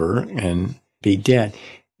roll over and be dead.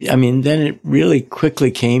 I mean, then it really quickly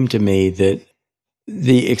came to me that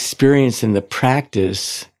the experience and the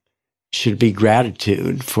practice should be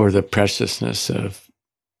gratitude for the preciousness of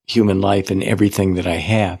human life and everything that I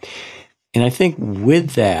have. And I think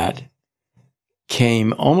with that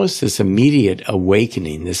came almost this immediate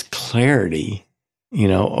awakening, this clarity,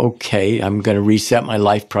 okay, I'm going to reset my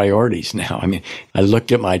life priorities now. I mean, I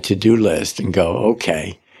looked at my to-do list and go,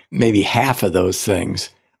 okay, maybe half of those things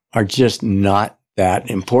are just not that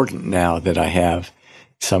important now that I have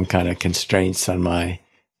some kind of constraints on my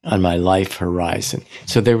life horizon.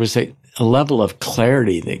 So there was a level of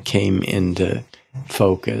clarity that came into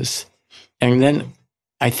focus. And then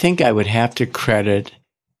I think I would have to credit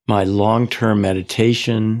my long-term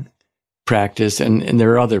meditation practice, and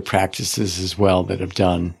there are other practices as well that I've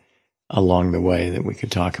done along the way that we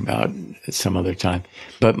could talk about at some other time.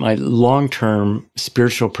 But my long-term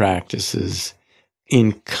spiritual practices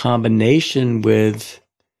in combination with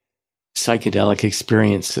psychedelic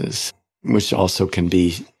experiences, which also can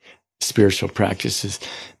be spiritual practices.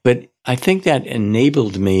 But I think that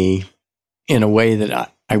enabled me in a way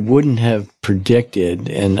that I wouldn't have predicted.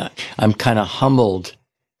 And I'm kind of humbled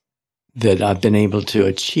that I've been able to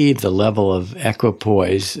achieve the level of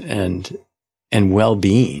equipoise and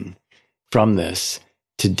well-being from this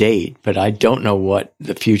to date. But I don't know what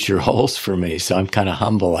the future holds for me. So I'm kind of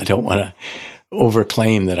humble. I don't want to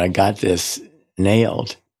overclaim that I got this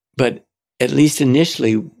nailed. But at least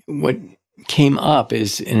initially, what came up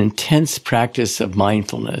is an intense practice of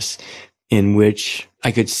mindfulness in which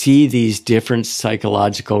I could see these different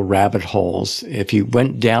psychological rabbit holes. If you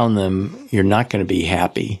went down them, you're not going to be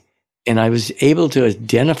happy. And I was able to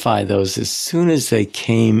identify those as soon as they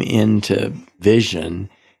came into vision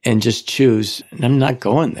and just choose, I'm not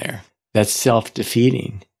going there. That's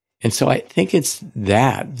self-defeating. And so I think it's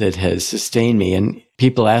that has sustained me. And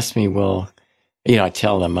people ask me, well, I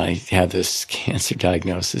tell them I have this cancer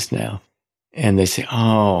diagnosis now. And they say,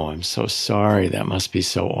 oh, I'm so sorry. That must be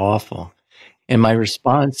so awful. And my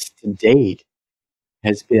response to date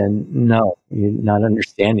has been, no, you're not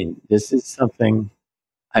understanding. This is something,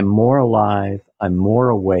 I'm more alive. I'm more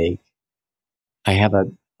awake. I have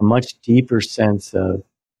a much deeper sense of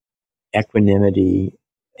equanimity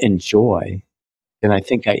and joy than I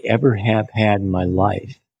think I ever have had in my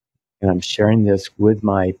life. And I'm sharing this with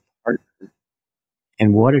my partner.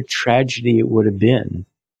 And what a tragedy it would have been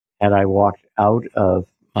had I walked out of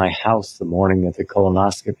my house the morning of the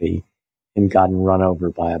colonoscopy and gotten run over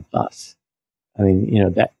by a bus. I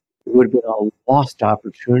mean, that would have been a lost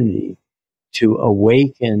opportunity to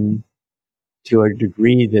awaken to a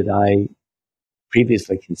degree that I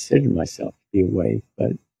previously considered myself to be awake,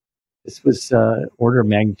 but this was order of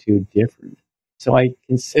magnitude different. So I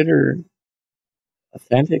consider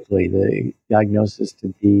authentically the diagnosis to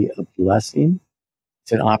be a blessing.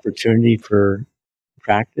 It's an opportunity for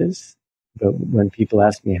practice. But when people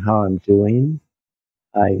ask me how I'm doing,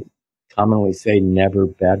 I commonly say never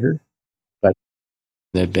better. But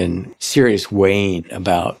there have been serious weighing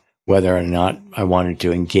about whether or not I wanted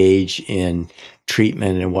to engage in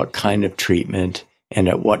treatment and what kind of treatment and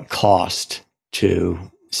at what cost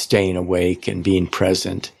to staying awake and being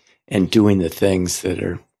present and doing the things that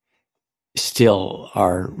are still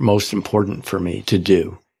are most important for me to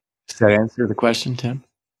do. Does that answer the question, Tim?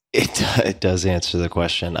 It does answer the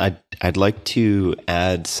question. I'd like to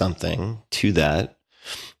add something to that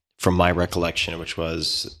from my recollection, which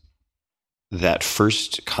was that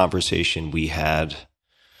first conversation we had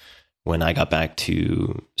when I got back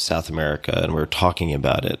to South America and we were talking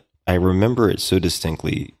about it. I remember it so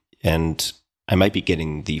distinctly, and I might be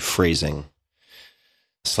getting the phrasing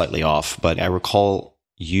slightly off, but I recall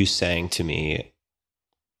you saying to me,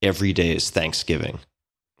 every day is Thanksgiving.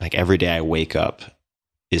 Like every day I wake up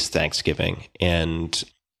is Thanksgiving. And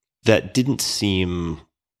that didn't seem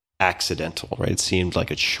accidental, right? It seemed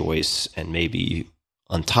like a choice and maybe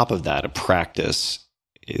on top of that, a practice.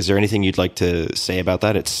 Is there anything you'd like to say about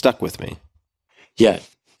that? It stuck with me. Yeah,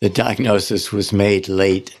 the diagnosis was made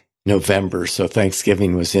late November, so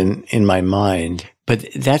Thanksgiving was in my mind. But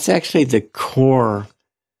that's actually the core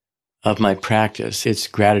of my practice. It's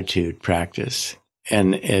gratitude practice.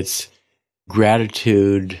 And it's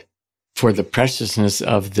gratitude for the preciousness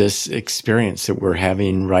of this experience that we're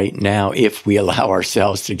having right now, if we allow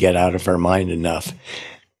ourselves to get out of our mind enough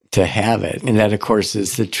to have it. And that, of course,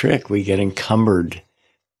 is the trick. We get encumbered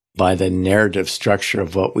by the narrative structure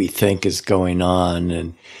of what we think is going on,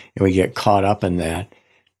 and we get caught up in that.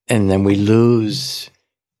 And then we lose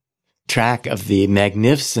track of the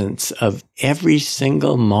magnificence of every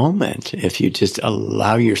single moment if you just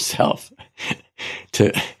allow yourself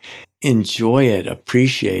to enjoy it,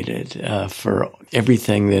 appreciate it for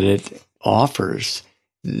everything that it offers.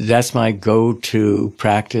 That's my go-to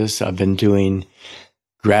practice. I've been doing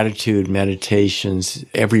gratitude meditations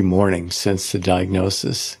every morning since the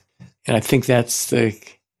diagnosis. And I think that's the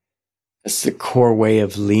core way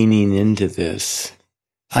of leaning into this.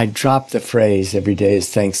 I dropped the phrase every day is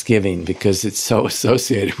Thanksgiving because it's so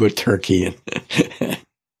associated with turkey,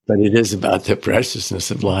 but it is about the preciousness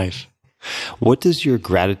of life. What does your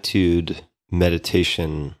gratitude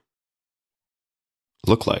meditation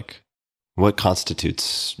look like? What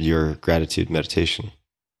constitutes your gratitude meditation?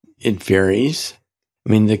 It varies.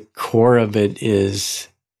 I mean, the core of it is,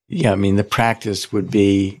 the practice would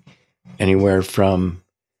be anywhere from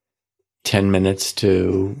 10 minutes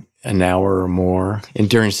to an hour or more. And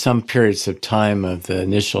during some periods of time of the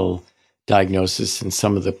initial diagnosis and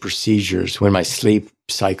some of the procedures, when my sleep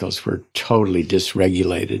cycles were totally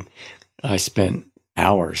dysregulated, I spent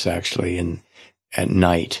hours actually at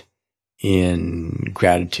night in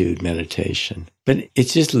gratitude meditation. But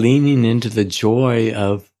it's just leaning into the joy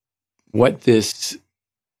of what this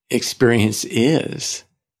experience is.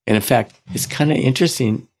 And in fact, it's kind of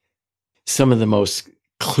interesting. Some of the most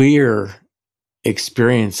clear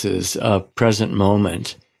experiences of present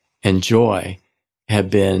moment and joy have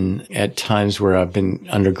been at times where I've been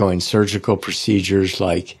undergoing surgical procedures,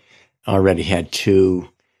 like I already had 2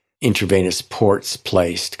 intravenous ports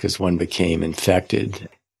placed because one became infected.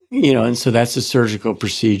 And so that's a surgical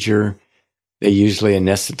procedure. They usually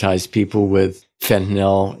anesthetize people with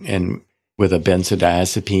fentanyl and with a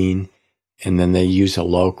benzodiazepine, and then they use a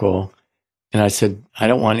local. And I said, I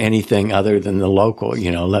don't want anything other than the local,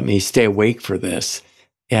 let me stay awake for this.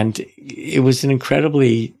 And it was an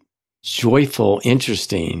incredibly joyful,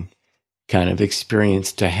 interesting kind of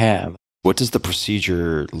experience to have. What does the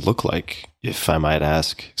procedure look like, if I might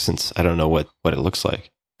ask, since I don't know what it looks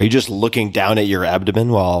like? Are you just looking down at your abdomen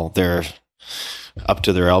while they're up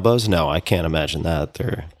to their elbows? No, I can't imagine that.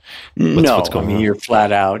 What's going on? You're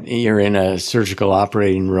flat out. You're in a surgical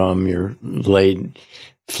operating room. You're laid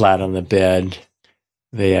flat on the bed.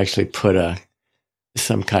 They actually put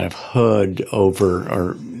some kind of hood over,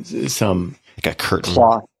 or some like a curtain,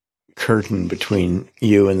 cloth curtain between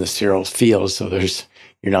you and the sterile field, so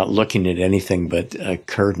you're not looking at anything but a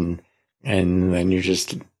curtain, and then you're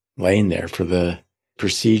just laying there for the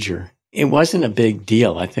procedure. It wasn't a big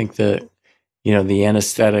deal. I think the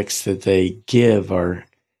anesthetics that they give are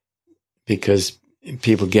because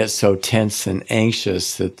people get so tense and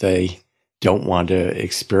anxious that they don't want to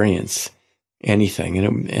experience anything.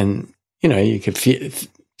 And you could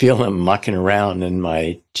feel them mucking around in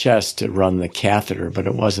my chest to run the catheter, but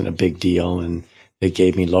it wasn't a big deal. And they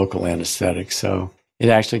gave me local anesthetic. So it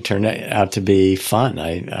actually turned out to be fun.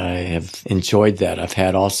 I have enjoyed that. I've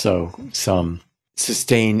had also some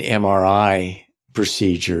sustained MRI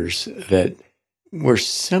procedures that were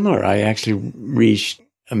similar. I actually reached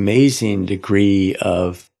amazing degree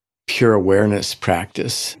of pure awareness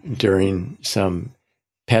practice during some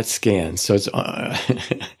PET scans. So it's, I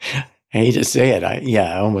hate to say it,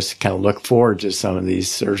 I almost kind of look forward to some of these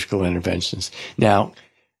surgical interventions. Now,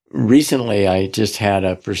 recently I just had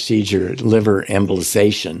a procedure, liver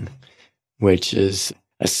embolization, which is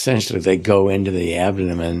essentially they go into the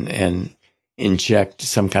abdomen and inject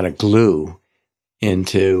some kind of glue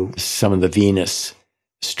into some of the venous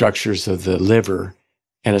structures of the liver,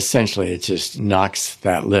 and essentially it just knocks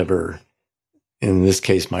that liver, in this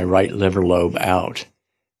case, my right liver lobe, out.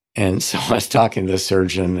 And so I was talking to the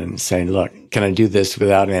surgeon and saying, look, can I do this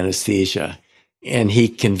without anesthesia? And he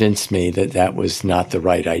convinced me that that was not the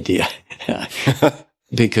right idea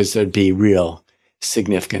because there'd be real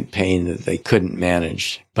significant pain that they couldn't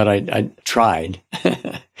manage. But I tried.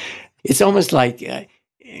 It's almost like,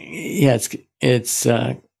 it's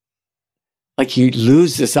like you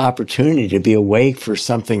lose this opportunity to be awake for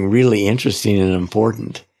something really interesting and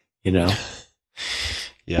important, you know?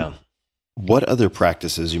 Yeah. What other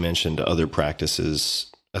practices, you mentioned other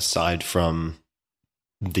practices aside from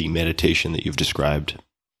the meditation that you've described,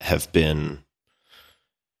 have been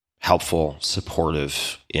helpful,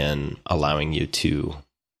 supportive in allowing you to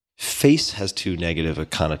face has too negative a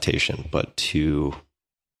connotation, but to,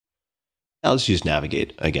 I'll just use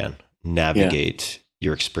navigate again,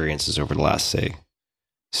 your experiences over the last, say,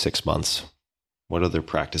 6 months. What other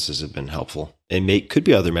practices have been helpful? It could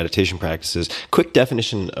be other meditation practices. Quick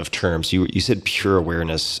definition of terms. You said pure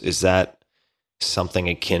awareness. Is that something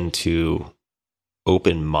akin to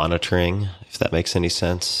open monitoring, if that makes any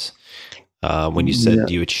sense? When you said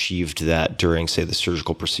you achieved that during, say, the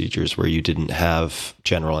surgical procedures where you didn't have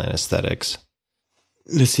general anesthetics.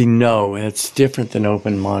 Let's see, no, it's different than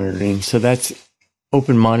open monitoring. So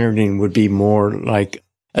open monitoring would be more like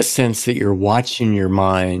a sense that you're watching your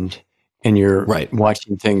mind and you're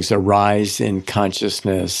watching things arise in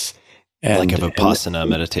consciousness. And, like a Vipassana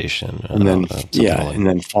meditation. And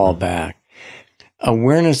then fall back.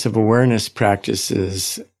 Awareness of awareness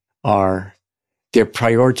practices they're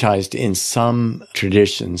prioritized in some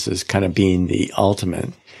traditions as kind of being the ultimate.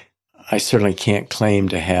 I certainly can't claim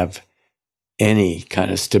to have any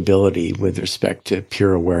kind of stability with respect to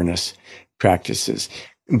pure awareness practices.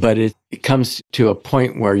 But it comes to a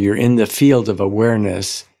point where you're in the field of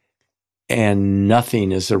awareness and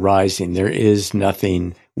nothing is arising. There is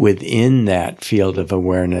nothing within that field of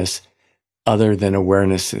awareness other than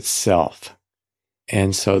awareness itself.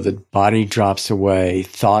 And so the body drops away,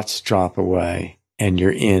 thoughts drop away, and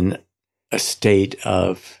you're in a state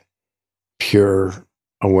of pure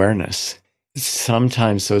awareness.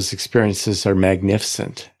 Sometimes those experiences are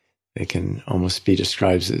magnificent. They can almost be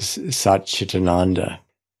described as Satchitananda.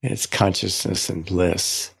 It's consciousness and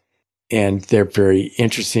bliss. And they're very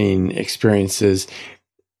interesting experiences.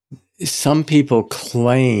 Some people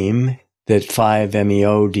claim that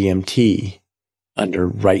 5-MeO-DMT, under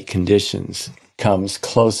right conditions, comes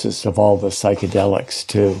closest of all the psychedelics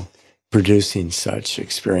to producing such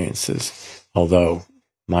experiences, although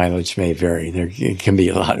mileage may vary. There can be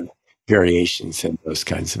a lot of variations in those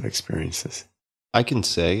kinds of experiences. I can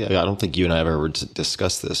say, I don't think you and I have ever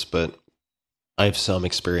discussed this, but I have some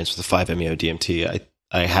experience with the 5-MeO-DMT.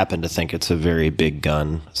 I happen to think it's a very big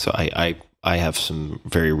gun, so I have some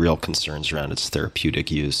very real concerns around its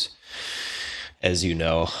therapeutic use. As you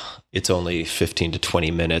know, it's only 15 to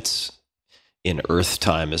 20 minutes in Earth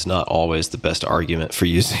time is not always the best argument for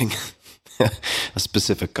using a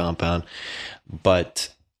specific compound.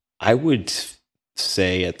 But I would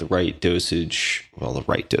say at the right dosage,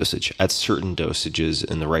 at certain dosages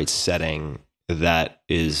in the right setting, that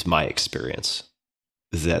is my experience.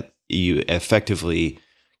 That you effectively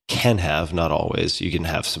can have, not always, you can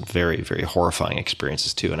have some very, very horrifying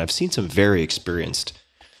experiences too. And I've seen some very experienced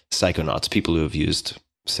psychonauts, people who have used,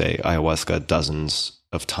 say, ayahuasca dozens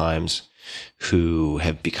of times, who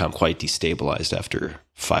have become quite destabilized after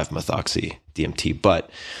 5-methoxy-DMT. But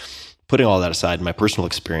putting all that aside, my personal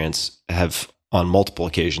experience, have on multiple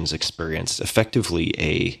occasions experienced effectively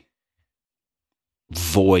a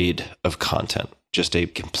void of content, just a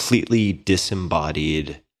completely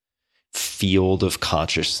disembodied field of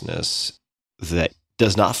consciousness that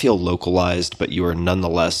does not feel localized, but you are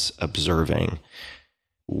nonetheless observing.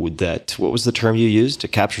 What was the term you used?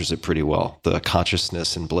 It captures it pretty well. The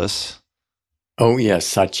consciousness and bliss. Oh, yes,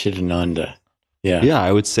 Satchitananda. Yeah. Yeah,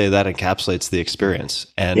 I would say that encapsulates the experience.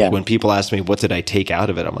 And when people ask me, what did I take out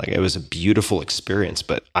of it? I'm like, it was a beautiful experience,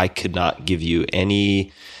 but I could not give you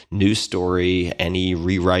any new story, any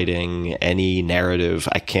rewriting, any narrative.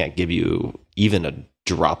 I can't give you even a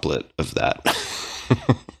droplet of that.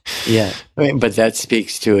 Yeah, but that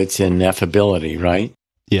speaks to its ineffability, right?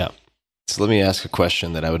 Yeah. So let me ask a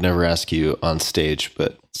question that I would never ask you on stage,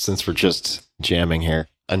 but since we're just jamming here,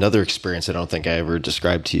 another experience I don't think I ever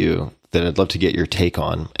described to you that I'd love to get your take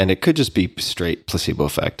on, and it could just be straight placebo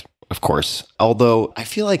effect, of course. Although I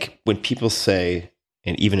feel like when people say,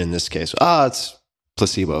 and even in this case, it's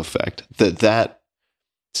placebo effect, that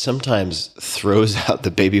sometimes throws out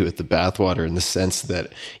the baby with the bathwater, in the sense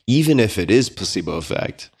that even if it is placebo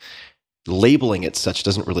effect, labeling it such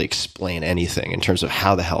doesn't really explain anything in terms of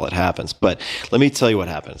how the hell it happens. But let me tell you what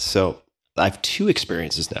happens. So I have 2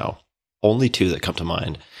 experiences now, only 2 that come to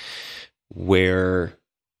mind, where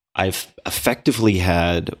I've effectively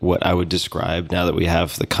had what I would describe, now that we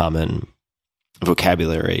have the common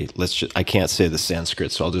vocabulary, I can't say the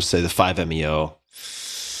Sanskrit, so I'll just say the 5-MeO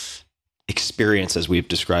experience as we've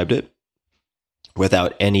described it,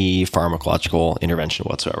 without any pharmacological intervention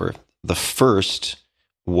whatsoever. The first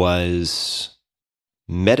was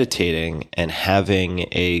meditating and having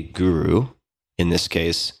a guru, in this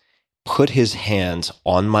case, put his hands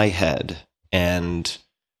on my head, and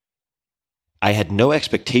I had no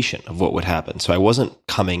expectation of what would happen. So I wasn't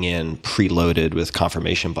coming in preloaded with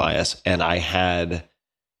confirmation bias, and I had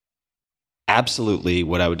absolutely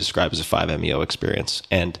what I would describe as a 5-MeO experience.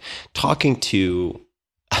 And talking to,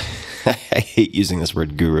 I hate using this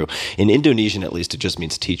word guru. In Indonesian, at least, it just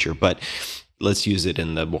means teacher, but let's use it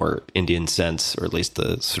in the more Indian sense, or at least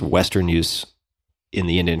the sort of Western use in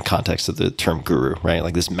the Indian context of the term guru, right?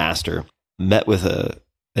 Like this master. Met with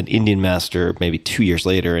an Indian master maybe 2 years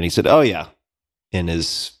later, and he said, oh yeah, in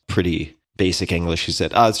his pretty basic English, he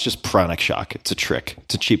said, it's just pranic shock. It's a trick.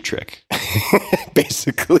 It's a cheap trick.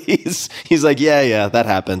 Basically, he's like, yeah, that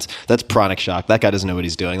happens. That's pranic shock. That guy doesn't know what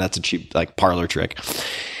he's doing. That's a cheap, like, parlor trick.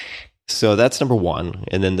 So that's number 1.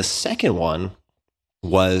 And then the second one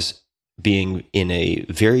was being in a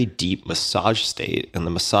very deep massage state. And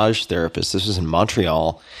the massage therapist, this was in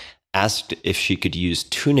Montreal, asked if she could use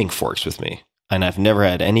tuning forks with me. And I've never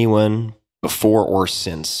had anyone before or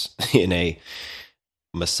since in a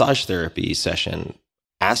massage therapy session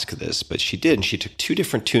ask this, but she did. And she took 2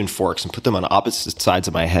 different tune forks and put them on opposite sides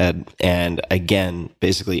of my head. And again,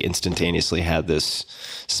 basically instantaneously had this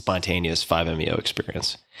spontaneous 5-MeO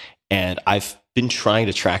experience. And I've been trying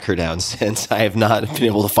to track her down since. I have not been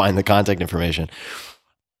able to find the contact information.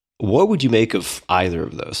 What would you make of either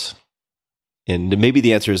of those? And maybe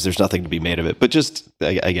the answer is there's nothing to be made of it. But just,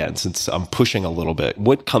 again, since I'm pushing a little bit,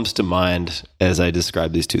 what comes to mind as I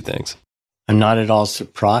describe these 2 things? I'm not at all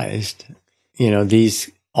surprised. These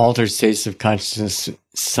altered states of consciousness,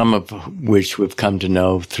 some of which we've come to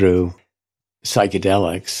know through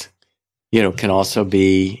psychedelics, can also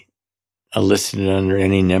be elicited under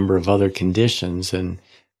any number of other conditions. And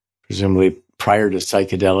presumably prior to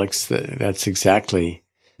psychedelics, that's exactly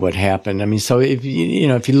what happened. I mean, so if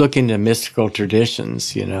you look into mystical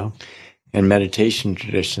traditions, and meditation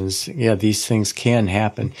traditions, these things can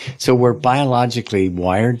happen. So we're biologically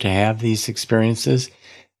wired to have these experiences,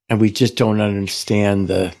 and we just don't understand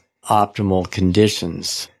the optimal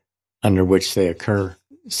conditions under which they occur.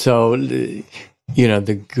 So, the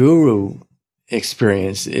guru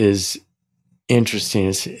experience is interesting.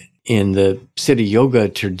 It's in the Siddha Yoga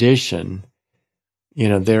tradition,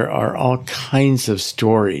 there are all kinds of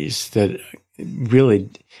stories that really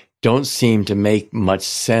don't seem to make much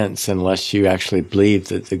sense unless you actually believe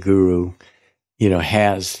that the guru,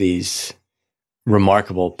 has these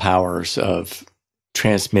remarkable powers of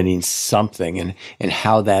transmitting something, and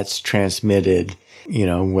how that's transmitted,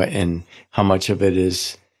 and how much of it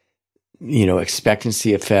is,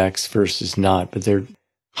 expectancy effects versus not. But there are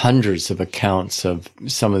hundreds of accounts of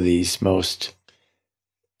some of these most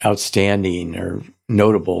outstanding or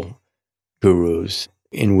notable gurus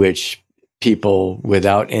in which people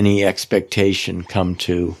without any expectation come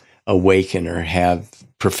to awaken or have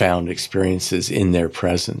profound experiences in their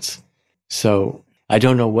presence. So I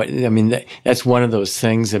don't know that's one of those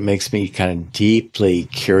things that makes me kind of deeply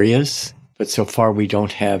curious, but so far we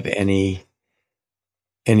don't have anything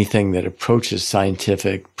that approaches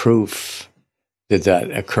scientific proof that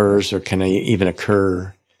occurs or can even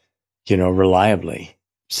occur, reliably.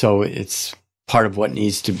 So it's part of what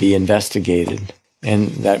needs to be investigated. And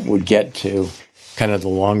that would get to kind of the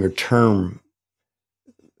longer term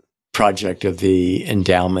project of the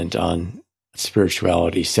endowment on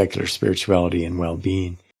spirituality, secular spirituality, and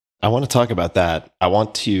well-being. I want to talk about that. I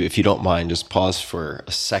want to, if you don't mind, just pause for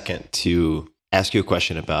a second to ask you a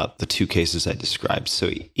question about the 2 cases I described.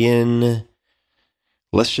 So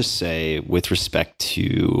let's just say, with respect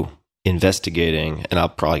to investigating, and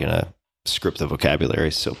I'm probably going to script the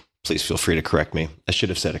vocabulary, so please feel free to correct me. I should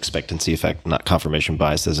have said expectancy effect, not confirmation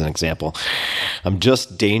bias, as an example. I'm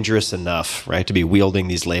just dangerous enough, right, to be wielding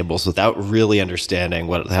these labels without really understanding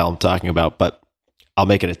what the hell I'm talking about, but I'll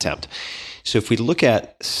make an attempt. So if we look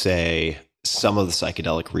at, say, some of the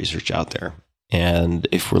psychedelic research out there, and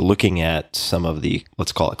if we're looking at some of the,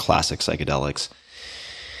 let's call it classic psychedelics,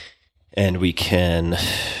 and we can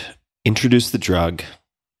introduce the drug,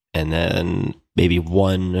 and then maybe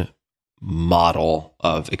one model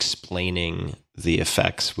of explaining the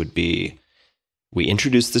effects would be we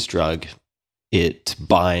introduce this drug. It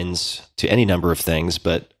binds to any number of things,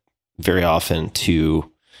 but very often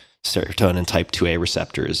to serotonin type 2A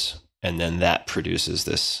receptors, and then that produces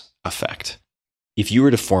this effect. If you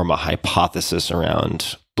were to form a hypothesis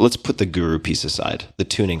around, let's put the guru piece aside, the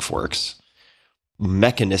tuning forks,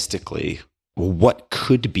 mechanistically, what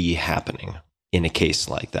could be happening in a case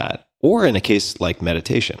like that, or in a case like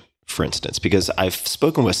meditation, for instance? Because I've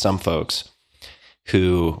spoken with some folks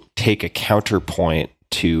who take a counterpoint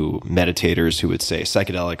to meditators who would say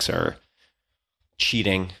psychedelics are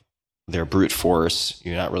cheating, they're brute force,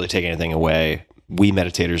 you're not really taking anything away. We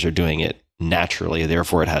meditators are doing it naturally,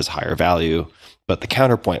 therefore it has higher value. But the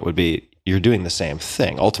counterpoint would be, you're doing the same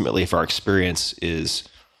thing. Ultimately, if our experience is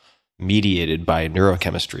mediated by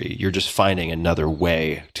neurochemistry, you're just finding another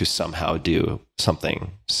way to somehow do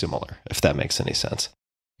something similar, if that makes any sense.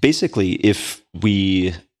 Basically, if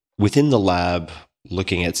we, within the lab,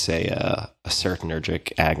 looking at, say, a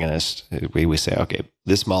serotonergic agonist, we say, okay,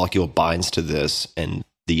 this molecule binds to this, and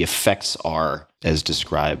the effects are, as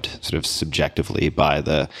described sort of subjectively by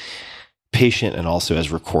the patient and also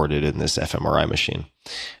as recorded in this fMRI machine.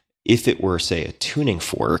 If it were, say, a tuning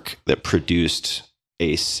fork that produced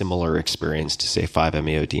a similar experience to, say,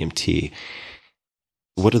 5-MeO-DMT,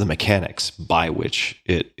 what are the mechanics by which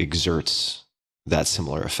it exerts that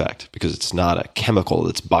similar effect? Because it's not a chemical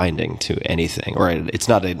that's binding to anything, or it's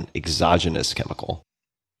not an exogenous chemical.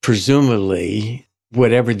 Presumably,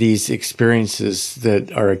 whatever these experiences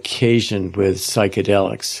that are occasioned with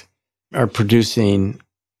psychedelics are producing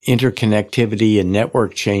interconnectivity and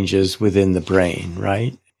network changes within the brain,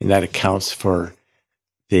 right? And that accounts for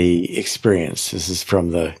the experience. This is from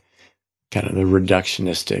the kind of the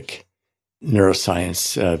reductionistic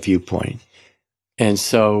neuroscience viewpoint. And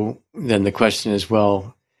so then the question is,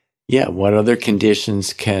 well, yeah, what other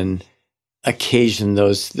conditions can occasion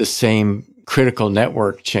the same critical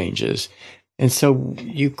network changes? And so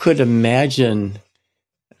you could imagine,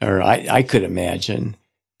 or I could imagine,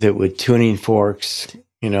 that with tuning forks,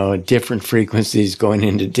 at different frequencies going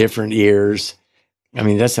into different ears, I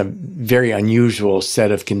mean, that's a very unusual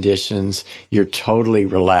set of conditions. You're totally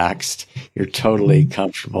relaxed. You're totally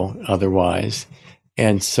comfortable otherwise.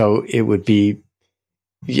 And so it would be,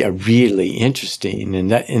 really interesting.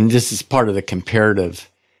 And this is part of the comparative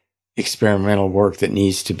experimental work that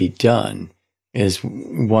needs to be done, is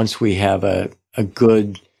once we have a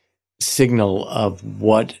good signal of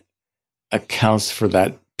what accounts for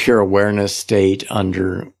that pure awareness state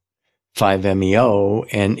under 5-MeO,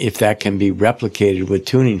 and if that can be replicated with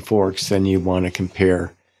tuning forks, then you want to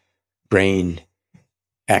compare brain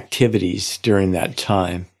activities during that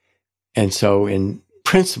time. And so in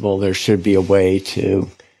principle, there should be a way to,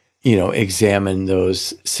 examine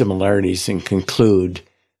those similarities and conclude,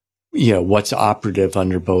 what's operative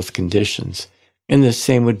under both conditions. And the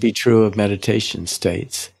same would be true of meditation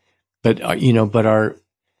states. But, but our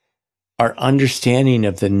understanding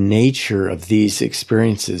of the nature of these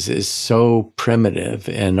experiences is so primitive,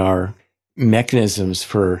 and our mechanisms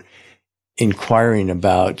for inquiring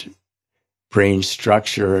about brain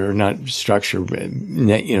structure, or not structure,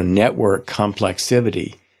 network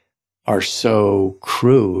complexity, are so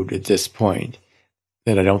crude at this point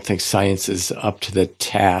that I don't think science is up to the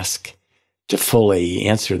task to fully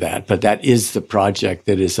answer that. But that is the project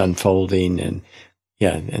that is unfolding, and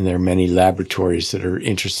there are many laboratories that are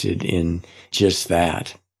interested in just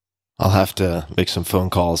that. I'll have to make some phone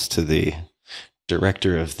calls to the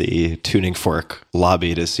director of the tuning fork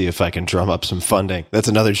lobby to see if I can drum up some funding. That's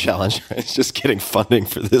another challenge, right? It's just getting funding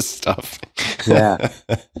for this stuff. Yeah.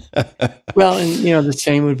 Well, and the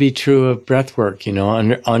same would be true of breath work.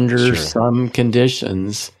 Under Sure. some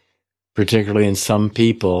conditions, particularly in some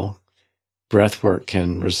people, breath work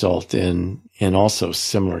can result in also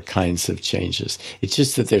similar kinds of changes. It's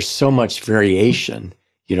just that there's so much variation,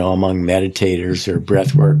 among meditators or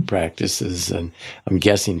breathwork practices, and I'm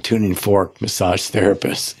guessing tuning fork massage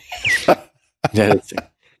therapists, that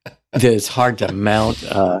it's hard to mount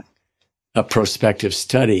a prospective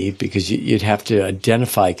study, because you'd have to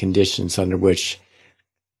identify conditions under which,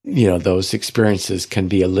 those experiences can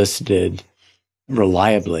be elicited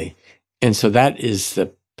reliably. And so that is the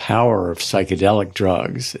power of psychedelic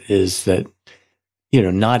drugs, is that,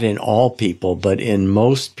 not in all people, but in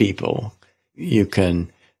most people, you can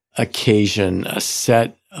occasion a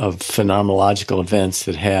set of phenomenological events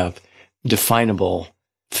that have definable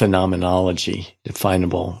phenomenology,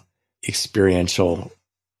 definable experiential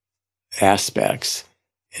aspects.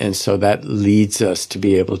 And so that leads us to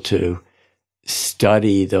be able to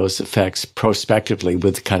study those effects prospectively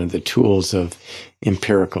with kind of the tools of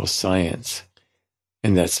empirical science.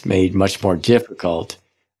 And that's made much more difficult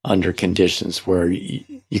under conditions where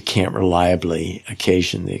you can't reliably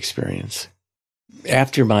occasion the experience.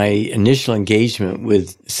 After my initial engagement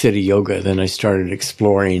with Siddha Yoga, then I started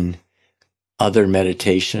exploring other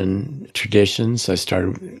meditation traditions.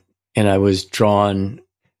 I was drawn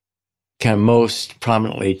kind of most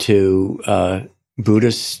prominently to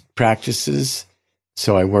Buddhist practices.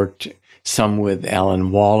 So I worked some with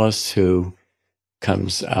Alan Wallace, who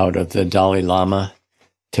comes out of the Dalai Lama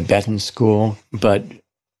Tibetan school, but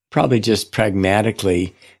probably just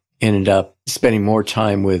pragmatically ended up spending more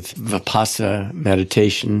time with Vipassana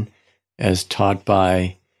meditation as taught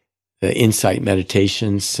by the Insight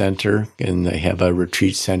Meditation Center, and they have a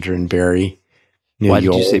retreat center in Barrie, New York. Why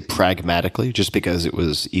did you say pragmatically? Just because it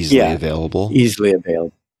was easily available? Easily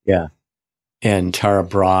available, yeah. And Tara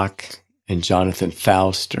Brock and Jonathan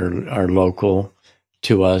Faust are local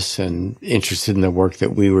to us and interested in the work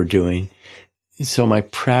that we were doing. So my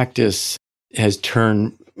practice has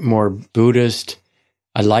turned more Buddhist.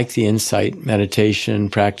 I like the Insight meditation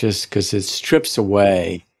practice because it strips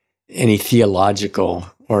away any theological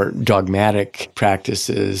or dogmatic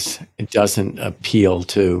practices. It doesn't appeal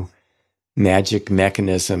to magic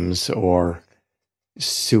mechanisms or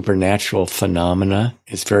supernatural phenomena.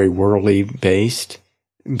 It's very worldly based,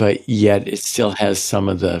 but yet it still has some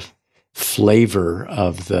of the flavor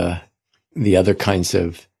of the other kinds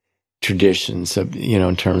of traditions of,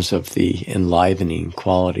 in terms of the enlivening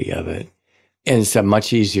quality of it. And it's a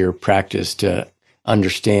much easier practice to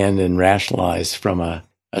understand and rationalize from a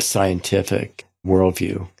scientific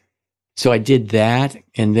worldview. So I did that,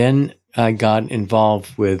 and then I got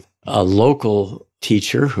involved with a local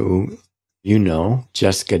teacher who,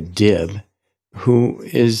 Jessica Dibb, who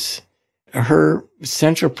is, her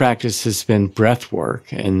central practice has been breath work,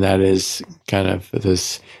 and that is kind of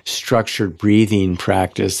this structured breathing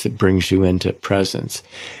practice that brings you into presence.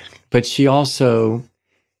 But she also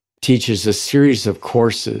teaches a series of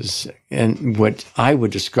courses, and what I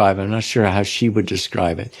would describe, I'm not sure how she would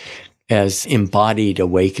describe it, as embodied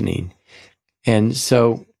awakening. And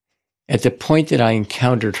so at the point that I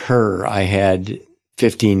encountered her, I had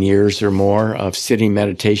 15 years or more of sitting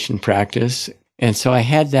meditation practice. And so I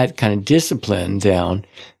had that kind of discipline down,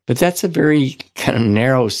 but that's a very kind of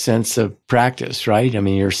narrow sense of practice, right? I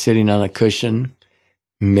mean, you're sitting on a cushion,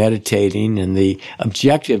 meditating, and the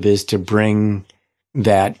objective is to bring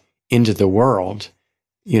that into the world,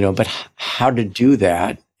 but how to do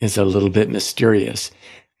that is a little bit mysterious.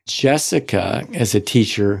 Jessica, as a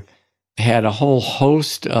teacher, had a whole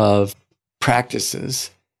host of practices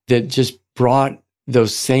that just brought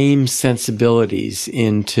those same sensibilities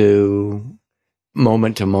into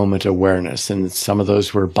moment-to-moment awareness. And some of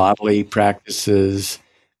those were bodily practices.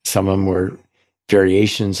 Some of them were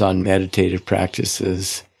variations on meditative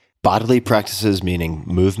practices. Bodily practices meaning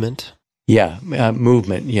movement? Yeah,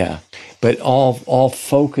 movement, yeah. But all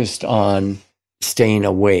focused on staying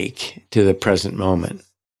awake to the present moment.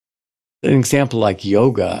 An example like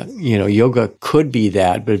yoga, yoga could be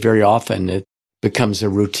that, but very often it becomes a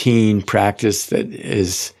routine practice that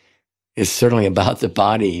is certainly about the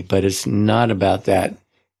body, but it's not about that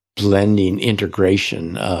blending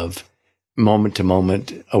integration of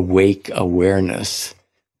moment-to-moment awake awareness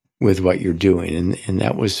with what you're doing. And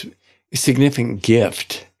that was a significant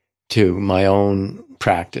gift to my own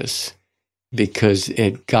practice because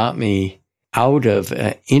it got me out of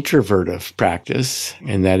an introvertive practice,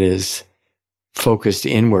 and that is focused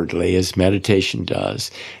inwardly as meditation does,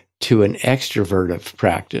 to an extrovertive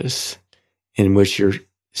practice in which you're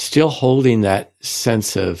still holding that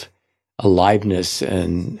sense of aliveness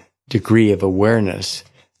and degree of awareness,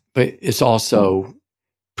 but it's also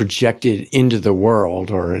projected into the world,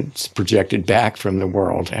 or it's projected back from the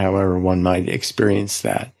world, however one might experience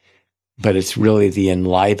that. But it's really the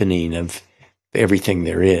enlivening of everything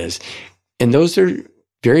there is. And those are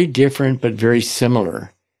very different, but very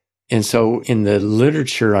similar. And so in the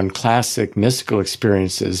literature on classic mystical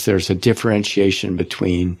experiences, there's a differentiation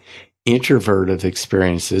between introvertive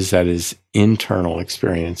experiences, that is, internal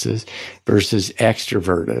experiences, versus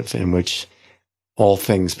extrovertive, in which all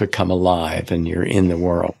things become alive and you're in the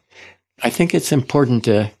world. I think it's important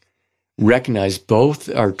to recognize both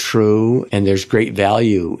are true and there's great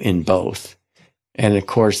value in both. And of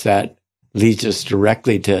course, that leads us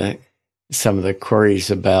directly to some of the queries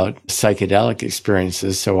about psychedelic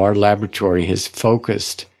experiences. So our laboratory has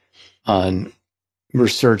focused on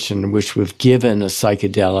research in which we've given a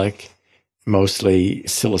psychedelic, mostly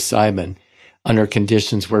psilocybin, under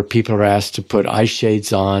conditions where people are asked to put eye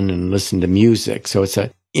shades on and listen to music. So it's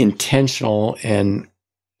an intentional and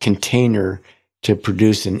container to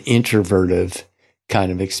produce an introvertive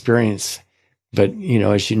kind of experience. But,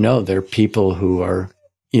 as you know, there are people who are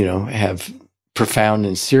have profound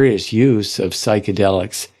and serious use of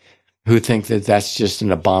psychedelics who think that that's just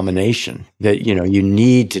an abomination, that, you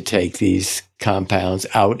need to take these compounds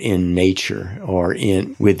out in nature or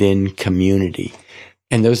within community.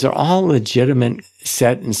 And those are all legitimate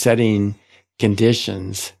setting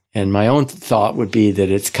conditions. And my own thought would be that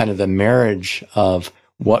it's kind of the marriage of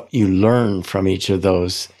what you learn from each of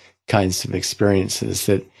those kinds of experiences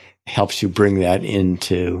that helps you bring that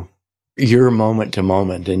into your moment to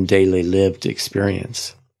moment and daily lived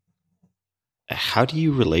experience. How do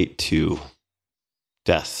you relate to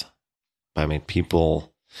death? I mean,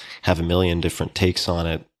 people have a million different takes on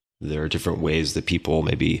it. There are different ways that people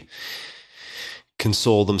maybe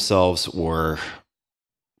console themselves or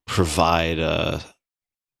provide a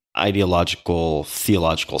ideological,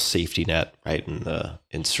 theological safety net, right?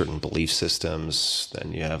 In certain belief systems.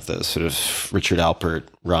 Then you have the sort of Richard Alpert,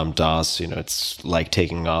 Ram Dass, it's like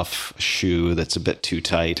taking off a shoe that's a bit too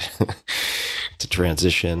tight to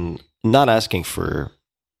transition. Not asking for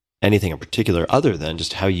anything in particular other than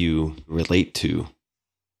just how you relate to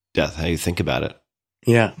death, how you think about it.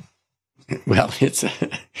 Yeah. Well, it's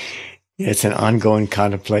an ongoing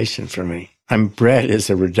contemplation for me. I'm bred as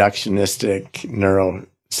a reductionistic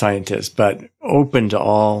neuroscientist, but open to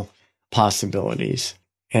all possibilities.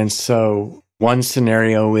 And so one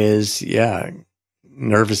scenario is,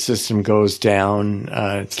 nervous system goes down.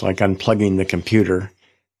 It's like unplugging the computer.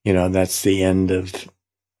 That's the end of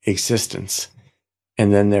existence.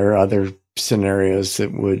 And then there are other scenarios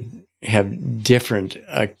that would have different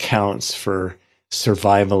accounts for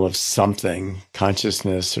survival of something,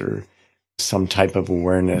 consciousness or some type of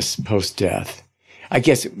awareness post-death. I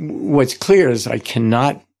guess what's clear is I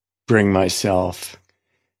cannot bring myself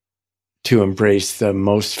to embrace the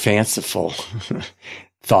most fanciful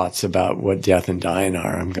thoughts about what death and dying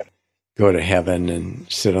are. I'm going to go to heaven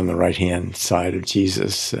and sit on the right-hand side of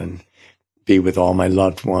Jesus and be with all my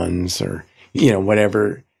loved ones, or,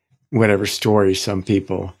 whatever story some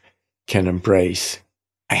people can embrace.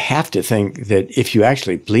 I have to think that if you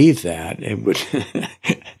actually believe that,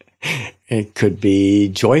 it could be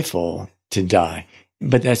joyful to die.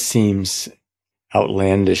 But that seems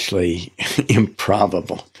outlandishly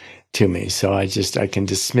improbable to me. So I can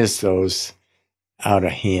dismiss those out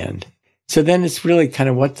of hand. So then it's really kind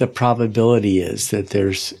of what the probability is that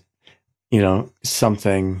there's,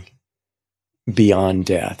 something beyond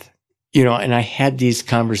death. And I had these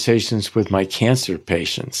conversations with my cancer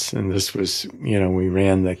patients. And this was, we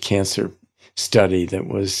ran the cancer study that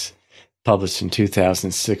was published in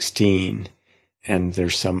 2016. And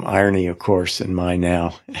there's some irony, of course, in my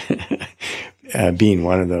now being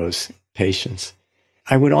one of those patients.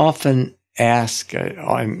 I would often ask,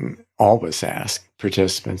 I'm always ask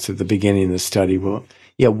participants at the beginning of the study, well,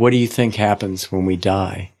 what do you think happens when we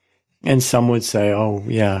die? And some would say,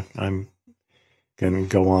 I'm going to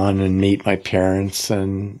go on and meet my parents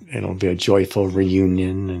and it'll be a joyful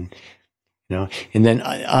reunion. And then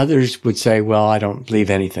others would say, well, I don't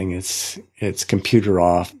believe anything. It's computer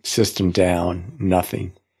off, system down,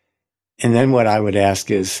 nothing. And then what I would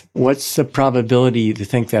ask is, what's the probability you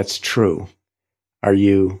think that's true? Are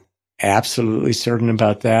you absolutely certain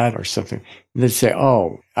about that or something? And they'd say,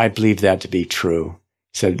 I believe that to be true.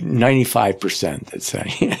 Said 95%, they'd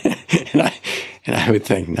say. And I would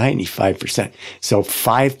think 95%. So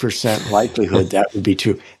 5% likelihood that would be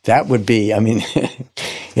true. That would be,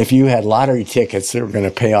 if you had lottery tickets that were going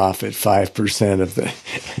to pay off at 5% of the,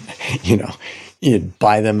 you'd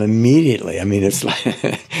buy them immediately.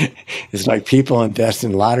 It's like people invest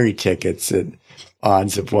in lottery tickets at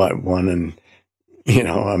odds of 1 in,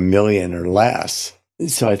 a million or less.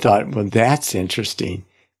 So I thought, well, that's interesting.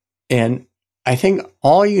 And I think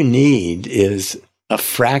all you need is a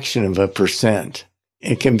fraction of a percent.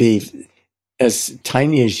 It can be as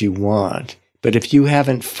tiny as you want, but if you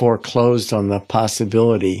haven't foreclosed on the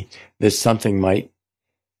possibility that something might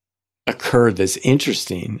occur that's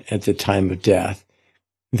interesting at the time of death,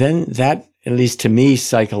 then that, at least to me,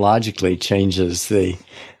 psychologically changes the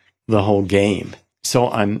whole game. So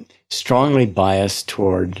I'm strongly biased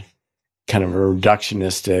toward kind of a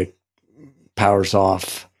reductionistic, powers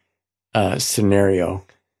off scenario.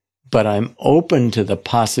 But I'm open to the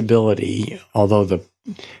possibility, although the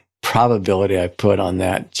probability I put on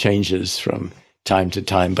that changes from time to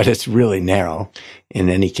time, but it's really narrow in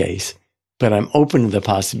any case. But I'm open to the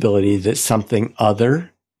possibility that something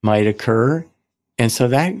other might occur. And so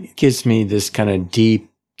that gives me this kind of deep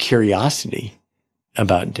curiosity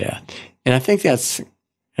about death. And I think that's,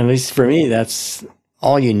 at least for me, that's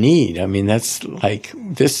all you need. That's like,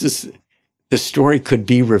 the story could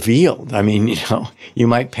be revealed. You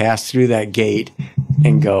might pass through that gate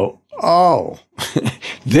and go,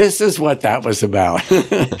 this is what that was about.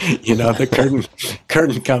 The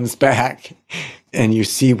curtain comes back and you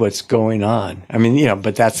see what's going on. I mean,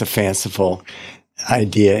 but that's a fanciful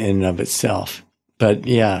idea in and of itself. But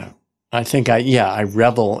yeah, I think I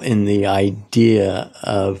revel in the idea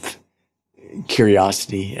of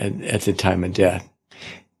curiosity at the time of death.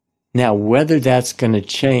 Now, whether that's going to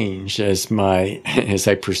change as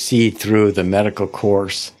I proceed through the medical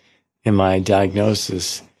course in my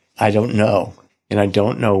diagnosis, I don't know. And I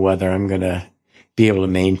don't know whether I'm going to be able to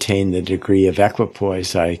maintain the degree of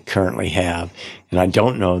equipoise I currently have. And I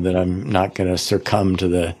don't know that I'm not going to succumb to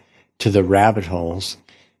the rabbit holes.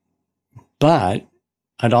 But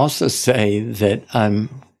I'd also say that I'm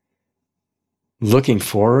looking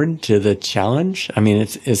forward to the challenge. I mean,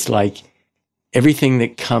 it's like everything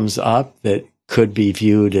that comes up that could be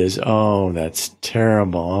viewed as, oh, that's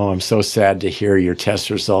terrible. Oh, I'm so sad to hear your test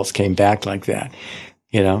results came back like that,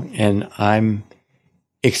 and I'm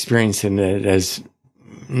experiencing it as,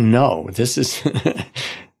 no, this is,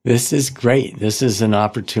 this is great. This is an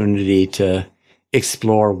opportunity to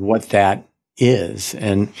explore what that is.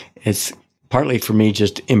 And it's partly for me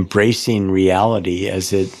just embracing reality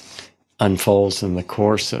as it unfolds in the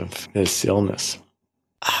course of this illness.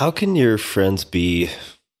 How can your friends be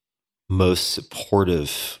most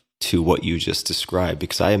supportive to what you just described?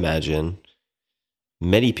 Because I imagine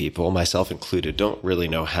many people, myself included, don't really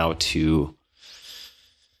know how to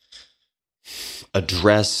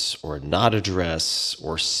address or not address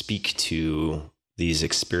or speak to these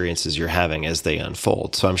experiences you're having as they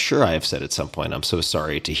unfold. So I'm sure I have said at some point, I'm so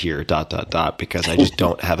sorry to hear ... because I just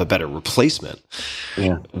don't have a better replacement.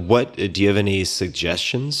 Yeah. Do you have any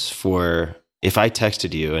suggestions for, if I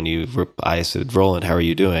texted you and I said, Roland, how are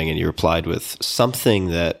you doing? And you replied with something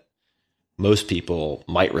that most people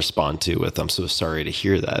might respond to with, I'm so sorry to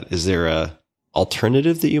hear that. Is there a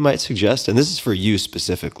alternative that you might suggest? And this is for you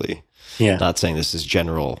specifically. Yeah. Not saying this is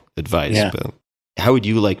general advice, but how would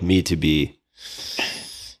you like me to be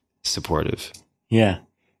supportive? Yeah.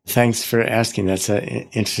 Thanks for asking. That's an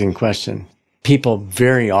interesting question. People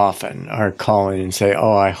very often are calling and say,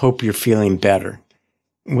 oh, I hope you're feeling better.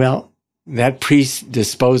 Well, that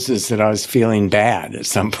predisposes that I was feeling bad at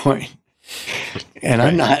some point. And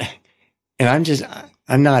right.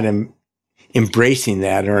 I'm not embracing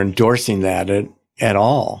that or endorsing that at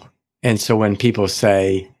all. And so when people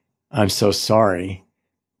say, I'm so sorry,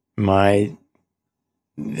 my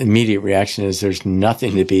immediate reaction is there's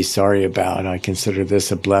nothing to be sorry about. I consider this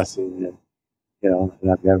a blessing and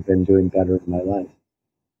I've never been doing better in my life.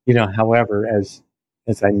 However, as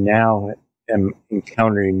I now am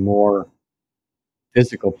encountering more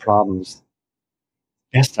physical problems,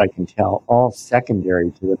 best I can tell, all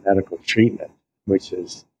secondary to the medical treatment, which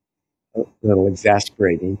is a little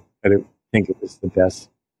exasperating, but I think it was the best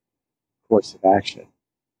course of action.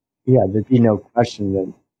 Yeah, there'd be no question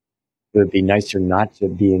that it would be nicer not to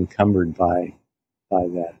be encumbered by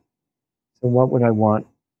that. So what would I want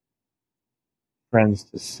friends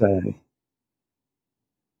to say?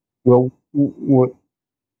 Well,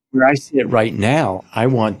 where I see it right now, I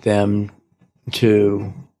want them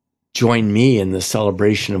to join me in the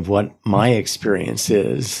celebration of what my experience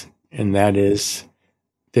is, and that is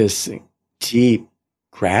this deep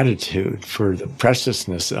gratitude for the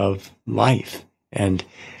preciousness of life. And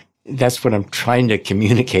that's what I'm trying to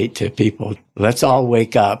communicate to people. Let's all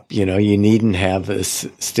wake up. You needn't have a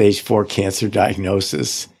stage 4 cancer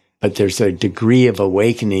diagnosis, but there's a degree of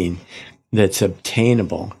awakening that's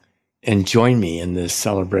obtainable, and join me in this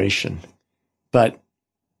celebration. But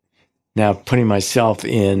now, putting myself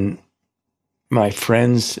in my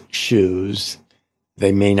friends' shoes,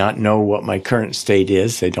 they may not know what my current state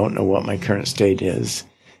is. They don't know what my current state is.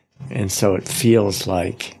 And so it feels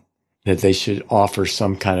like that they should offer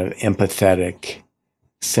some kind of empathetic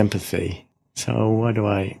sympathy. So what do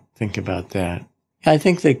I think about that? I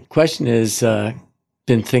think the question is,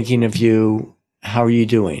 been thinking of you, how are you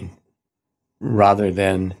doing? Rather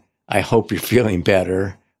than, I hope you're feeling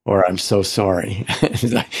better, or I'm so sorry.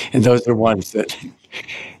 And those are ones that,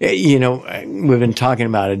 we've been talking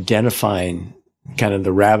about identifying kind of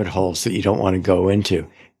the rabbit holes that you don't want to go into.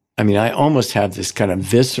 I mean, I almost have this kind of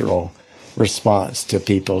visceral response to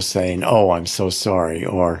people saying, oh, I'm so sorry,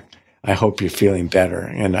 or I hope you're feeling better.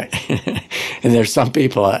 And and there's some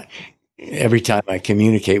people, every time I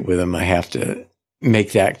communicate with them, I have to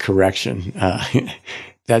make that correction.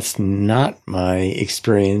 That's not my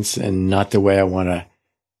experience and not the way I want to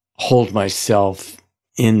hold myself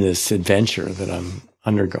in this adventure that I'm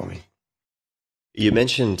undergoing. You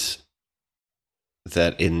mentioned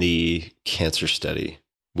that in the cancer study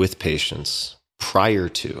with patients prior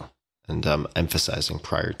to, and I'm emphasizing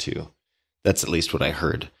prior to That's at least what I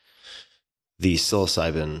heard. The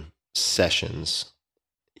psilocybin sessions,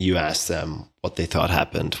 you asked them what they thought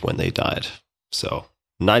happened when they died. So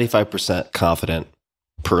 95% confident,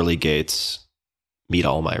 pearly gates, meet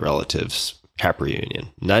all my relatives, happy reunion.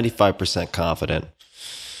 95% confident,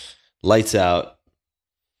 lights out,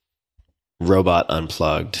 robot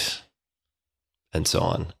unplugged, and so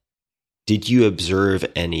on. Did you observe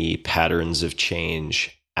any patterns of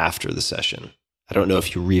change after the session? I don't know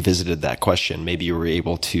if you revisited that question. Maybe you were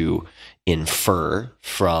able to infer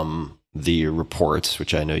from the reports,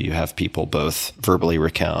 which I know you have people both verbally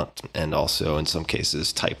recount and also in some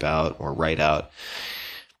cases type out or write out.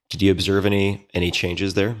 Did you observe any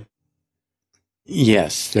changes there?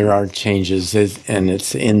 Yes, there are changes, and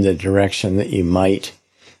it's in the direction that you might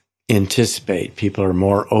anticipate. People are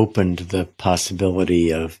more open to the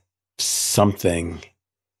possibility of something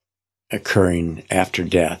occurring after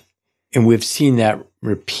death. And we've seen that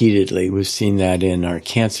repeatedly. We've seen that in our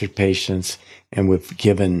cancer patients, and we've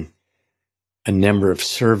given a number of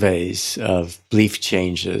surveys of belief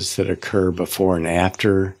changes that occur before and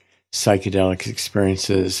after psychedelic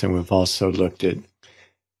experiences. And we've also looked at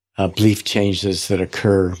belief changes that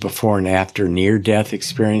occur before and after near-death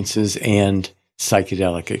experiences and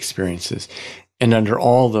psychedelic experiences. And under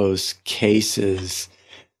all those cases,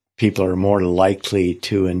 people are more likely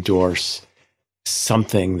to endorse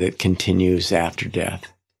something that continues after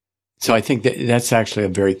death. So I think that that's actually a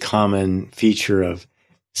very common feature of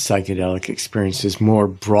psychedelic experiences more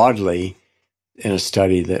broadly in a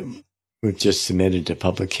study that we've just submitted to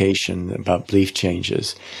publication about belief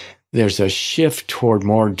changes. There's a shift toward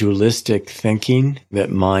more dualistic thinking, that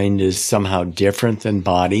mind is somehow different than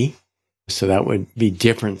body. So that would be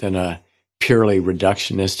different than a purely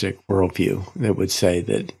reductionistic worldview that would say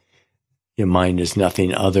that your mind is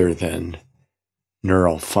nothing other than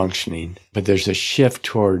neural functioning. But there's a shift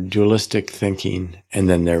toward dualistic thinking, and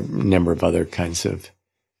then there are a number of other kinds of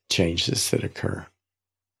changes that occur.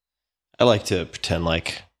 I like to pretend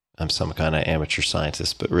like I'm some kind of amateur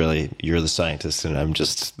scientist, but really you're the scientist and I'm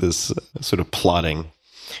just this sort of plodding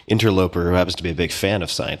interloper who happens to be a big fan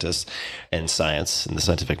of scientists and science and the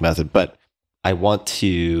scientific method. But I want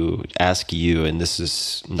to ask you, and this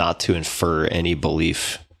is not to infer any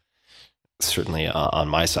belief, certainly on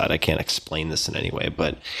my side, I can't explain this in any way,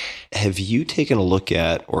 but have you taken a look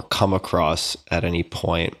at or come across at any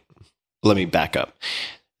point, let me back up.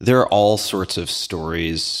 There are all sorts of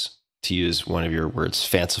stories, to use one of your words,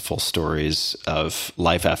 fanciful stories of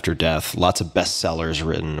life after death. Lots of bestsellers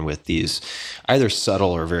written with these either subtle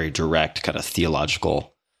or very direct kind of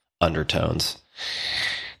theological undertones.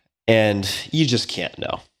 And you just can't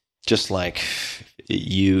know. Just like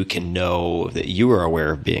you can know that you are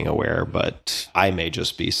aware of being aware, but I may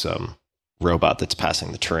just be some robot that's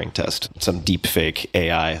passing the Turing test, some deep fake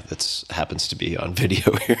AI that happens to be on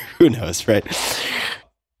video here. Who knows, right?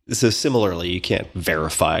 So similarly, you can't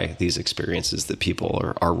verify these experiences that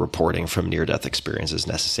people are reporting from near-death experiences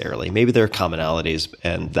necessarily. Maybe there are commonalities,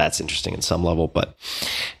 and that's interesting in some level. But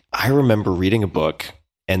I remember reading a book,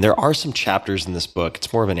 and there are some chapters in this book.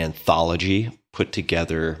 It's more of an anthology put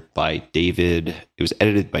together by David. It was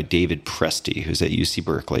edited by David Presti, who's at UC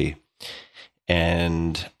Berkeley.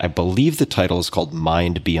 And I believe the title is called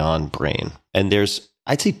Mind Beyond Brain. And there's,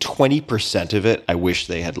 I'd say 20% of it I wish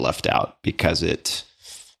they had left out because it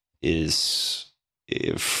is,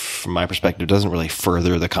 from my perspective, doesn't really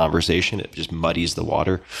further the conversation. It just muddies the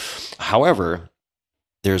water. However,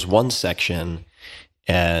 there's one section,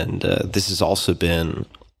 and this has also been,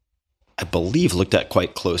 I believe, looked at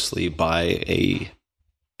quite closely by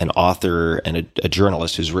an author and a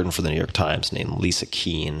journalist who's written for the New York Times named Lisa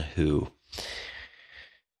Keene, who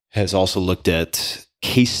has also looked at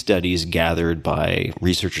case studies gathered by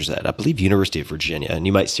researchers at, I believe, University of Virginia. And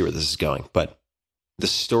you might see where this is going, but the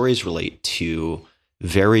stories relate to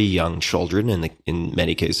very young children, in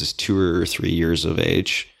many cases 2 or 3 years of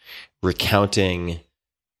age, recounting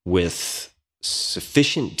with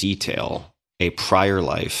sufficient detail a prior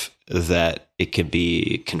life that it can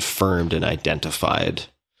be confirmed and identified.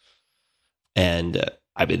 And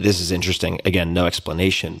I mean, this is interesting. Again, no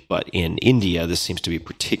explanation, but in India, this seems to be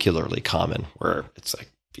particularly common, where it's like,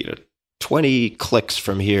 20 clicks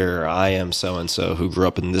from here, I am so-and-so who grew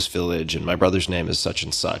up in this village, and my brother's name is such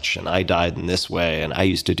and such, and I died in this way, and I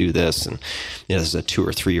used to do this, and this is a 2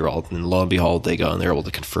 or 3 year old, and lo and behold, they go and they're able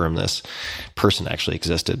to confirm this person actually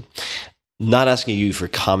existed. Not asking you for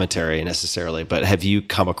commentary necessarily, but have you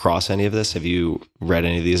come across any of this? Have you read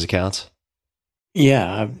any of these accounts?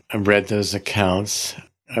 Yeah, I've read those accounts.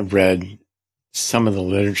 I've read some of the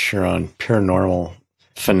literature on paranormal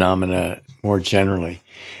phenomena more generally.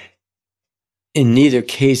 in neither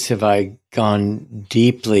case have I gone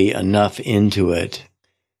deeply enough into it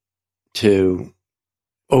to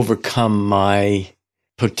overcome my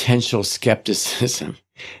potential skepticism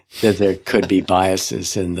that there could be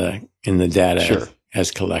biases in the data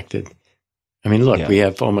as collected. I mean, look, we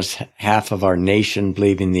have almost half of our nation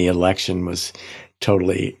believing the election was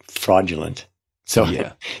totally fraudulent. So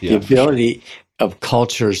the ability of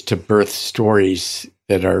cultures to birth stories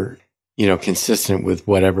that are, consistent with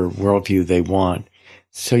whatever worldview they want.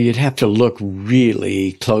 So you'd have to look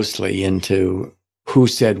really closely into who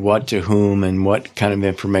said what to whom and what kind of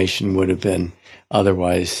information would have been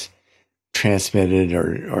otherwise transmitted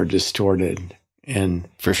or distorted. And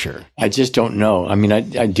for sure, I just don't know. I mean,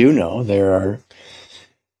 I do know there are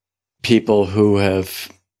people who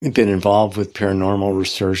have been involved with paranormal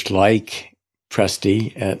research, like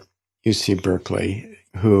Presti at UC Berkeley,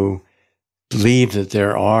 who believe that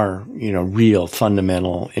there are, real,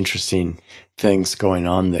 fundamental, interesting things going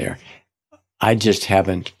on there. I just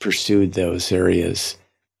haven't pursued those areas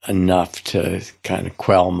enough to kind of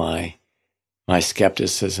quell my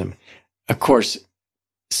skepticism. Of course,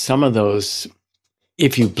 some of those,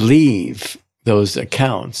 if you believe those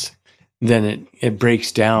accounts, then it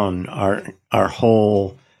breaks down our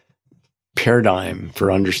whole paradigm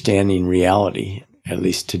for understanding reality, at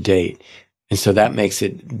least to date. And so that makes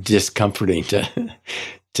it discomforting to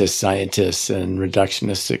scientists and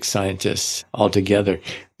reductionistic scientists altogether.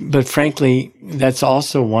 But frankly, that's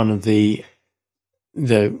also one of the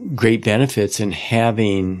great benefits in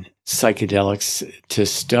having psychedelics to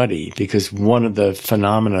study, because one of the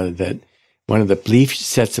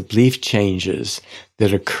sets of belief changes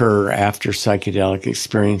that occur after psychedelic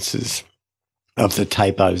experiences of the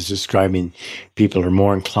type I was describing, people are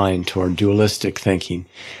more inclined toward dualistic thinking.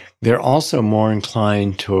 They're also more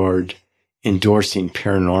inclined toward endorsing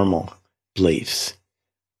paranormal beliefs.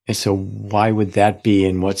 And so why would that be,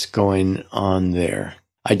 and what's going on there?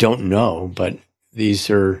 I don't know, but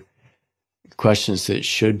these are questions that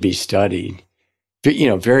should be studied. But,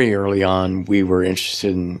 very early on, we were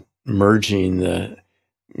interested in merging the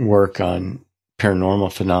work on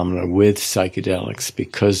paranormal phenomena with psychedelics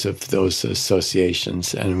because of those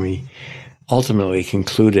associations. And we ultimately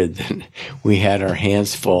concluded that we had our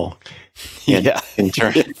hands full in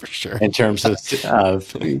terms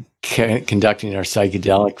of conducting our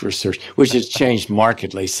psychedelic research, which has changed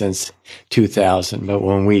markedly since 2000. But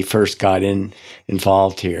when we first got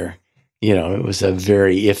involved here, it was a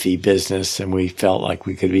very iffy business, and we felt like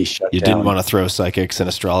we could be shut down. You didn't want to throw psychics and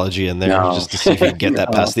astrology in there just to see if you could get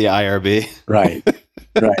that past the IRB. Right.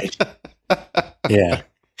 Yeah.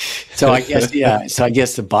 So I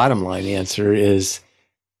guess the bottom line answer is,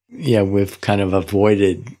 we've kind of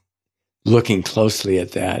avoided looking closely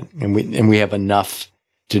at that, and we have enough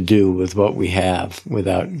to do with what we have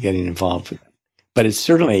without getting involved with it. But it's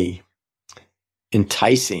certainly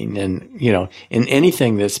enticing, and in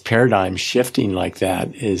anything that's paradigm shifting like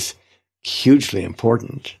that is hugely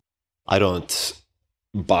important. I don't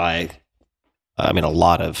buy. A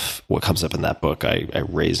lot of what comes up in that book, I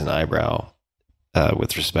raise an eyebrow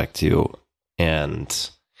with respect to, and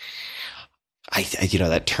I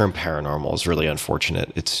that term paranormal is really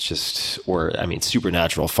unfortunate. It's just,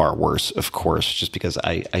 supernatural far worse, of course, just because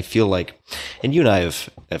I feel like, and you and I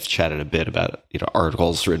have chatted a bit about,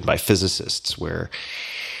 articles written by physicists where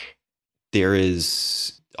there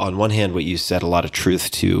is, on one hand, what you said, a lot of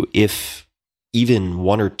truth to. If even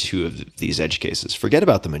one or two of these edge cases, forget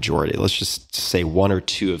about the majority, let's just say one or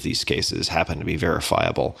two of these cases happen to be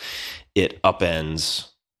verifiable, it upends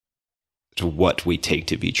to what we take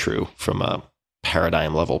to be true from a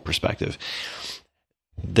paradigm level perspective.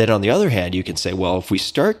 Then on the other hand, you can say, well, if we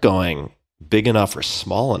start going big enough or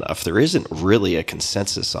small enough, there isn't really a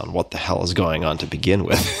consensus on what the hell is going on to begin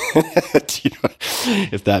with,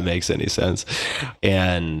 if that makes any sense.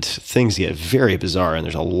 And things get very bizarre, and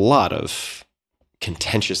there's a lot of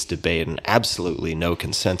contentious debate and absolutely no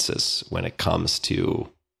consensus when it comes to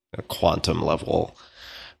quantum level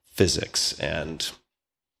physics. And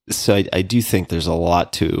so I do think there's a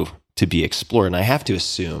lot to be explored. And I have to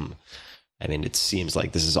assume, it seems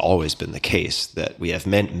like this has always been the case, that we have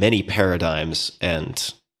many paradigms,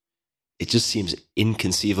 and it just seems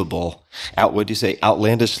inconceivable,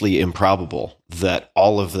 outlandishly improbable that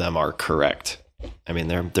all of them are correct.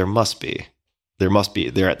 There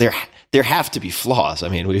have to be flaws.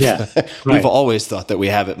 We've always thought that we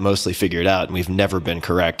have it mostly figured out, and we've never been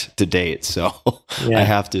correct to date. So I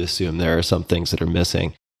have to assume there are some things that are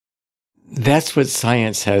missing. That's what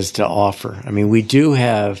science has to offer. We do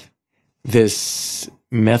have this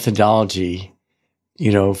methodology,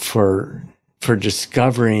 for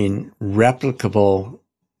discovering replicable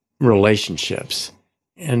relationships.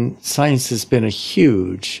 And science has been a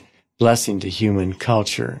huge blessing to human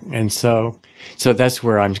culture. And so that's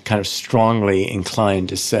where I'm kind of strongly inclined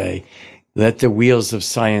to say, let the wheels of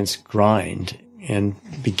science grind and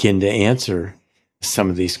begin to answer some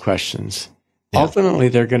of these questions. Yeah. Ultimately,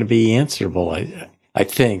 they're going to be answerable, I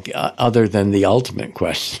think, other than the ultimate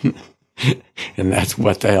question. And that's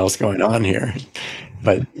what the hell's going on here.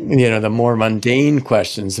 But, the more mundane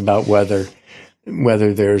questions about whether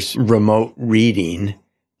there's remote reading,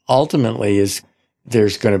 ultimately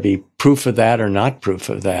there's going to be proof of that or not proof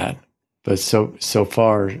of that. But so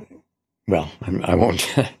far, well, I won't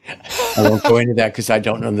go into that because I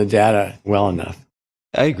don't know the data well enough.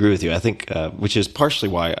 I agree with you. I think, which is partially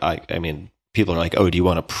why I mean, people are like, oh, do you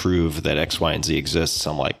want to prove that X, Y, and Z exists?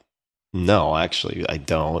 I'm like, no, actually, I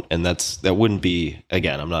don't. And that wouldn't be,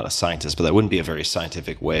 again, I'm not a scientist, but that wouldn't be a very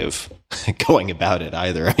scientific way of going about it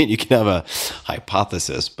either. I mean, you can have a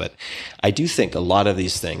hypothesis, but I do think a lot of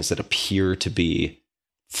these things that appear to be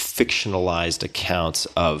fictionalized accounts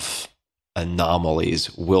of anomalies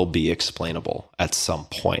will be explainable at some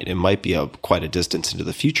point. It might be quite a distance into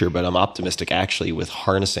the future, but I'm optimistic actually with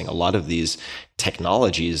harnessing a lot of these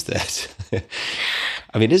technologies that,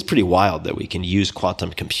 I mean, it is pretty wild that we can use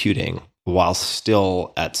quantum computing while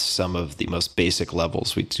still at some of the most basic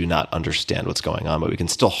levels we do not understand what's going on, but we can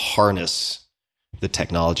still harness the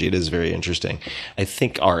technology. It is very interesting. I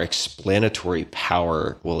think our explanatory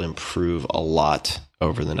power will improve a lot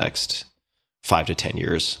over the next 5 to 10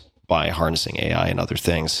 years by harnessing AI and other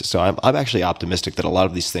things. So I'm actually optimistic that a lot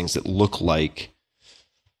of these things that look like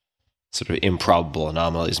sort of improbable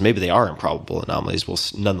anomalies, maybe they are improbable anomalies, will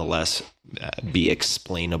nonetheless be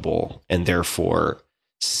explainable and therefore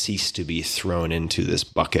cease to be thrown into this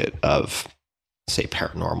bucket of, say,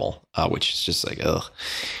 paranormal, which is just like, ugh,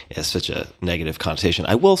 it's such a negative connotation.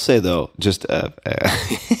 I will say, though, just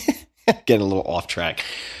getting a little off track,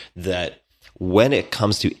 that when it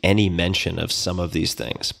comes to any mention of some of these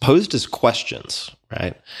things posed as questions,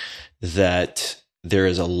 right, that there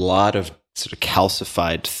is a lot of sort of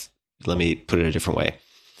calcified, let me put it a different way,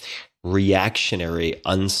 reactionary,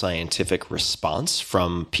 unscientific response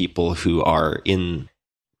from people who are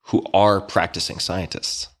practicing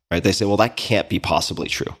scientists, right? They say, well, that can't be possibly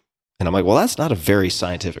true. And I'm like, well, that's not a very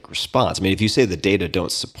scientific response. I mean, if you say the data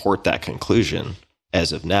don't support that conclusion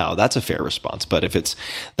as of now, that's a fair response. But if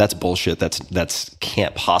that's bullshit, that's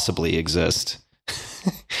can't possibly exist,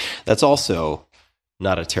 that's also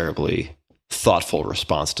not a terribly thoughtful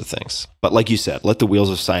response to things. But like you said, let the wheels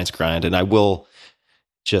of science grind. And I will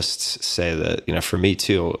just say that, for me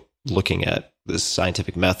too, looking at this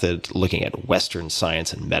scientific method, looking at Western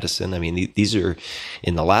science and medicine, I mean, these are,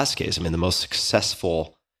 in the last case, I mean, the most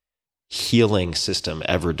successful healing system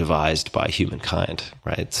ever devised by humankind,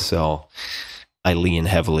 right? So I lean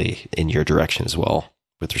heavily in your direction as well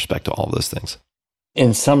with respect to all those things.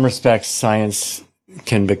 In some respects, science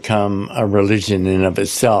can become a religion in and of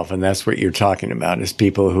itself, and that's what you're talking about, is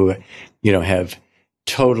people who, have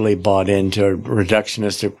totally bought into a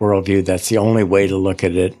reductionistic worldview. That's the only way to look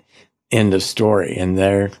at it. End of story. And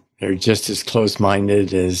they're just as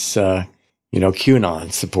close-minded as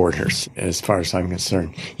QAnon supporters, as far as I'm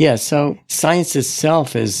concerned. Yeah, so science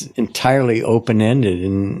itself is entirely open-ended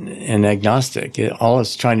and agnostic. All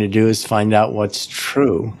it's trying to do is find out what's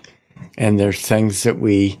true. And there's things that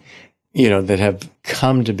that have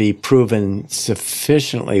come to be proven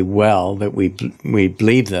sufficiently well that we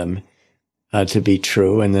believe them to be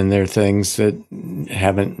true. And then there are things that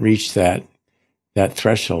haven't reached that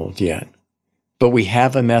threshold yet. But we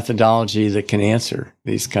have a methodology that can answer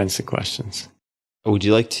these kinds of questions. Would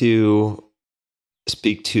you like to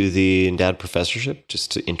speak to the endowed professorship,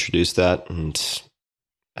 just to introduce that? And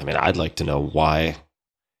I mean, I'd like to know why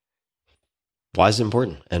is it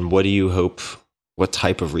important? And what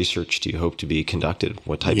type of research do you hope to be conducted?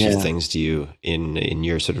 What types of things do you, in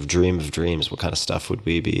your sort of dream of dreams, what kind of stuff would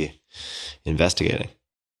we be investigating?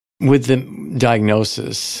 With the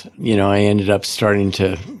diagnosis, I ended up starting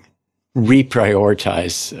to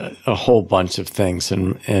reprioritize a whole bunch of things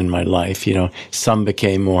in my life. Some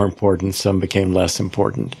became more important, some became less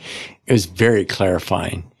important. It was very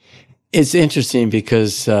clarifying. It's interesting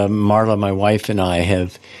because Marla, my wife, and I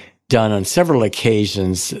have done on several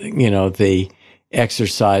occasions, the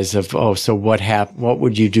exercise of, so what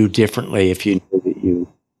would you do differently if you knew that you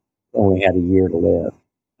only had a year to live,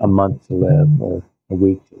 a month to live, or a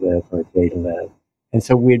week to live, or a day to live? And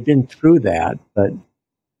so we had been through that, but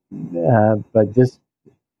this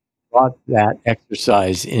brought that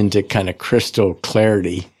exercise into kind of crystal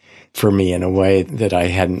clarity for me in a way that I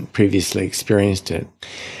hadn't previously experienced it.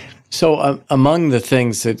 So among the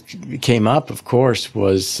things that came up, of course,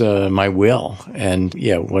 was my will. And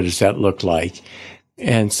what does that look like?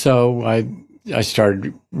 And so I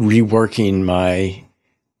started reworking my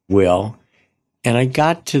will. And I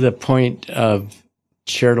got to the point of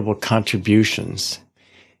charitable contributions.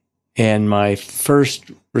 And my first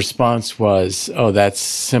response was, oh, that's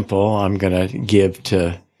simple. I'm going to give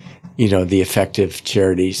to, the effective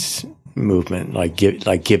charities movement, like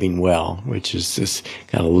Giving Well, which is this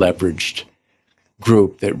kind of leveraged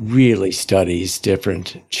group that really studies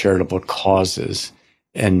different charitable causes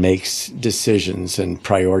and makes decisions and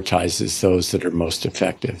prioritizes those that are most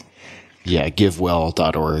effective. Yeah,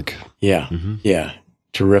 givewell.org. Yeah, yeah,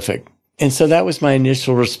 terrific. And so that was my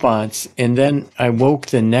initial response. And then I woke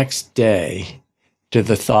the next day to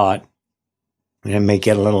the thought, and I may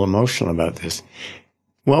get a little emotional about this,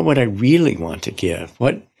 what would I really want to give?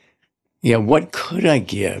 What could I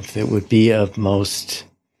give that would be of most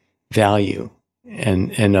value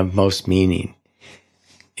and of most meaning?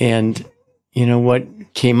 And, what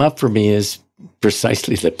came up for me is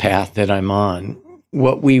precisely the path that I'm on.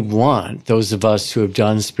 What we want, those of us who have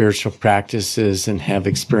done spiritual practices and have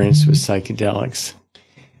experience with psychedelics,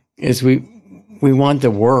 is we want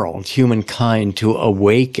the world, humankind, to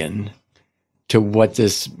awaken to what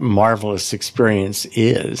this marvelous experience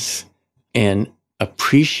is and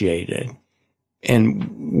appreciate it.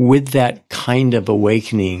 And with that kind of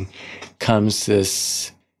awakening comes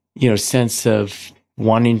this, sense of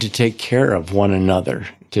wanting to take care of one another,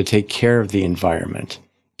 to take care of the environment,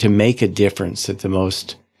 to make a difference at the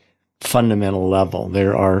most fundamental level.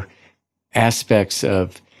 There are aspects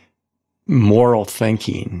of moral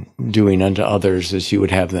thinking, doing unto others as you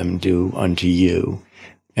would have them do unto you,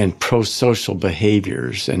 and pro-social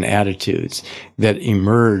behaviors and attitudes that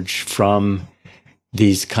emerge from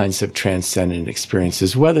these kinds of transcendent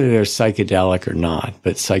experiences, whether they're psychedelic or not.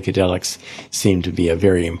 But psychedelics seem to be a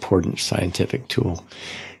very important scientific tool.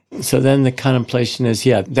 So then the contemplation is,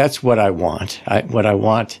 that's what I want. What I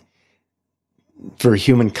want for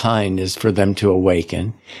humankind is for them to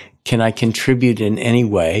awaken. Can I contribute in any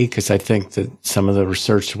way? Because I think that some of the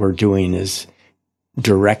research we're doing is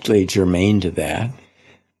directly germane to that.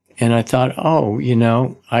 And I thought,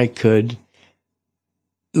 I could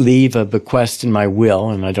leave a bequest in my will,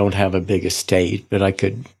 and I don't have a big estate, but I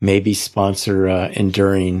could maybe sponsor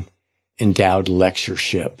enduring endowed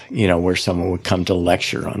lectureship, where someone would come to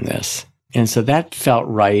lecture on this. And so that felt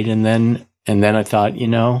right. And then I thought,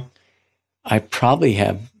 I probably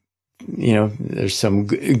have, there's some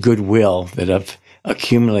goodwill that I've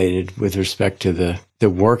accumulated with respect to the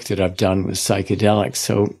work that I've done with psychedelics.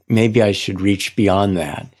 So maybe I should reach beyond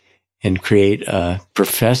that and create a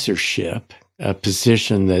professorship, a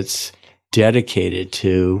position that's dedicated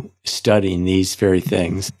to studying these very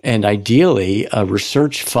things. And ideally, a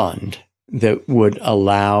research fund that would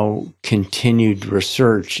allow continued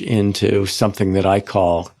research into something that I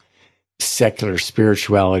call secular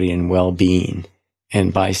spirituality and well-being.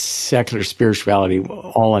 And by secular spirituality,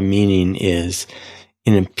 all I'm meaning is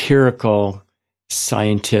an empirical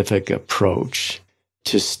scientific approach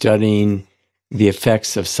to studying the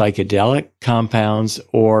effects of psychedelic compounds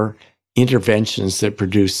or interventions that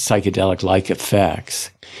produce psychedelic-like effects,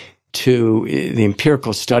 to the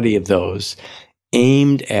empirical study of those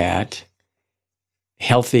aimed at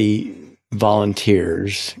healthy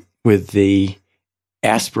volunteers with the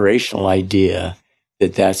aspirational idea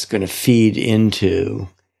that that's going to feed into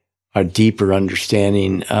a deeper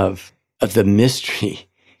understanding of the mystery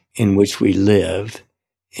in which we live.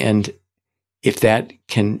 And if that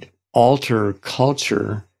can alter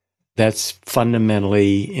culture, that's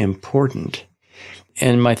fundamentally important.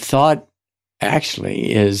 And my thought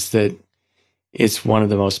actually is that it's one of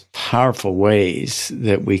the most powerful ways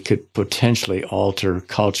that we could potentially alter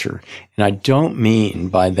culture. And I don't mean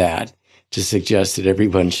by that to suggest that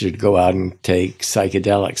everyone should go out and take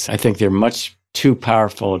psychedelics. I think they're much too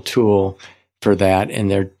powerful a tool for that, and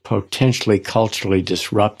they're potentially culturally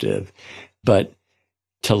disruptive. But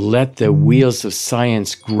to let the wheels of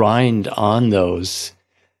science grind on those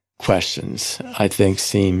questions, I think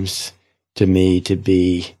seems to me to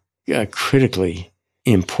be critically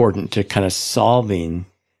important to kind of solving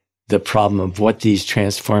the problem of what these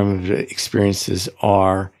transformative experiences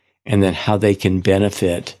are and then how they can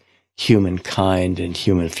benefit humankind and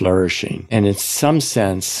human flourishing. And in some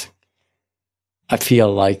sense, I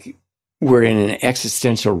feel like we're in an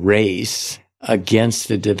existential race against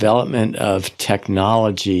the development of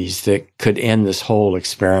technologies that could end this whole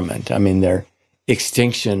experiment. I mean, they're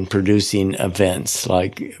extinction-producing events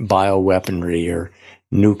like bioweaponry or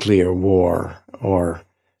nuclear war or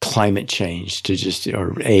climate change,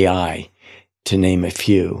 or AI, to name a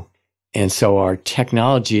few. And so our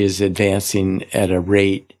technology is advancing at a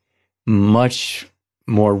rate much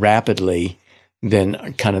more rapidly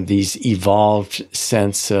than kind of these evolved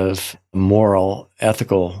sense of moral,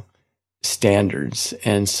 ethical standards.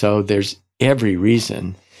 And so there's every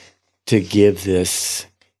reason to give this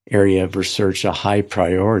area of research a high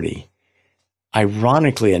priority.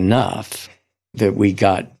 Ironically enough, that we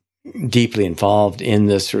got deeply involved in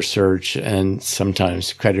this research and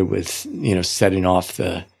sometimes credited with, setting off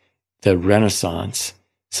the Renaissance,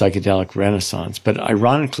 psychedelic Renaissance. But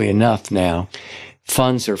ironically enough now,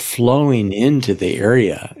 funds are flowing into the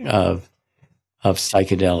area of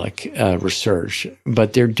psychedelic research,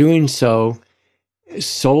 but they're doing so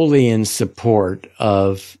solely in support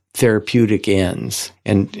of therapeutic ends.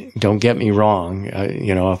 And don't get me wrong,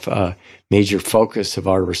 if a major focus of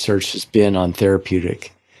our research has been on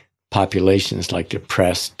therapeutic populations like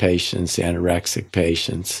depressed patients, anorexic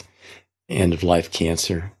patients, end-of-life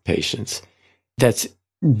cancer patients. That's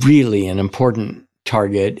really an important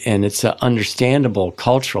target, and it's an understandable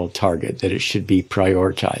cultural target that it should be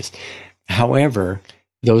prioritized. However,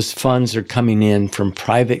 those funds are coming in from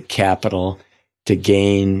private capital to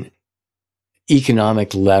gain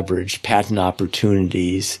economic leverage, patent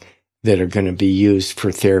opportunities that are going to be used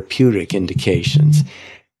for therapeutic indications.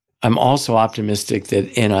 I'm also optimistic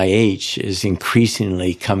that NIH is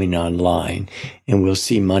increasingly coming online, and we'll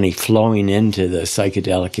see money flowing into the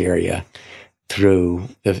psychedelic area through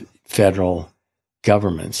the federal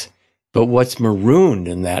governments. But what's marooned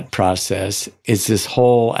in that process is this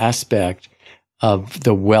whole aspect of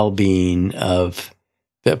the well-being of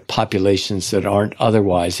the populations that aren't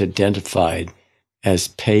otherwise identified as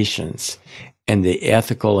patients and the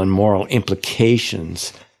ethical and moral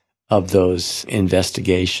implications of those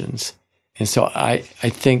investigations. And so I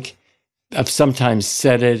think I've sometimes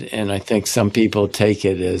said it, and I think some people take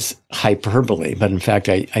it as hyperbole, but in fact,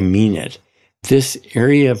 I mean it. This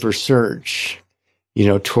area of research,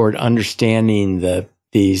 toward understanding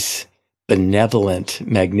these benevolent,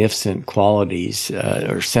 magnificent qualities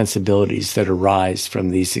or sensibilities that arise from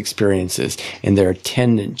these experiences and their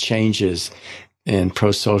attendant changes in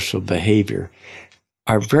prosocial behavior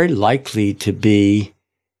are very likely to be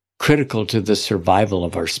critical to the survival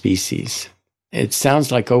of our species. It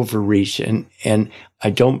sounds like overreach, and I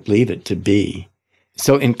don't believe it to be.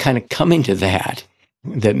 So in kind of coming to that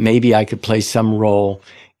maybe I could play some role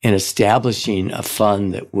in establishing a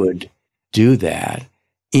fund that would do that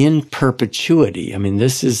in perpetuity. I mean,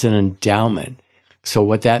 this is an endowment. So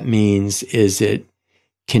what that means is it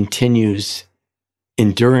continues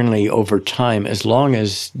enduringly over time as long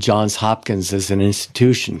as Johns Hopkins as an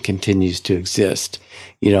institution continues to exist.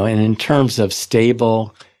 And in terms of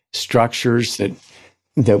stable structures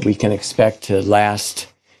that we can expect to last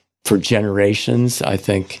for generations, I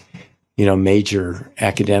think, major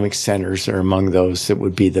academic centers are among those that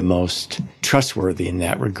would be the most trustworthy in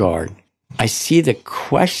that regard. I see the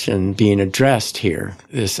question being addressed here,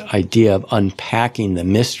 this idea of unpacking the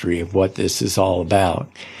mystery of what this is all about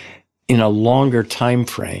in a longer time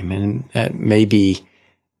frame, and that may be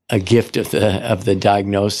a gift of the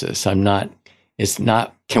diagnosis. It's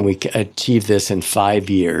not, can we achieve this in 5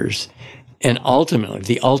 years? And ultimately,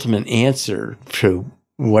 the ultimate answer to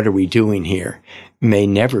what are we doing here may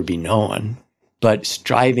never be known, but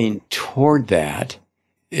striving toward that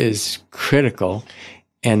is critical.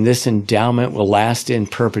 And this endowment will last in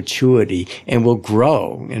perpetuity and will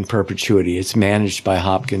grow in perpetuity. It's managed by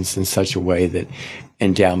Hopkins in such a way that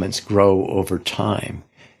endowments grow over time.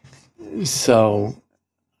 So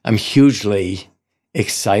I'm hugely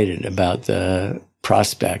excited about the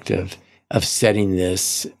prospect of setting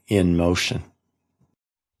this in motion.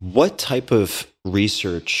 What type of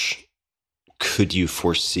research could you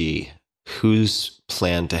foresee? Who's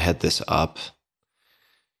planned to head this up?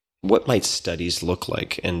 What might studies look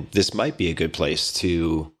like? And this might be a good place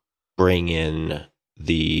to bring in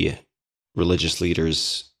the religious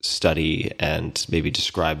leaders study and maybe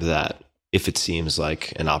describe that if it seems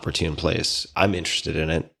like an opportune place. I'm interested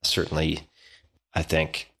in it. Certainly, I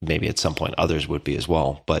think maybe at some point others would be as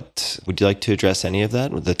well. But would you like to address any of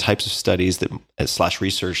that? The types of studies that /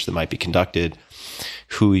 research that might be conducted,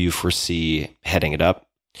 who you foresee heading it up,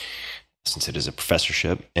 since it is a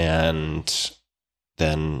professorship, and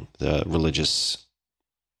then the religious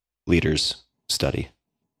leaders study?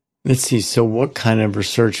 Let's see. So what kind of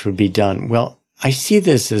research would be done? Well, I see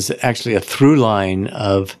this as actually a through line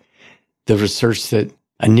of the research that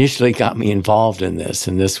initially got me involved in this.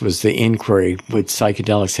 And this was the inquiry, would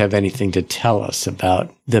psychedelics have anything to tell us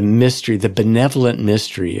about the mystery, the benevolent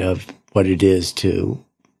mystery of what it is to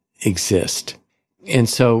exist? And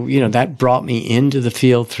so, that brought me into the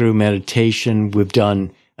field through meditation. We've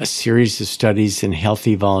done a series of studies in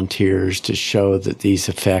healthy volunteers to show that these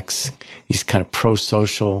effects, these kind of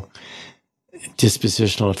pro-social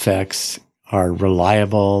dispositional effects, are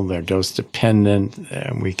reliable, they're dose dependent,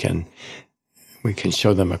 and we can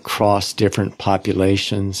show them across different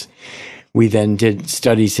populations. We then did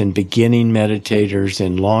studies in beginning meditators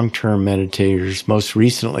and long-term meditators. Most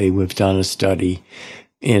recently, we've done a study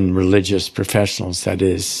in religious professionals, that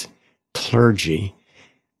is, clergy.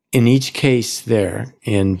 In each case there,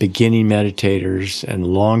 in beginning meditators and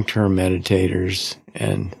long-term meditators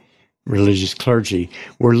and religious clergy,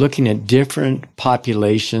 we're looking at different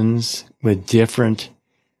populations with different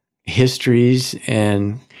histories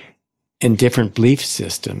and different belief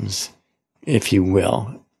systems, if you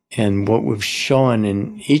will. And what we've shown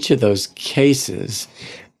in each of those cases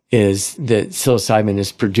is that psilocybin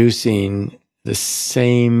is producing the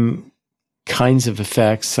same kinds of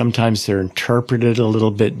effects. Sometimes they're interpreted a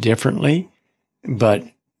little bit differently, but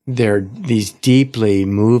they're these deeply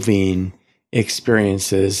moving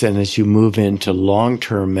experiences. And as you move into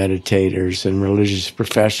long-term meditators and religious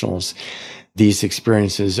professionals, these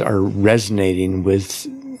experiences are resonating with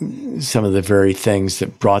some of the very things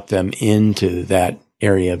that brought them into that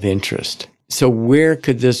area of interest. So where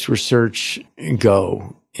could this research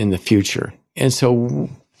go in the future? And so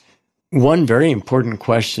one very important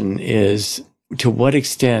question is, to what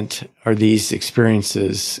extent are these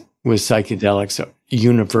experiences with psychedelics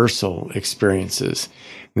universal experiences?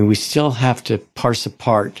 I mean, we still have to parse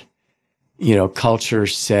apart, culture,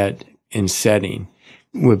 set, and setting.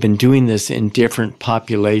 We've been doing this in different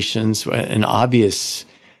populations. An obvious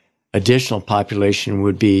additional population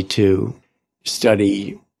would be to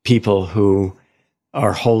study people who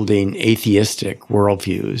are holding atheistic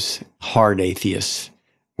worldviews, hard atheist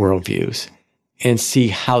worldviews, and see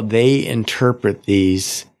how they interpret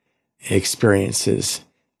these experiences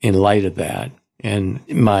in light of that. And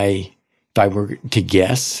if I were to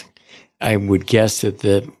guess, I would guess that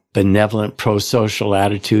the benevolent pro-social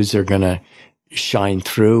attitudes are going to shine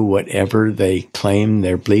through whatever they claim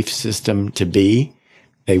their belief system to be.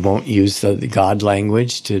 They won't use the God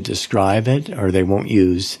language to describe it, or they won't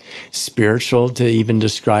use spiritual to even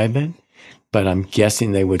describe it. But I'm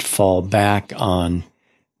guessing they would fall back on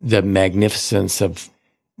the magnificence of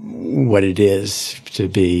what it is to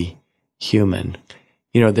be human.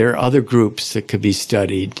 There are other groups that could be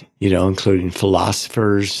studied, including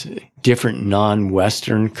philosophers. Different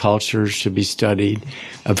non-Western cultures should be studied.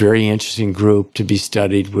 A very interesting group to be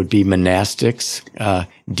studied would be monastics,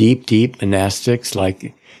 deep monastics,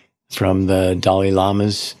 like from the Dalai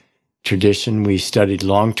Lama's tradition. We studied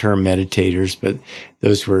long-term meditators, but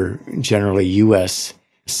those were generally U.S.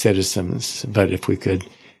 citizens. But if we could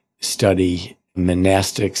study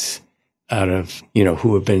monastics out of,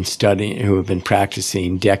 who have been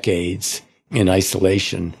practicing decades in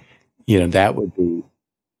isolation, that would be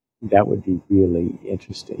really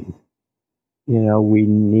interesting. We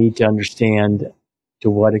need to understand to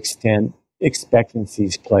what extent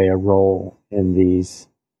expectancies play a role in these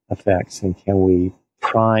effects, and can we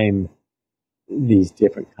prime these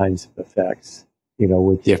different kinds of effects,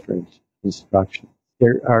 with different instructions.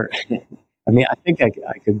 There are, I think I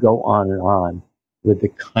could go on and on with the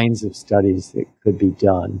kinds of studies that could be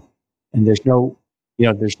done. And there's no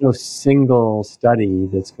single study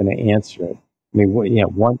that's going to answer it.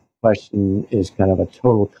 One question is kind of a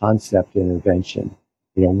total concept intervention.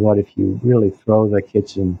 What if you really throw the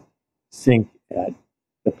kitchen sink at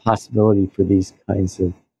the possibility for these kinds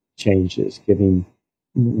of changes, giving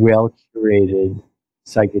well-curated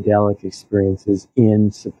psychedelic experiences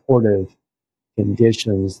in supportive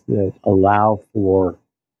conditions that allow for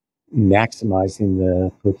maximizing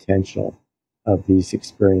the potential of these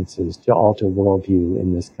experiences to alter worldview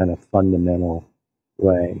in this kind of fundamental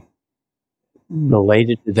way.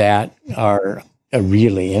 Related to that are a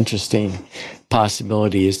really interesting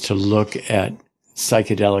possibility is to look at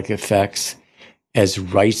psychedelic effects as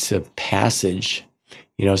rites of passage.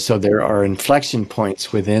 So there are inflection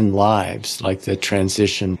points within lives, like the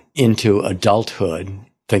transition into adulthood,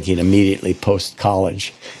 thinking immediately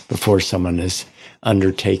post-college, before someone has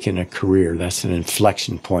undertaken a career. That's an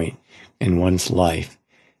inflection point in one's life.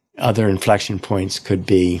 Other inflection points could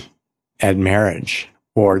be at marriage,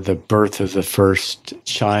 or the birth of the first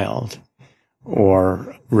child,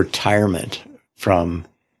 or retirement from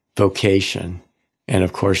vocation, and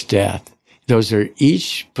of course, death. Those are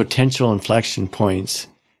each potential inflection points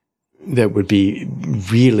that would be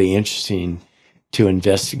really interesting to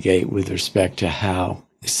investigate with respect to how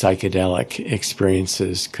psychedelic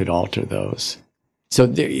experiences could alter those. So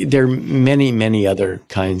there are many, many other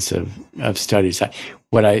kinds of studies.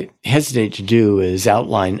 What I hesitate to do is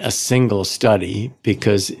outline a single study,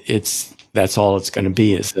 because that's all it's going to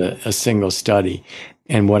be, is a single study.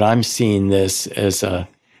 And what I'm seeing this as a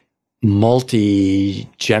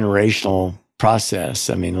multi-generational process.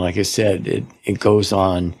 I mean, like I said, it goes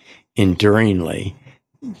on enduringly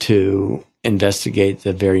to investigate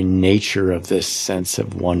the very nature of this sense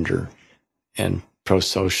of wonder and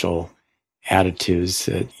prosocial attitudes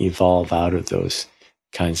that evolve out of those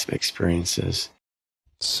kinds of experiences.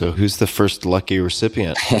 So who's the first lucky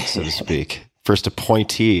recipient, so to speak? First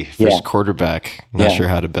appointee, first quarterback. I'm not sure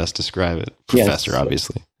how to best describe it. Professor,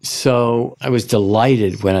 obviously. So I was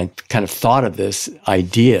delighted when I kind of thought of this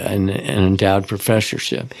idea, an endowed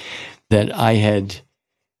professorship, that I had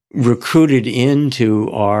recruited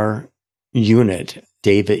into our unit.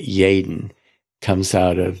 David Yaden comes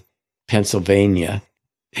out of Pennsylvania,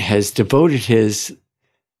 has devoted his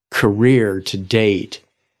career to date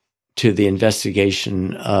to the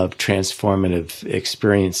investigation of transformative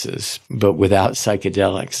experiences, but without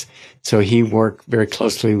psychedelics. So he worked very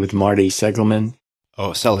closely with Marty Seligman.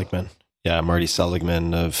 Oh, Seligman. Yeah, Marty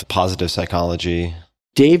Seligman of positive psychology.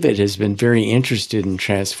 David has been very interested in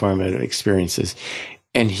transformative experiences,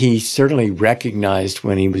 and he certainly recognized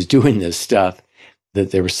when he was doing this stuff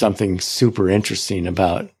that there was something super interesting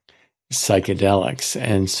about psychedelics.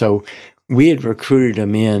 And so we had recruited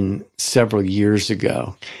him in several years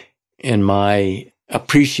ago, and my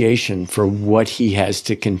appreciation for what he has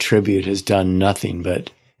to contribute has done nothing but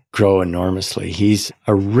grow enormously. He's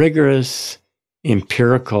a rigorous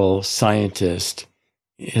empirical scientist.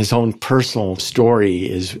 His own personal story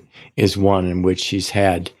is one in which he's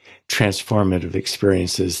had transformative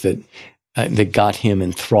experiences that got him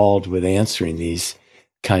enthralled with answering these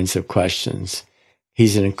kinds of questions.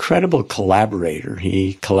 He's an incredible collaborator.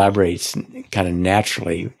 He collaborates kind of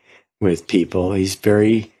naturally with people. He's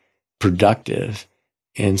very productive.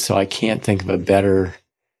 And so I can't think of a better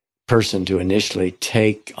person to initially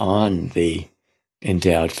take on the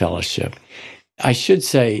endowed fellowship. I should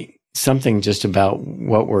say something just about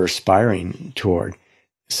what we're aspiring toward.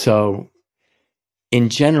 So in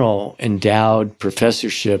general, endowed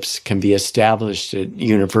professorships can be established at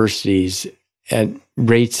universities at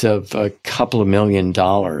rates of a couple of $1 million,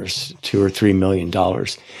 $2 or $3 million.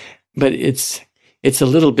 But it's a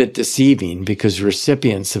little bit deceiving, because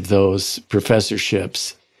recipients of those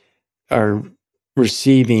professorships are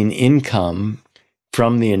receiving income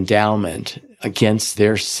from the endowment against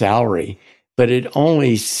their salary, but it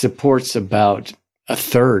only supports about a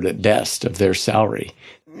third at best of their salary.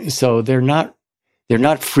 So they're not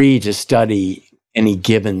free to study any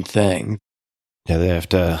given thing. Yeah, they have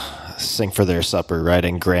to sing for their supper,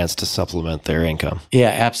 writing grants to supplement their income. Yeah,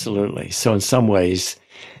 absolutely. So in some ways,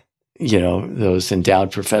 those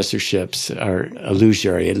endowed professorships are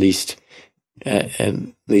illusory, at least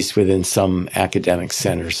within some academic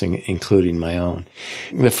centers, including my own.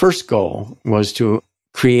 The first goal was to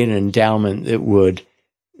create an endowment that would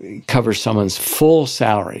cover someone's full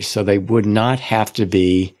salary, so they would not have to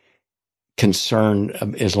be concerned,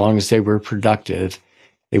 as long as they were productive,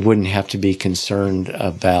 they wouldn't have to be concerned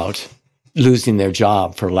about losing their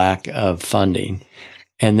job for lack of funding.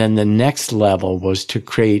 And then the next level was to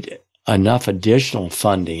create enough additional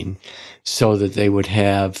funding so that they would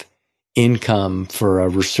have income for a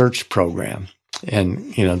research program.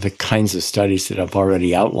 And, the kinds of studies that I've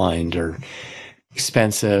already outlined are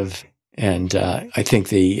expensive. And I think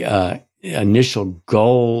the initial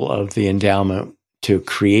goal of the endowment to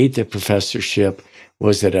create the professorship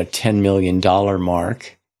was at a $10 million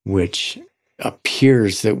mark, which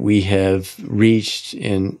appears that we have reached.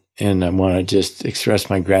 And I want to just express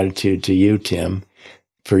my gratitude to you, Tim,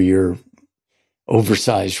 for your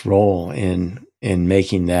oversized role in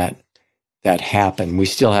making that happen. We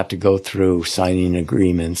still have to go through signing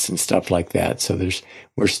agreements and stuff like that. So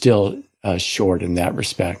we're still short in that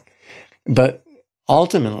respect. But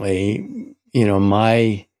ultimately,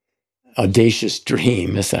 my audacious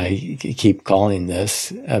dream, as I keep calling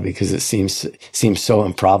this, because it seems so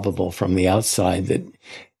improbable from the outside, that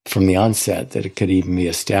from the onset that it could even be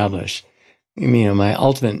established. My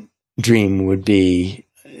ultimate dream would be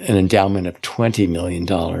an endowment of $20 million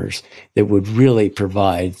that would really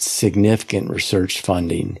provide significant research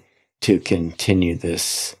funding to continue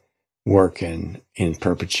this work in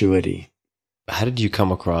perpetuity. How did you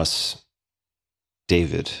come across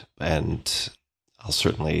David? And I'll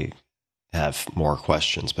certainly have more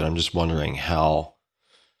questions, but I'm just wondering how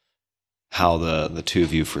the two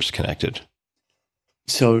of you first connected.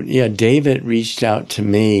 So, yeah, David reached out to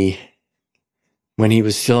me when he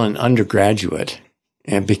was still an undergraduate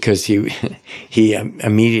and because he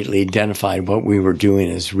immediately identified what we were doing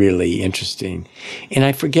as really interesting. And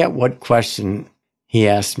I forget what question he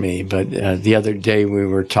asked me, but the other day we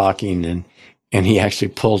were talking and he actually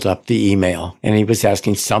pulled up the email and he was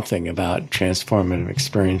asking something about transformative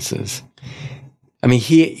experiences. I mean,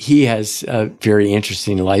 he has a very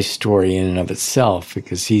interesting life story in and of itself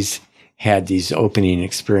because he's had these opening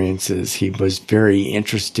experiences. He was very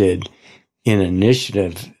interested in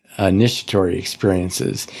initiatory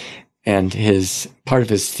experiences. And part of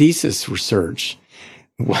his thesis research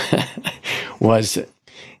was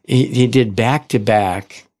he did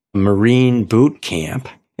back-to-back Marine boot camp,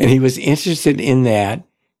 and he was interested in that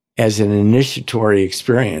as an initiatory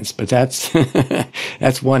experience. But that's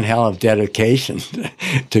that's one hell of dedication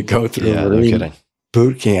to go through Marine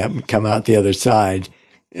boot camp and come out the other side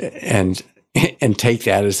and take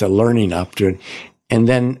that as a learning opportunity. And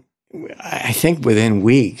then I think within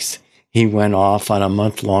weeks, he went off on a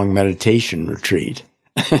month-long meditation retreat.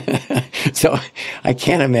 So I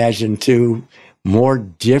can't imagine two more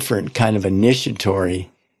different kind of initiatory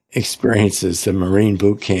experiences than Marine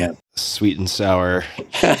boot camp. Sweet and sour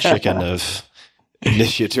chicken of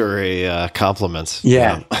initiatory compliments.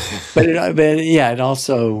 Yeah. But it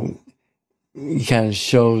also kind of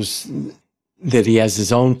shows that he has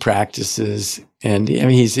his own practices, and I mean,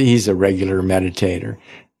 he's a regular meditator.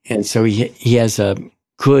 And so he has a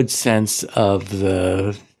good sense of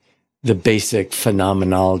the basic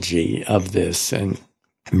phenomenology of this, and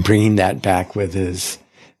bringing that back with his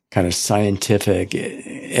kind of scientific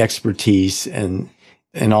expertise and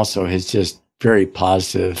also his just very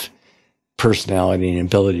positive personality and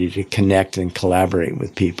ability to connect and collaborate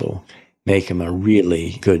with people make him a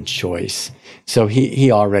really good choice. So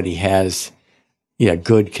he already has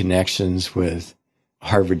good connections with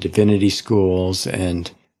Harvard Divinity Schools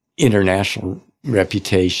and international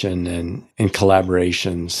reputation and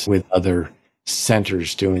collaborations with other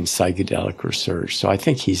centers doing psychedelic research. So I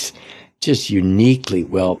think he's just uniquely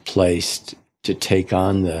well placed to take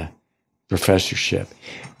on the professorship.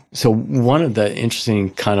 So one of the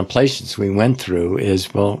interesting contemplations we went through is,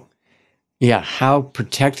 how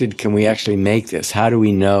protected can we actually make this? How do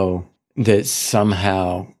we know that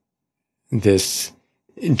somehow this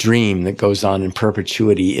dream that goes on in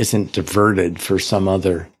perpetuity isn't diverted for some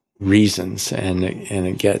other reasons, and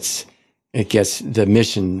it gets the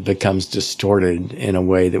mission becomes distorted in a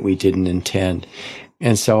way that we didn't intend.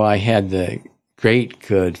 And so I had the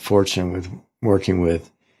good fortune with working with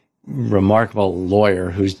a remarkable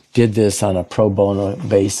lawyer who did this on a pro bono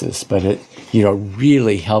basis, but it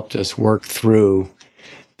really helped us work through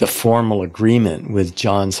the formal agreement with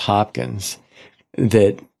Johns Hopkins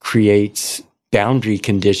that creates boundary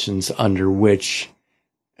conditions under which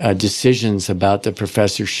decisions about the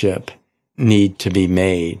professorship need to be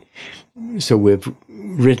made. So we've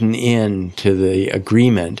written into the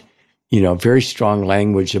agreement, very strong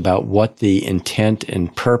language about what the intent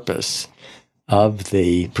and purpose of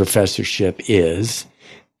the professorship is.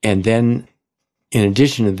 And then in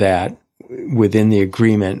addition to that, within the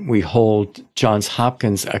agreement, we hold Johns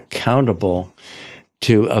Hopkins accountable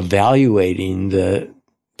to evaluating the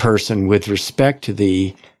person with respect to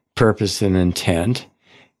the purpose and intent.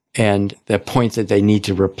 And the point that they need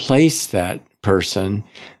to replace that person,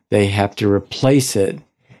 they have to replace it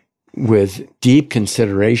with deep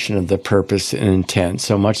consideration of the purpose and intent,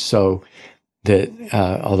 so much so that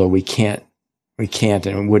although we can't, and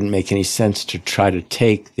it wouldn't make any sense to try to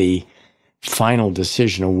take the final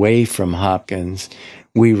decision away from Hopkins,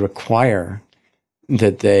 we require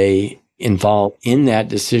that they involve in that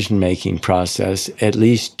decision-making process at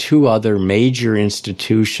least two other major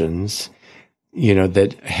institutions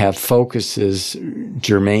that have focuses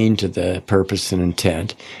germane to the purpose and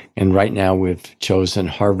intent. And right now we've chosen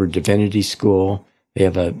Harvard Divinity School. They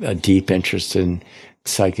have a deep interest in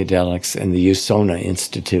psychedelics, and the USONA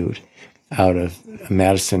Institute out of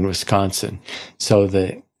Madison, Wisconsin. So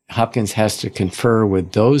the Hopkins has to confer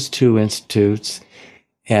with those two institutes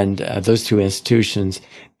and those two institutions,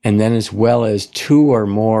 and then as well as two or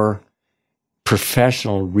more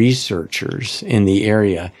professional researchers in the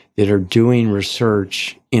area that are doing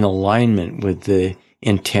research in alignment with the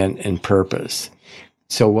intent and purpose.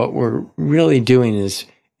 So what we're really doing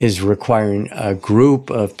is requiring a group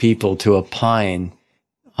of people to opine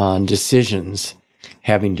on decisions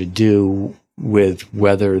having to do with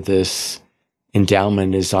whether this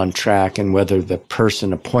endowment is on track and whether the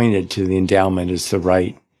person appointed to the endowment is the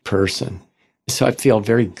right person. So I feel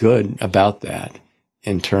very good about that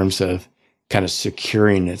in terms of kind of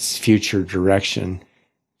securing its future direction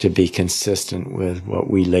to be consistent with what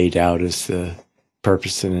we laid out as the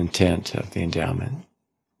purpose and intent of the endowment.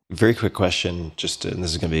 Very quick question, and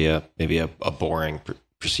this is going to be maybe a boring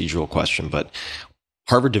procedural question, but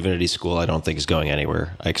Harvard Divinity School, I don't think is going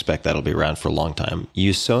anywhere. I expect that'll be around for a long time.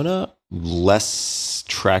 USONA, less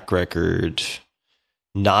track record,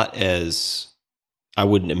 not as, I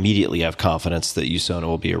wouldn't immediately have confidence that USONA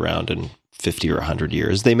will be around in 50 or 100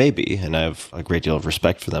 years. They may be, and I have a great deal of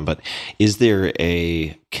respect for them, but is there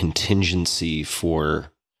a contingency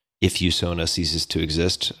for if USONA ceases to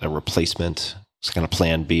exist, a replacement? It's kind of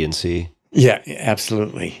plan B and C? Yeah,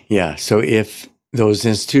 absolutely. Yeah. So if those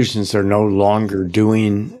institutions are no longer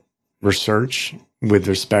doing research with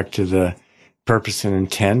respect to the purpose and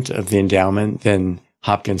intent of the endowment, then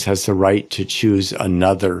Hopkins has the right to choose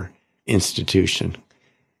another institution.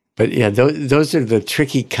 But yeah, those are the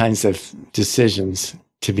tricky kinds of decisions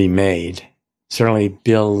to be made. Certainly,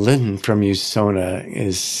 Bill Linton from USONA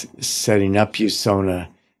is setting up USONA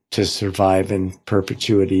to survive in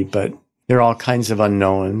perpetuity, but there are all kinds of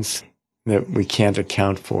unknowns that we can't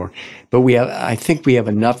account for. But I think we have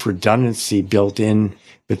enough redundancy built in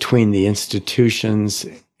between the institutions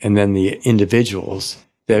and then the individuals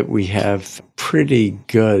that we have pretty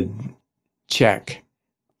good check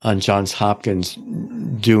on Johns Hopkins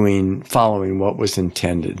following what was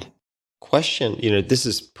intended. Question, this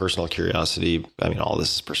is personal curiosity. I mean, all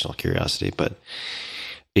this is personal curiosity, but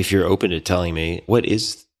if you're open to telling me, what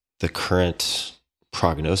is the current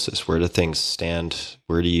prognosis? Where do things stand?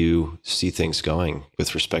 Where do you see things going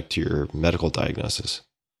with respect to your medical diagnosis?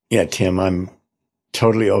 Yeah, Tim, I'm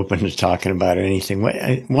totally open to talking about anything.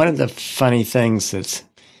 One of the funny things that's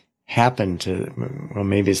happened well,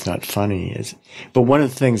 maybe it's not funny, but one of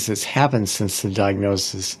the things that's happened since the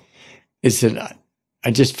diagnosis is that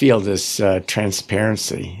I just feel this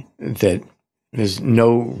transparency that there's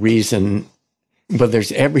no reason, but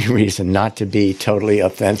there's every reason not to be totally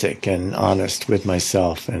authentic and honest with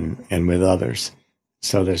myself and with others.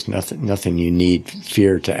 So there's nothing you need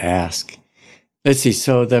fear to ask. Let's see.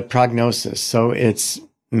 So the prognosis. So it's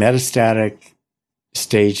metastatic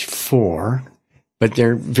stage 4, but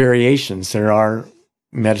there are variations. There are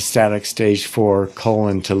metastatic stage 4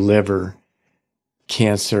 colon to liver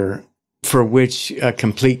cancer for which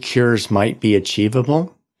complete cures might be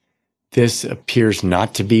achievable. This appears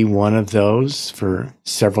not to be one of those for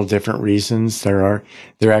several different reasons. There are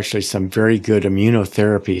actually some very good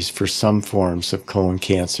immunotherapies for some forms of colon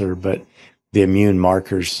cancer, but the immune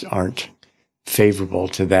markers aren't favorable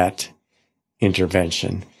to that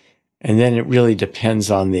intervention. And then it really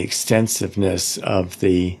depends on the extensiveness of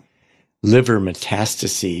the liver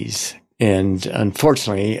metastases. And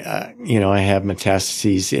unfortunately, I have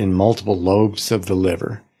metastases in multiple lobes of the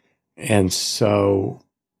liver. And so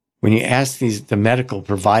when you ask the medical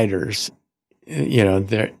providers,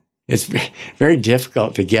 it's very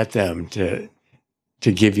difficult to get them to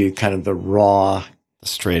give you kind of the raw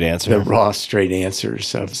straight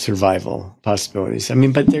answers of survival possibilities. I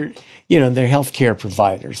mean, but they're healthcare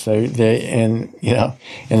providers. And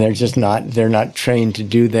they're just they're not trained to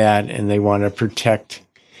do that, and they want to protect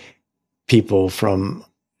people from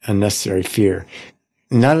unnecessary fear.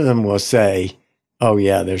 None of them will say, "Oh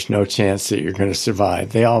yeah, there's no chance that you're going to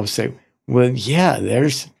survive." They always say, "Well, yeah,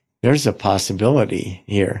 there's a possibility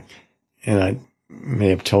here." And I may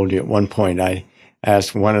have told you at one point, I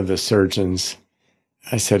asked one of the surgeons,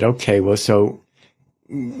 I said, "Okay, well, so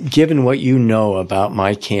given what you know about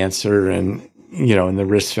my cancer and, and the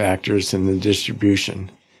risk factors and the distribution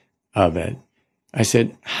of it," I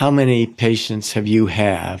said, "how many patients have you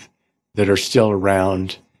that are still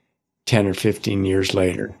around 10 or 15 years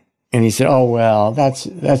later?" And he said, "Oh, well, that's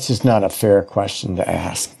just not a fair question to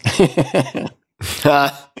ask."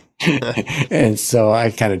 And so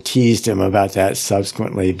I kind of teased him about that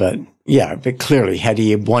subsequently. But clearly, had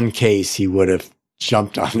he had one case, he would have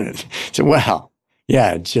jumped on it. So, well,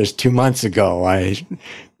 yeah, just 2 months ago, I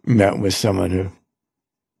met with someone who,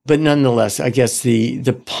 but nonetheless, I guess the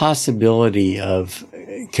possibility of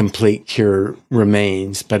complete cure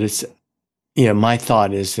remains, but it's, my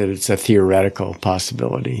thought is that it's a theoretical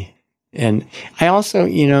possibility. And I also,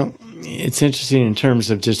 it's interesting in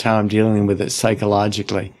terms of just how I'm dealing with it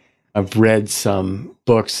psychologically. I've read some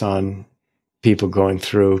books on people going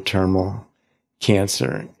through terminal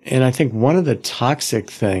cancer. And I think one of the toxic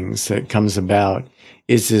things that comes about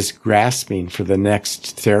is this grasping for the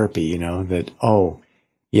next therapy, that, oh,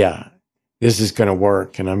 yeah, this is going to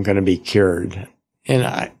work and I'm going to be cured. And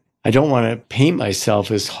I don't want to paint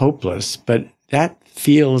myself as hopeless, but that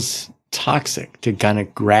feels toxic to kind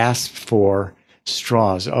of grasp for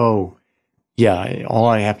straws. Oh, yeah, all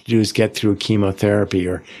I have to do is get through chemotherapy,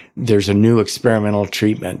 or there's a new experimental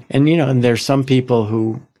treatment. And, and there's some people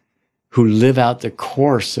who who live out the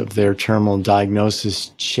course of their terminal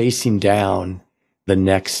diagnosis, chasing down the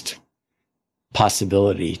next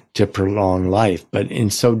possibility to prolong life. But in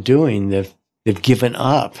so doing, they've given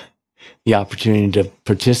up the opportunity to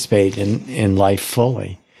participate in life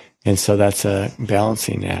fully. And so that's a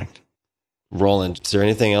balancing act. Roland, is there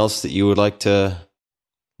anything else that you would like to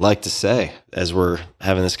say as we're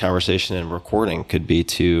having this conversation and recording? Could be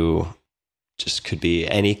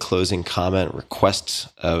any closing comment, requests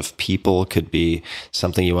of people, could be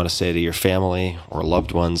something you want to say to your family or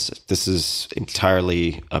loved ones. This is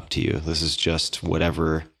entirely up to you. This is just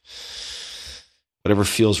whatever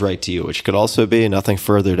feels right to you, which could also be nothing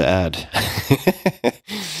further to add.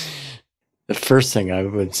 The first thing I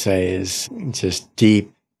would say is just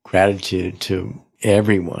deep gratitude to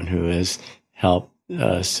everyone who has helped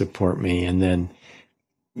support me. And then,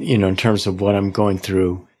 in terms of what I'm going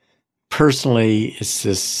through personally, it's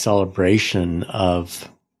this celebration of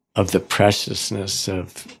the preciousness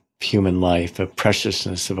of human life, a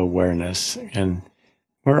preciousness of awareness. And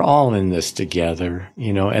we're all in this together.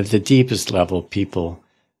 At the deepest level, people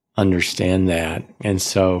understand that. And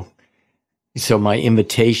so my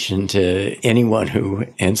invitation to anyone who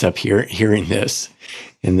ends up hearing this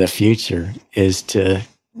in the future is to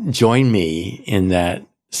join me in that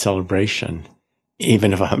celebration,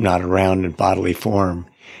 even if I'm not around in bodily form.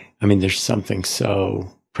 I mean, there's something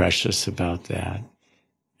so precious about that.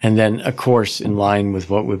 And then, of course, in line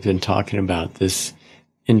with what we've been talking about, this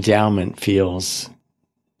endowment feels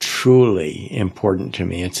truly important to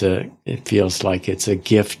me. It feels like it's a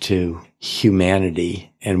gift to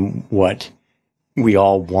humanity and what we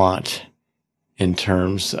all want in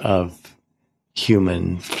terms of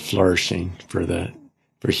human flourishing for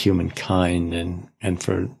humankind and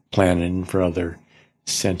for planet and for other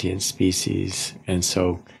sentient species. And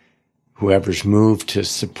so whoever's moved to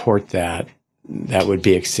support that would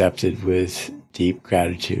be accepted with deep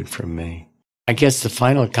gratitude from me. I guess the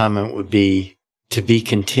final comment would be to be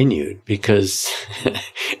continued, because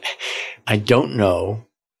I don't know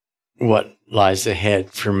what lies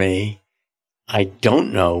ahead for me. I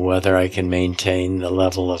don't know whether I can maintain the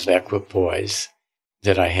level of equipoise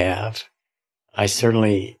that I have. I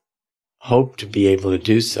certainly hope to be able to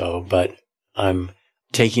do so, but I'm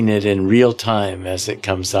taking it in real time as it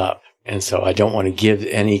comes up. And so I don't want to give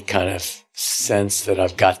any kind of sense that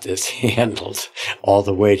I've got this handled all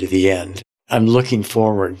the way to the end. I'm looking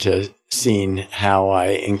forward to seeing how I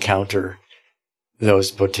encounter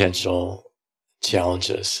those potential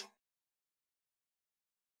challenges.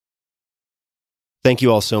 Thank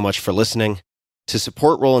you all so much for listening. To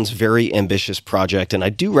support Roland's very ambitious project, and I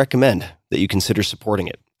do recommend that you consider supporting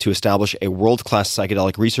it, to establish a world-class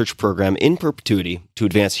psychedelic research program in perpetuity to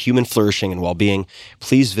advance human flourishing and well-being,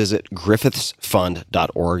 please visit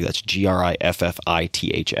griffithsfund.org. That's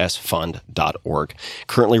GRIFFITHS fund.org.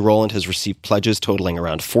 Currently, Roland has received pledges totaling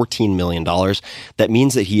around $14 million. That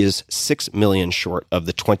means that he is $6 million short of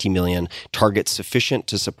the $20 million target sufficient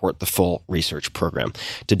to support the full research program.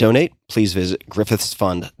 To donate, please visit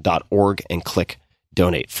griffithsfund.org and click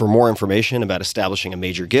Donate. For more information about establishing a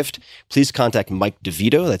major gift, please contact Mike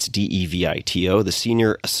DeVito, that's DEVITO, the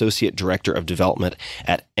Senior Associate Director of Development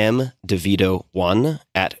at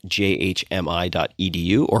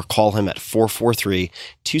mdevito1@jhmi.edu, or call him at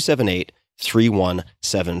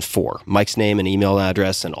 443-278-3174. Mike's name and email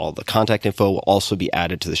address and all the contact info will also be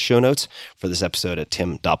added to the show notes for this episode at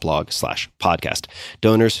tim.blog/podcast.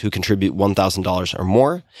 Donors who contribute $1,000 or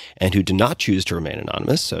more and who do not choose to remain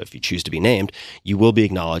anonymous, so if you choose to be named, you will be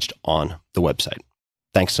acknowledged on the website.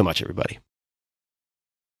 Thanks so much, everybody.